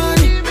this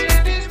money,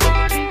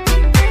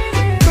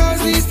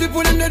 cause these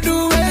people them they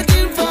do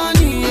anything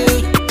funny, yeah.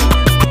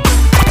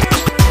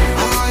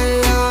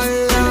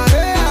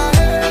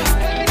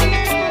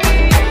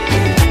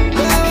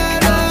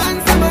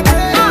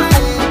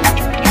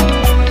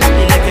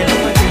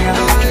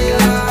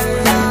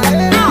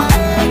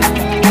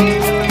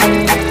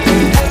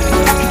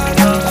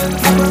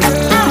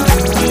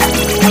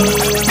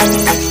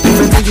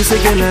 You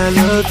say, girl, I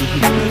love you,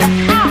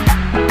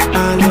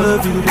 I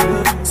love you.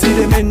 See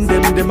them and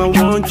them I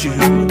want you,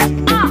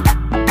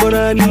 but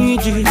I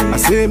need you. I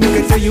say,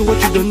 make I tell you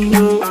what you don't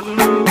know.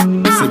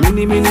 Say,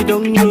 many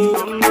don't know.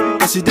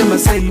 I see them, I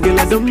say, girl,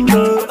 I don't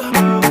know.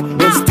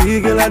 But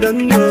still, girl, I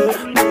don't know.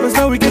 Cause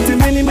now we get to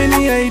many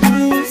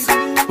ideas.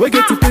 We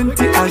get to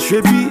plenty ash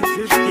baby.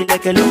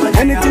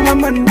 Anything a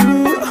man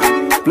do,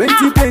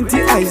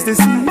 plenty eyes to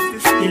see.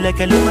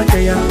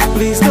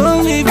 Please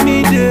don't leave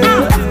me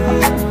there,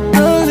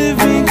 don't leave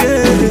me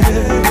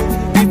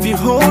there. If you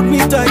hold me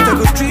tight, I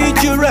go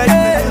treat you right.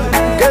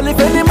 Girl, if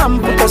any man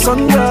put us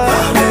under,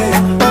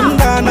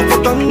 thunder, not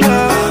for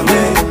thunder.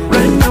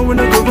 Right now we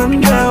no go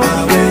run down,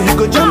 we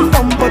go jump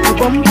bumper to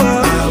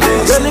bumper.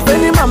 Girl, if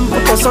any man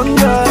put us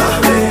under,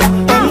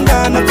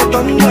 thunder, not for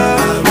thunder.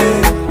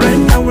 Right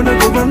now we no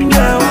go run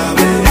down,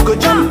 we go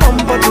jump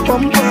bumper to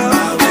bumper.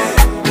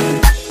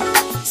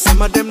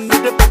 Some of them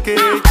need the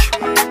package,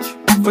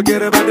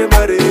 forget about the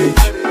marriage.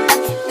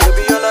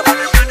 Maybe all about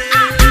the money.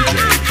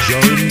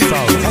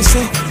 I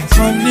say,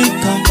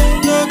 Monica,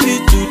 no be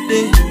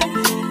today.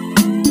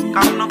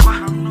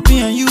 Me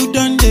and you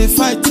done dey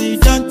fight,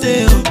 don't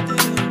tell.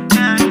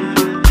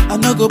 I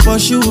no go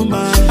pursue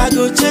man, I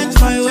go change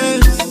my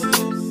ways.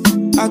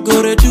 I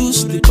go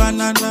reduce the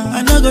banana,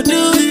 I no go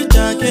do it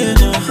again.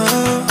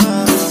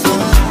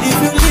 If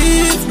you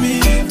leave me,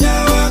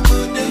 now I go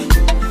there.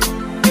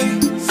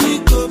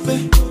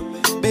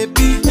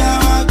 Baby, now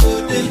I go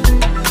there.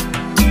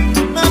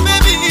 My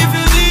baby, if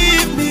you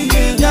leave me,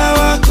 now I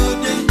go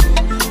there.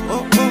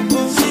 Oh,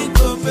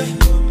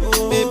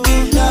 baby,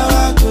 now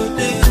I go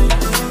there.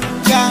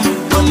 Yeah,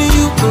 only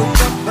you go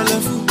up my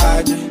level.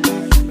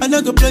 I no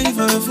go play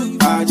for a fool.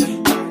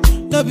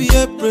 No be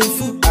April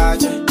fool.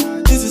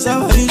 This is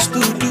how I used to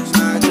do.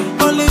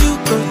 Only you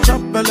go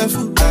chop my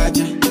level.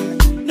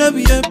 No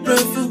be April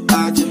fool.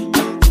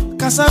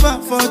 Cassava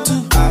for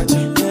two.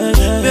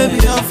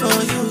 Baby, all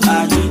for you.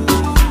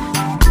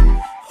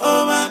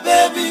 Oh my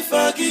baby,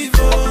 forgive oh.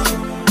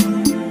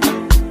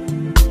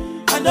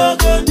 I no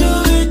go do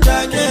it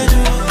again.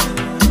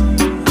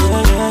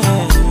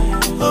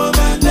 Oh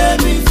my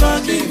baby,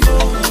 forgive oh.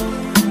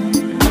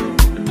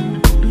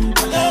 I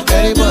no go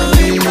do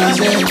it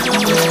again.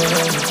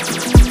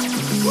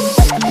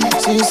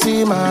 Sisi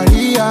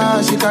Maria,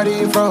 she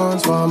carry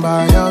front from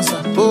Bayelsa.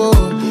 Oh,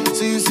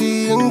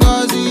 Sisi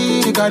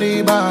Ngozi, she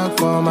carry back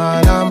from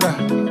Alhambra.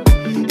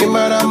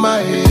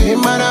 Imarama,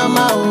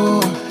 oh,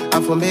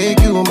 I for make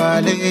you my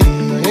lady.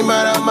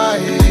 Imarama,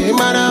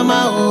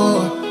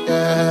 oh,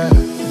 yeah.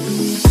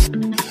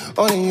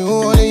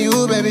 Only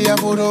you, baby, I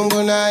put on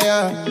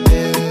Gunaya,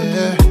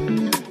 yeah.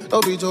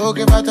 Don't be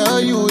joking if I tell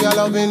you your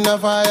love in the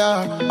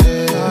fire,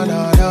 yeah.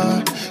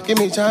 No. Give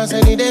me chance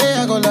any day,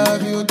 I go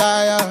love you,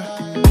 tire,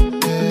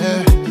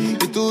 yeah.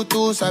 You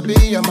too sabi,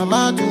 your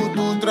mama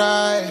too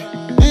try,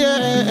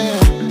 yeah.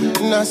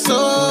 Na so,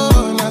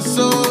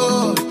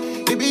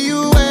 it be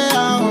you where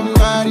I'm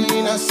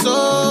married, na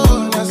so.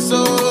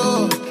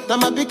 Now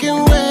my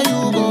picking where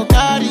you go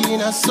carry,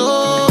 na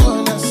so.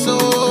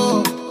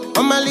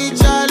 Mama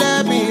Licha,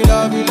 let me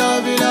love you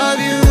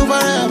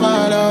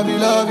forever,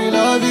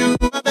 love you,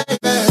 my baby.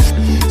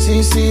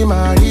 Sisi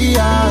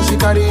Maria, she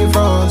carry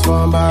front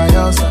from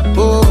Bayelsa.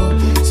 Oh,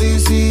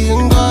 Sisi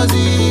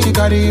Ngozi, she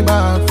carry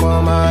back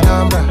from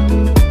Alhambra.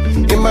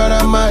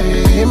 Imarama,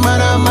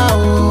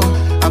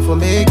 oh, I for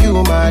make you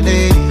my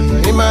lady.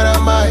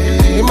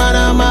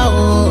 Imarama,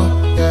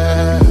 oh,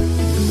 yeah.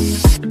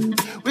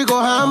 We go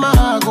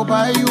hammer, go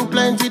buy you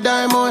plenty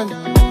diamond.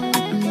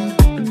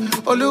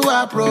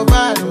 Oluwa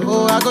provide,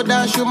 oh, I go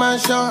dash you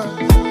mansion.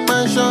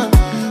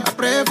 I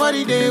pray for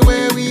the day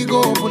where we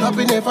go, pull up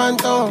in a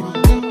phantom.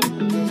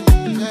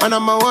 Man,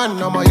 number one,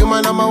 you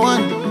man number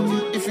one.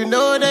 If you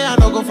know that I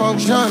don't go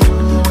function.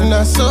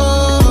 Na so.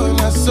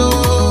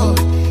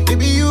 It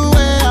be you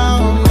where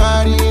I'm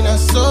married, na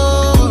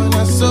so.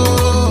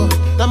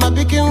 Now my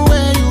picking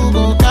where you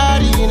go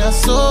carry, na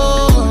so.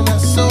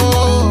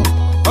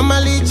 Mama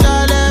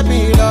Licha, let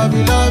me love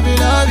you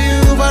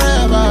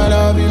forever,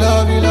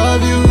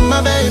 love you,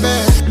 my baby.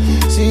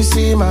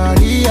 Sisi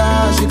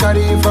Maria, she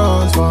carry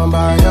front from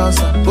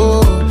Bayelsa.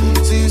 Oh,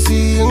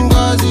 Sisi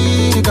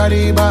Ngozi, she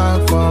carry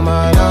back from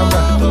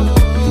Alhambra.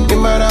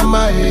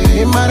 Imarama,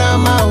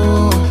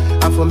 oh,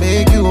 I for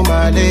make you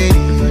my lady.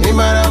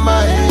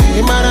 Imarama,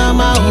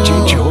 oh,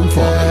 DJ Joe and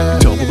Falme,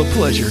 double the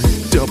pleasure,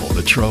 double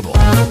the trouble.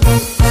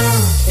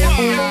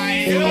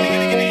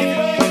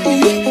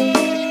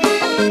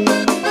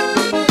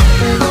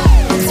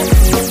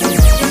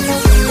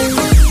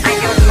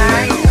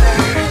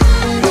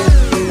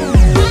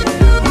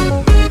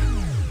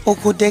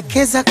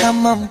 Ukudekeza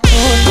kama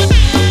mtoto,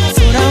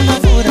 furaha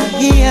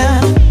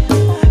unafurahia,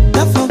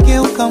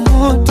 kafogeuka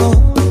moto,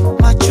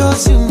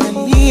 machozi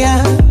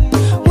umelia.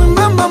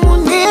 Mwembamba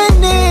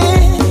munene,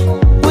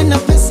 wena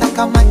pesa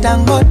kama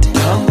Dangote,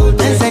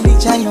 neza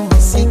nijayo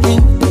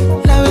masikini,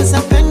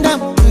 naweza penda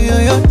mtu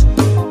yoyote.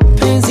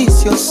 Penzi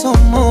sio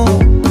somo,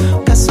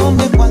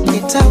 kasome kwa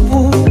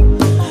kitabu.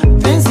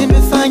 Penzi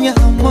imefanya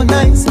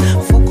Harmonize,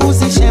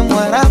 fukuzishe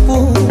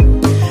Mwarabu.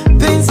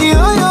 Penzi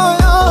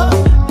yoyoyo,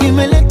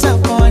 nimeleta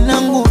kwa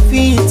wanangu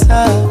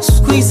vita.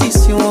 Squeezy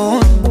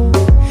sioni,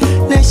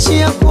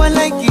 naishia kwa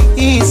like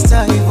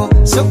Easter. Hivo,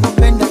 so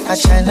kupenda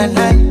achana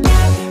naye,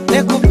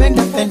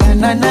 nekupenda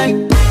pendana naye.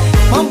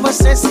 mambo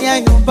sesi ya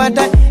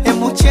yubada,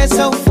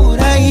 emucheza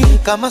ufurahi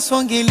kama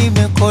swangi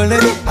limekole.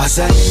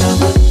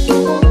 Asainama,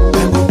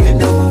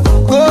 emupenda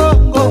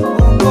mugongo,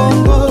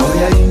 mugongo,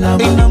 oya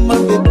inama, inama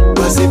baby,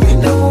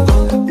 wasipenda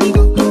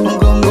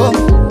mugongo,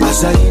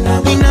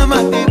 asainama, inama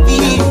baby,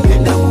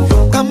 emupenda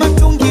mugongo, kama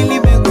tungi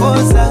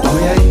limekoza,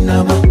 oya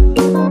inama,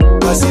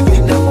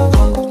 wasipenda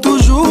mugongo.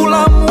 Toujours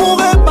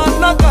l'amour est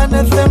banaka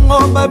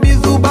nefengo,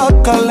 babizou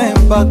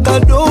bakalemba,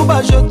 cadeau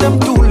ba je t'aime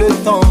tout le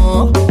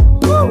temps.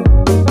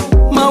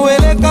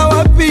 Mawele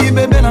kawapi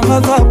bébé na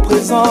ngaza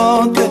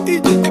présente,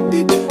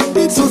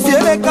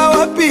 souciele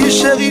kawapi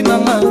chéri na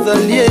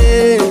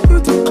ngazalie.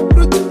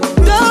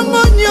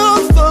 Tango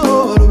nyonso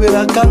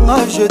lobela kanga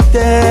je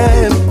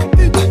t'aime.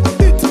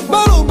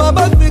 Balo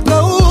baba seka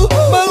u,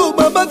 balo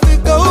baba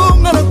seka u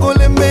ngana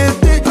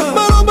kolemete.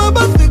 Balo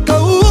baba seka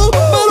u,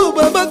 balo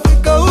baba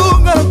seka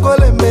u ngana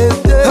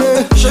kolemete.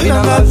 Chéri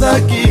na ngaza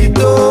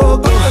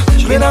kitoko,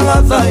 chéri na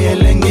ngaza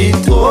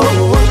elengito,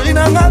 chéri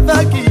na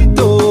ngaza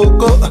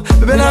kitoko,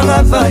 bébé na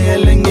ngaza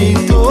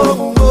elengito.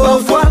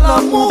 Parfois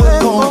l'amour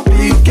est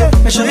compliqué,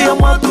 mais chérie à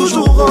moi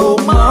toujours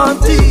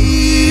romantique.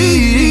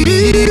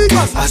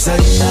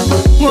 Asainama,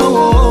 oh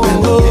oh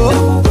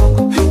oh,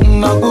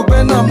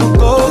 nakupenda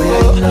mukoko,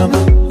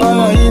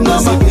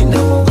 asainama,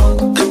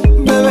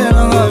 bébé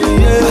na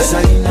ngaye,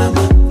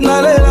 asainama,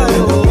 nalela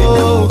yo,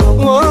 oh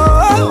oh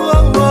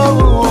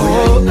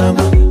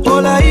oh,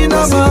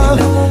 olainama.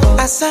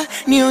 Asa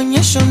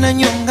nionyesho na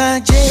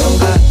nyongaje,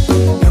 nyonga,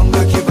 nyonga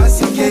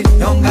kibasike,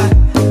 nyonga,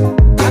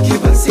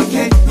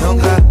 kakibasike,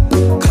 nyonga,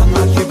 kama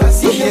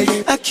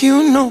kibasike,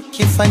 akiuno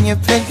kifanye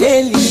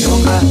pedeli,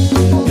 nyonga,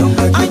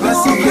 nyonga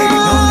kibasike,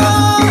 nyonga,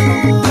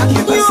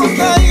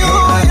 kakibasike,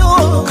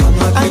 nyonga,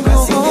 kama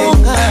kibasike,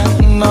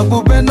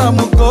 nakupenda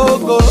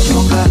mukoko,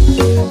 nyonga,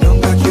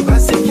 nyonga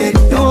kibasike,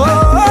 nyonga,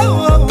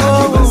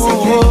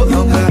 kakibasike,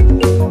 nyonga,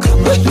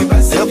 kama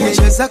kibasike,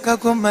 kucheza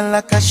kagoma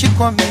la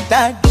kashikwa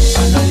midadi,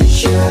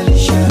 analisha,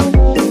 alisha,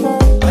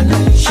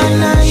 analisha,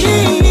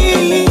 analisha,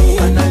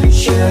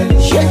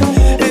 analisha,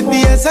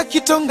 baby eza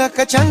kitonga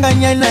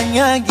kachanganya na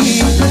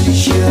nyagi,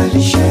 analisha,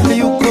 alisha,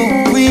 yuko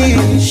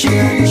wii,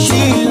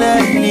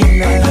 shila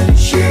nina,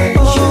 analisha,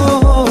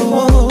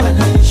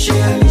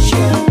 analisha,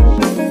 analisha.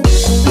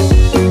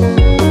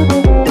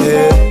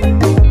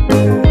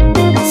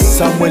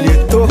 Samuel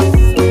Eto'o,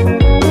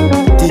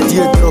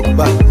 Didier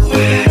Drogba,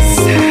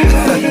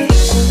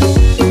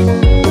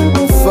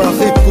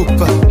 Farid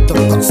Poupa,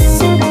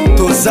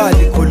 Toza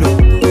Likolo,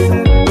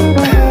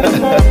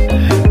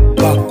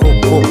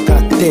 Bakoko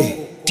Kate.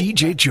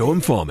 DJ Joe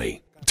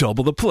Mfalme.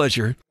 Double the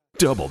pleasure,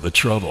 double the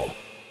trouble.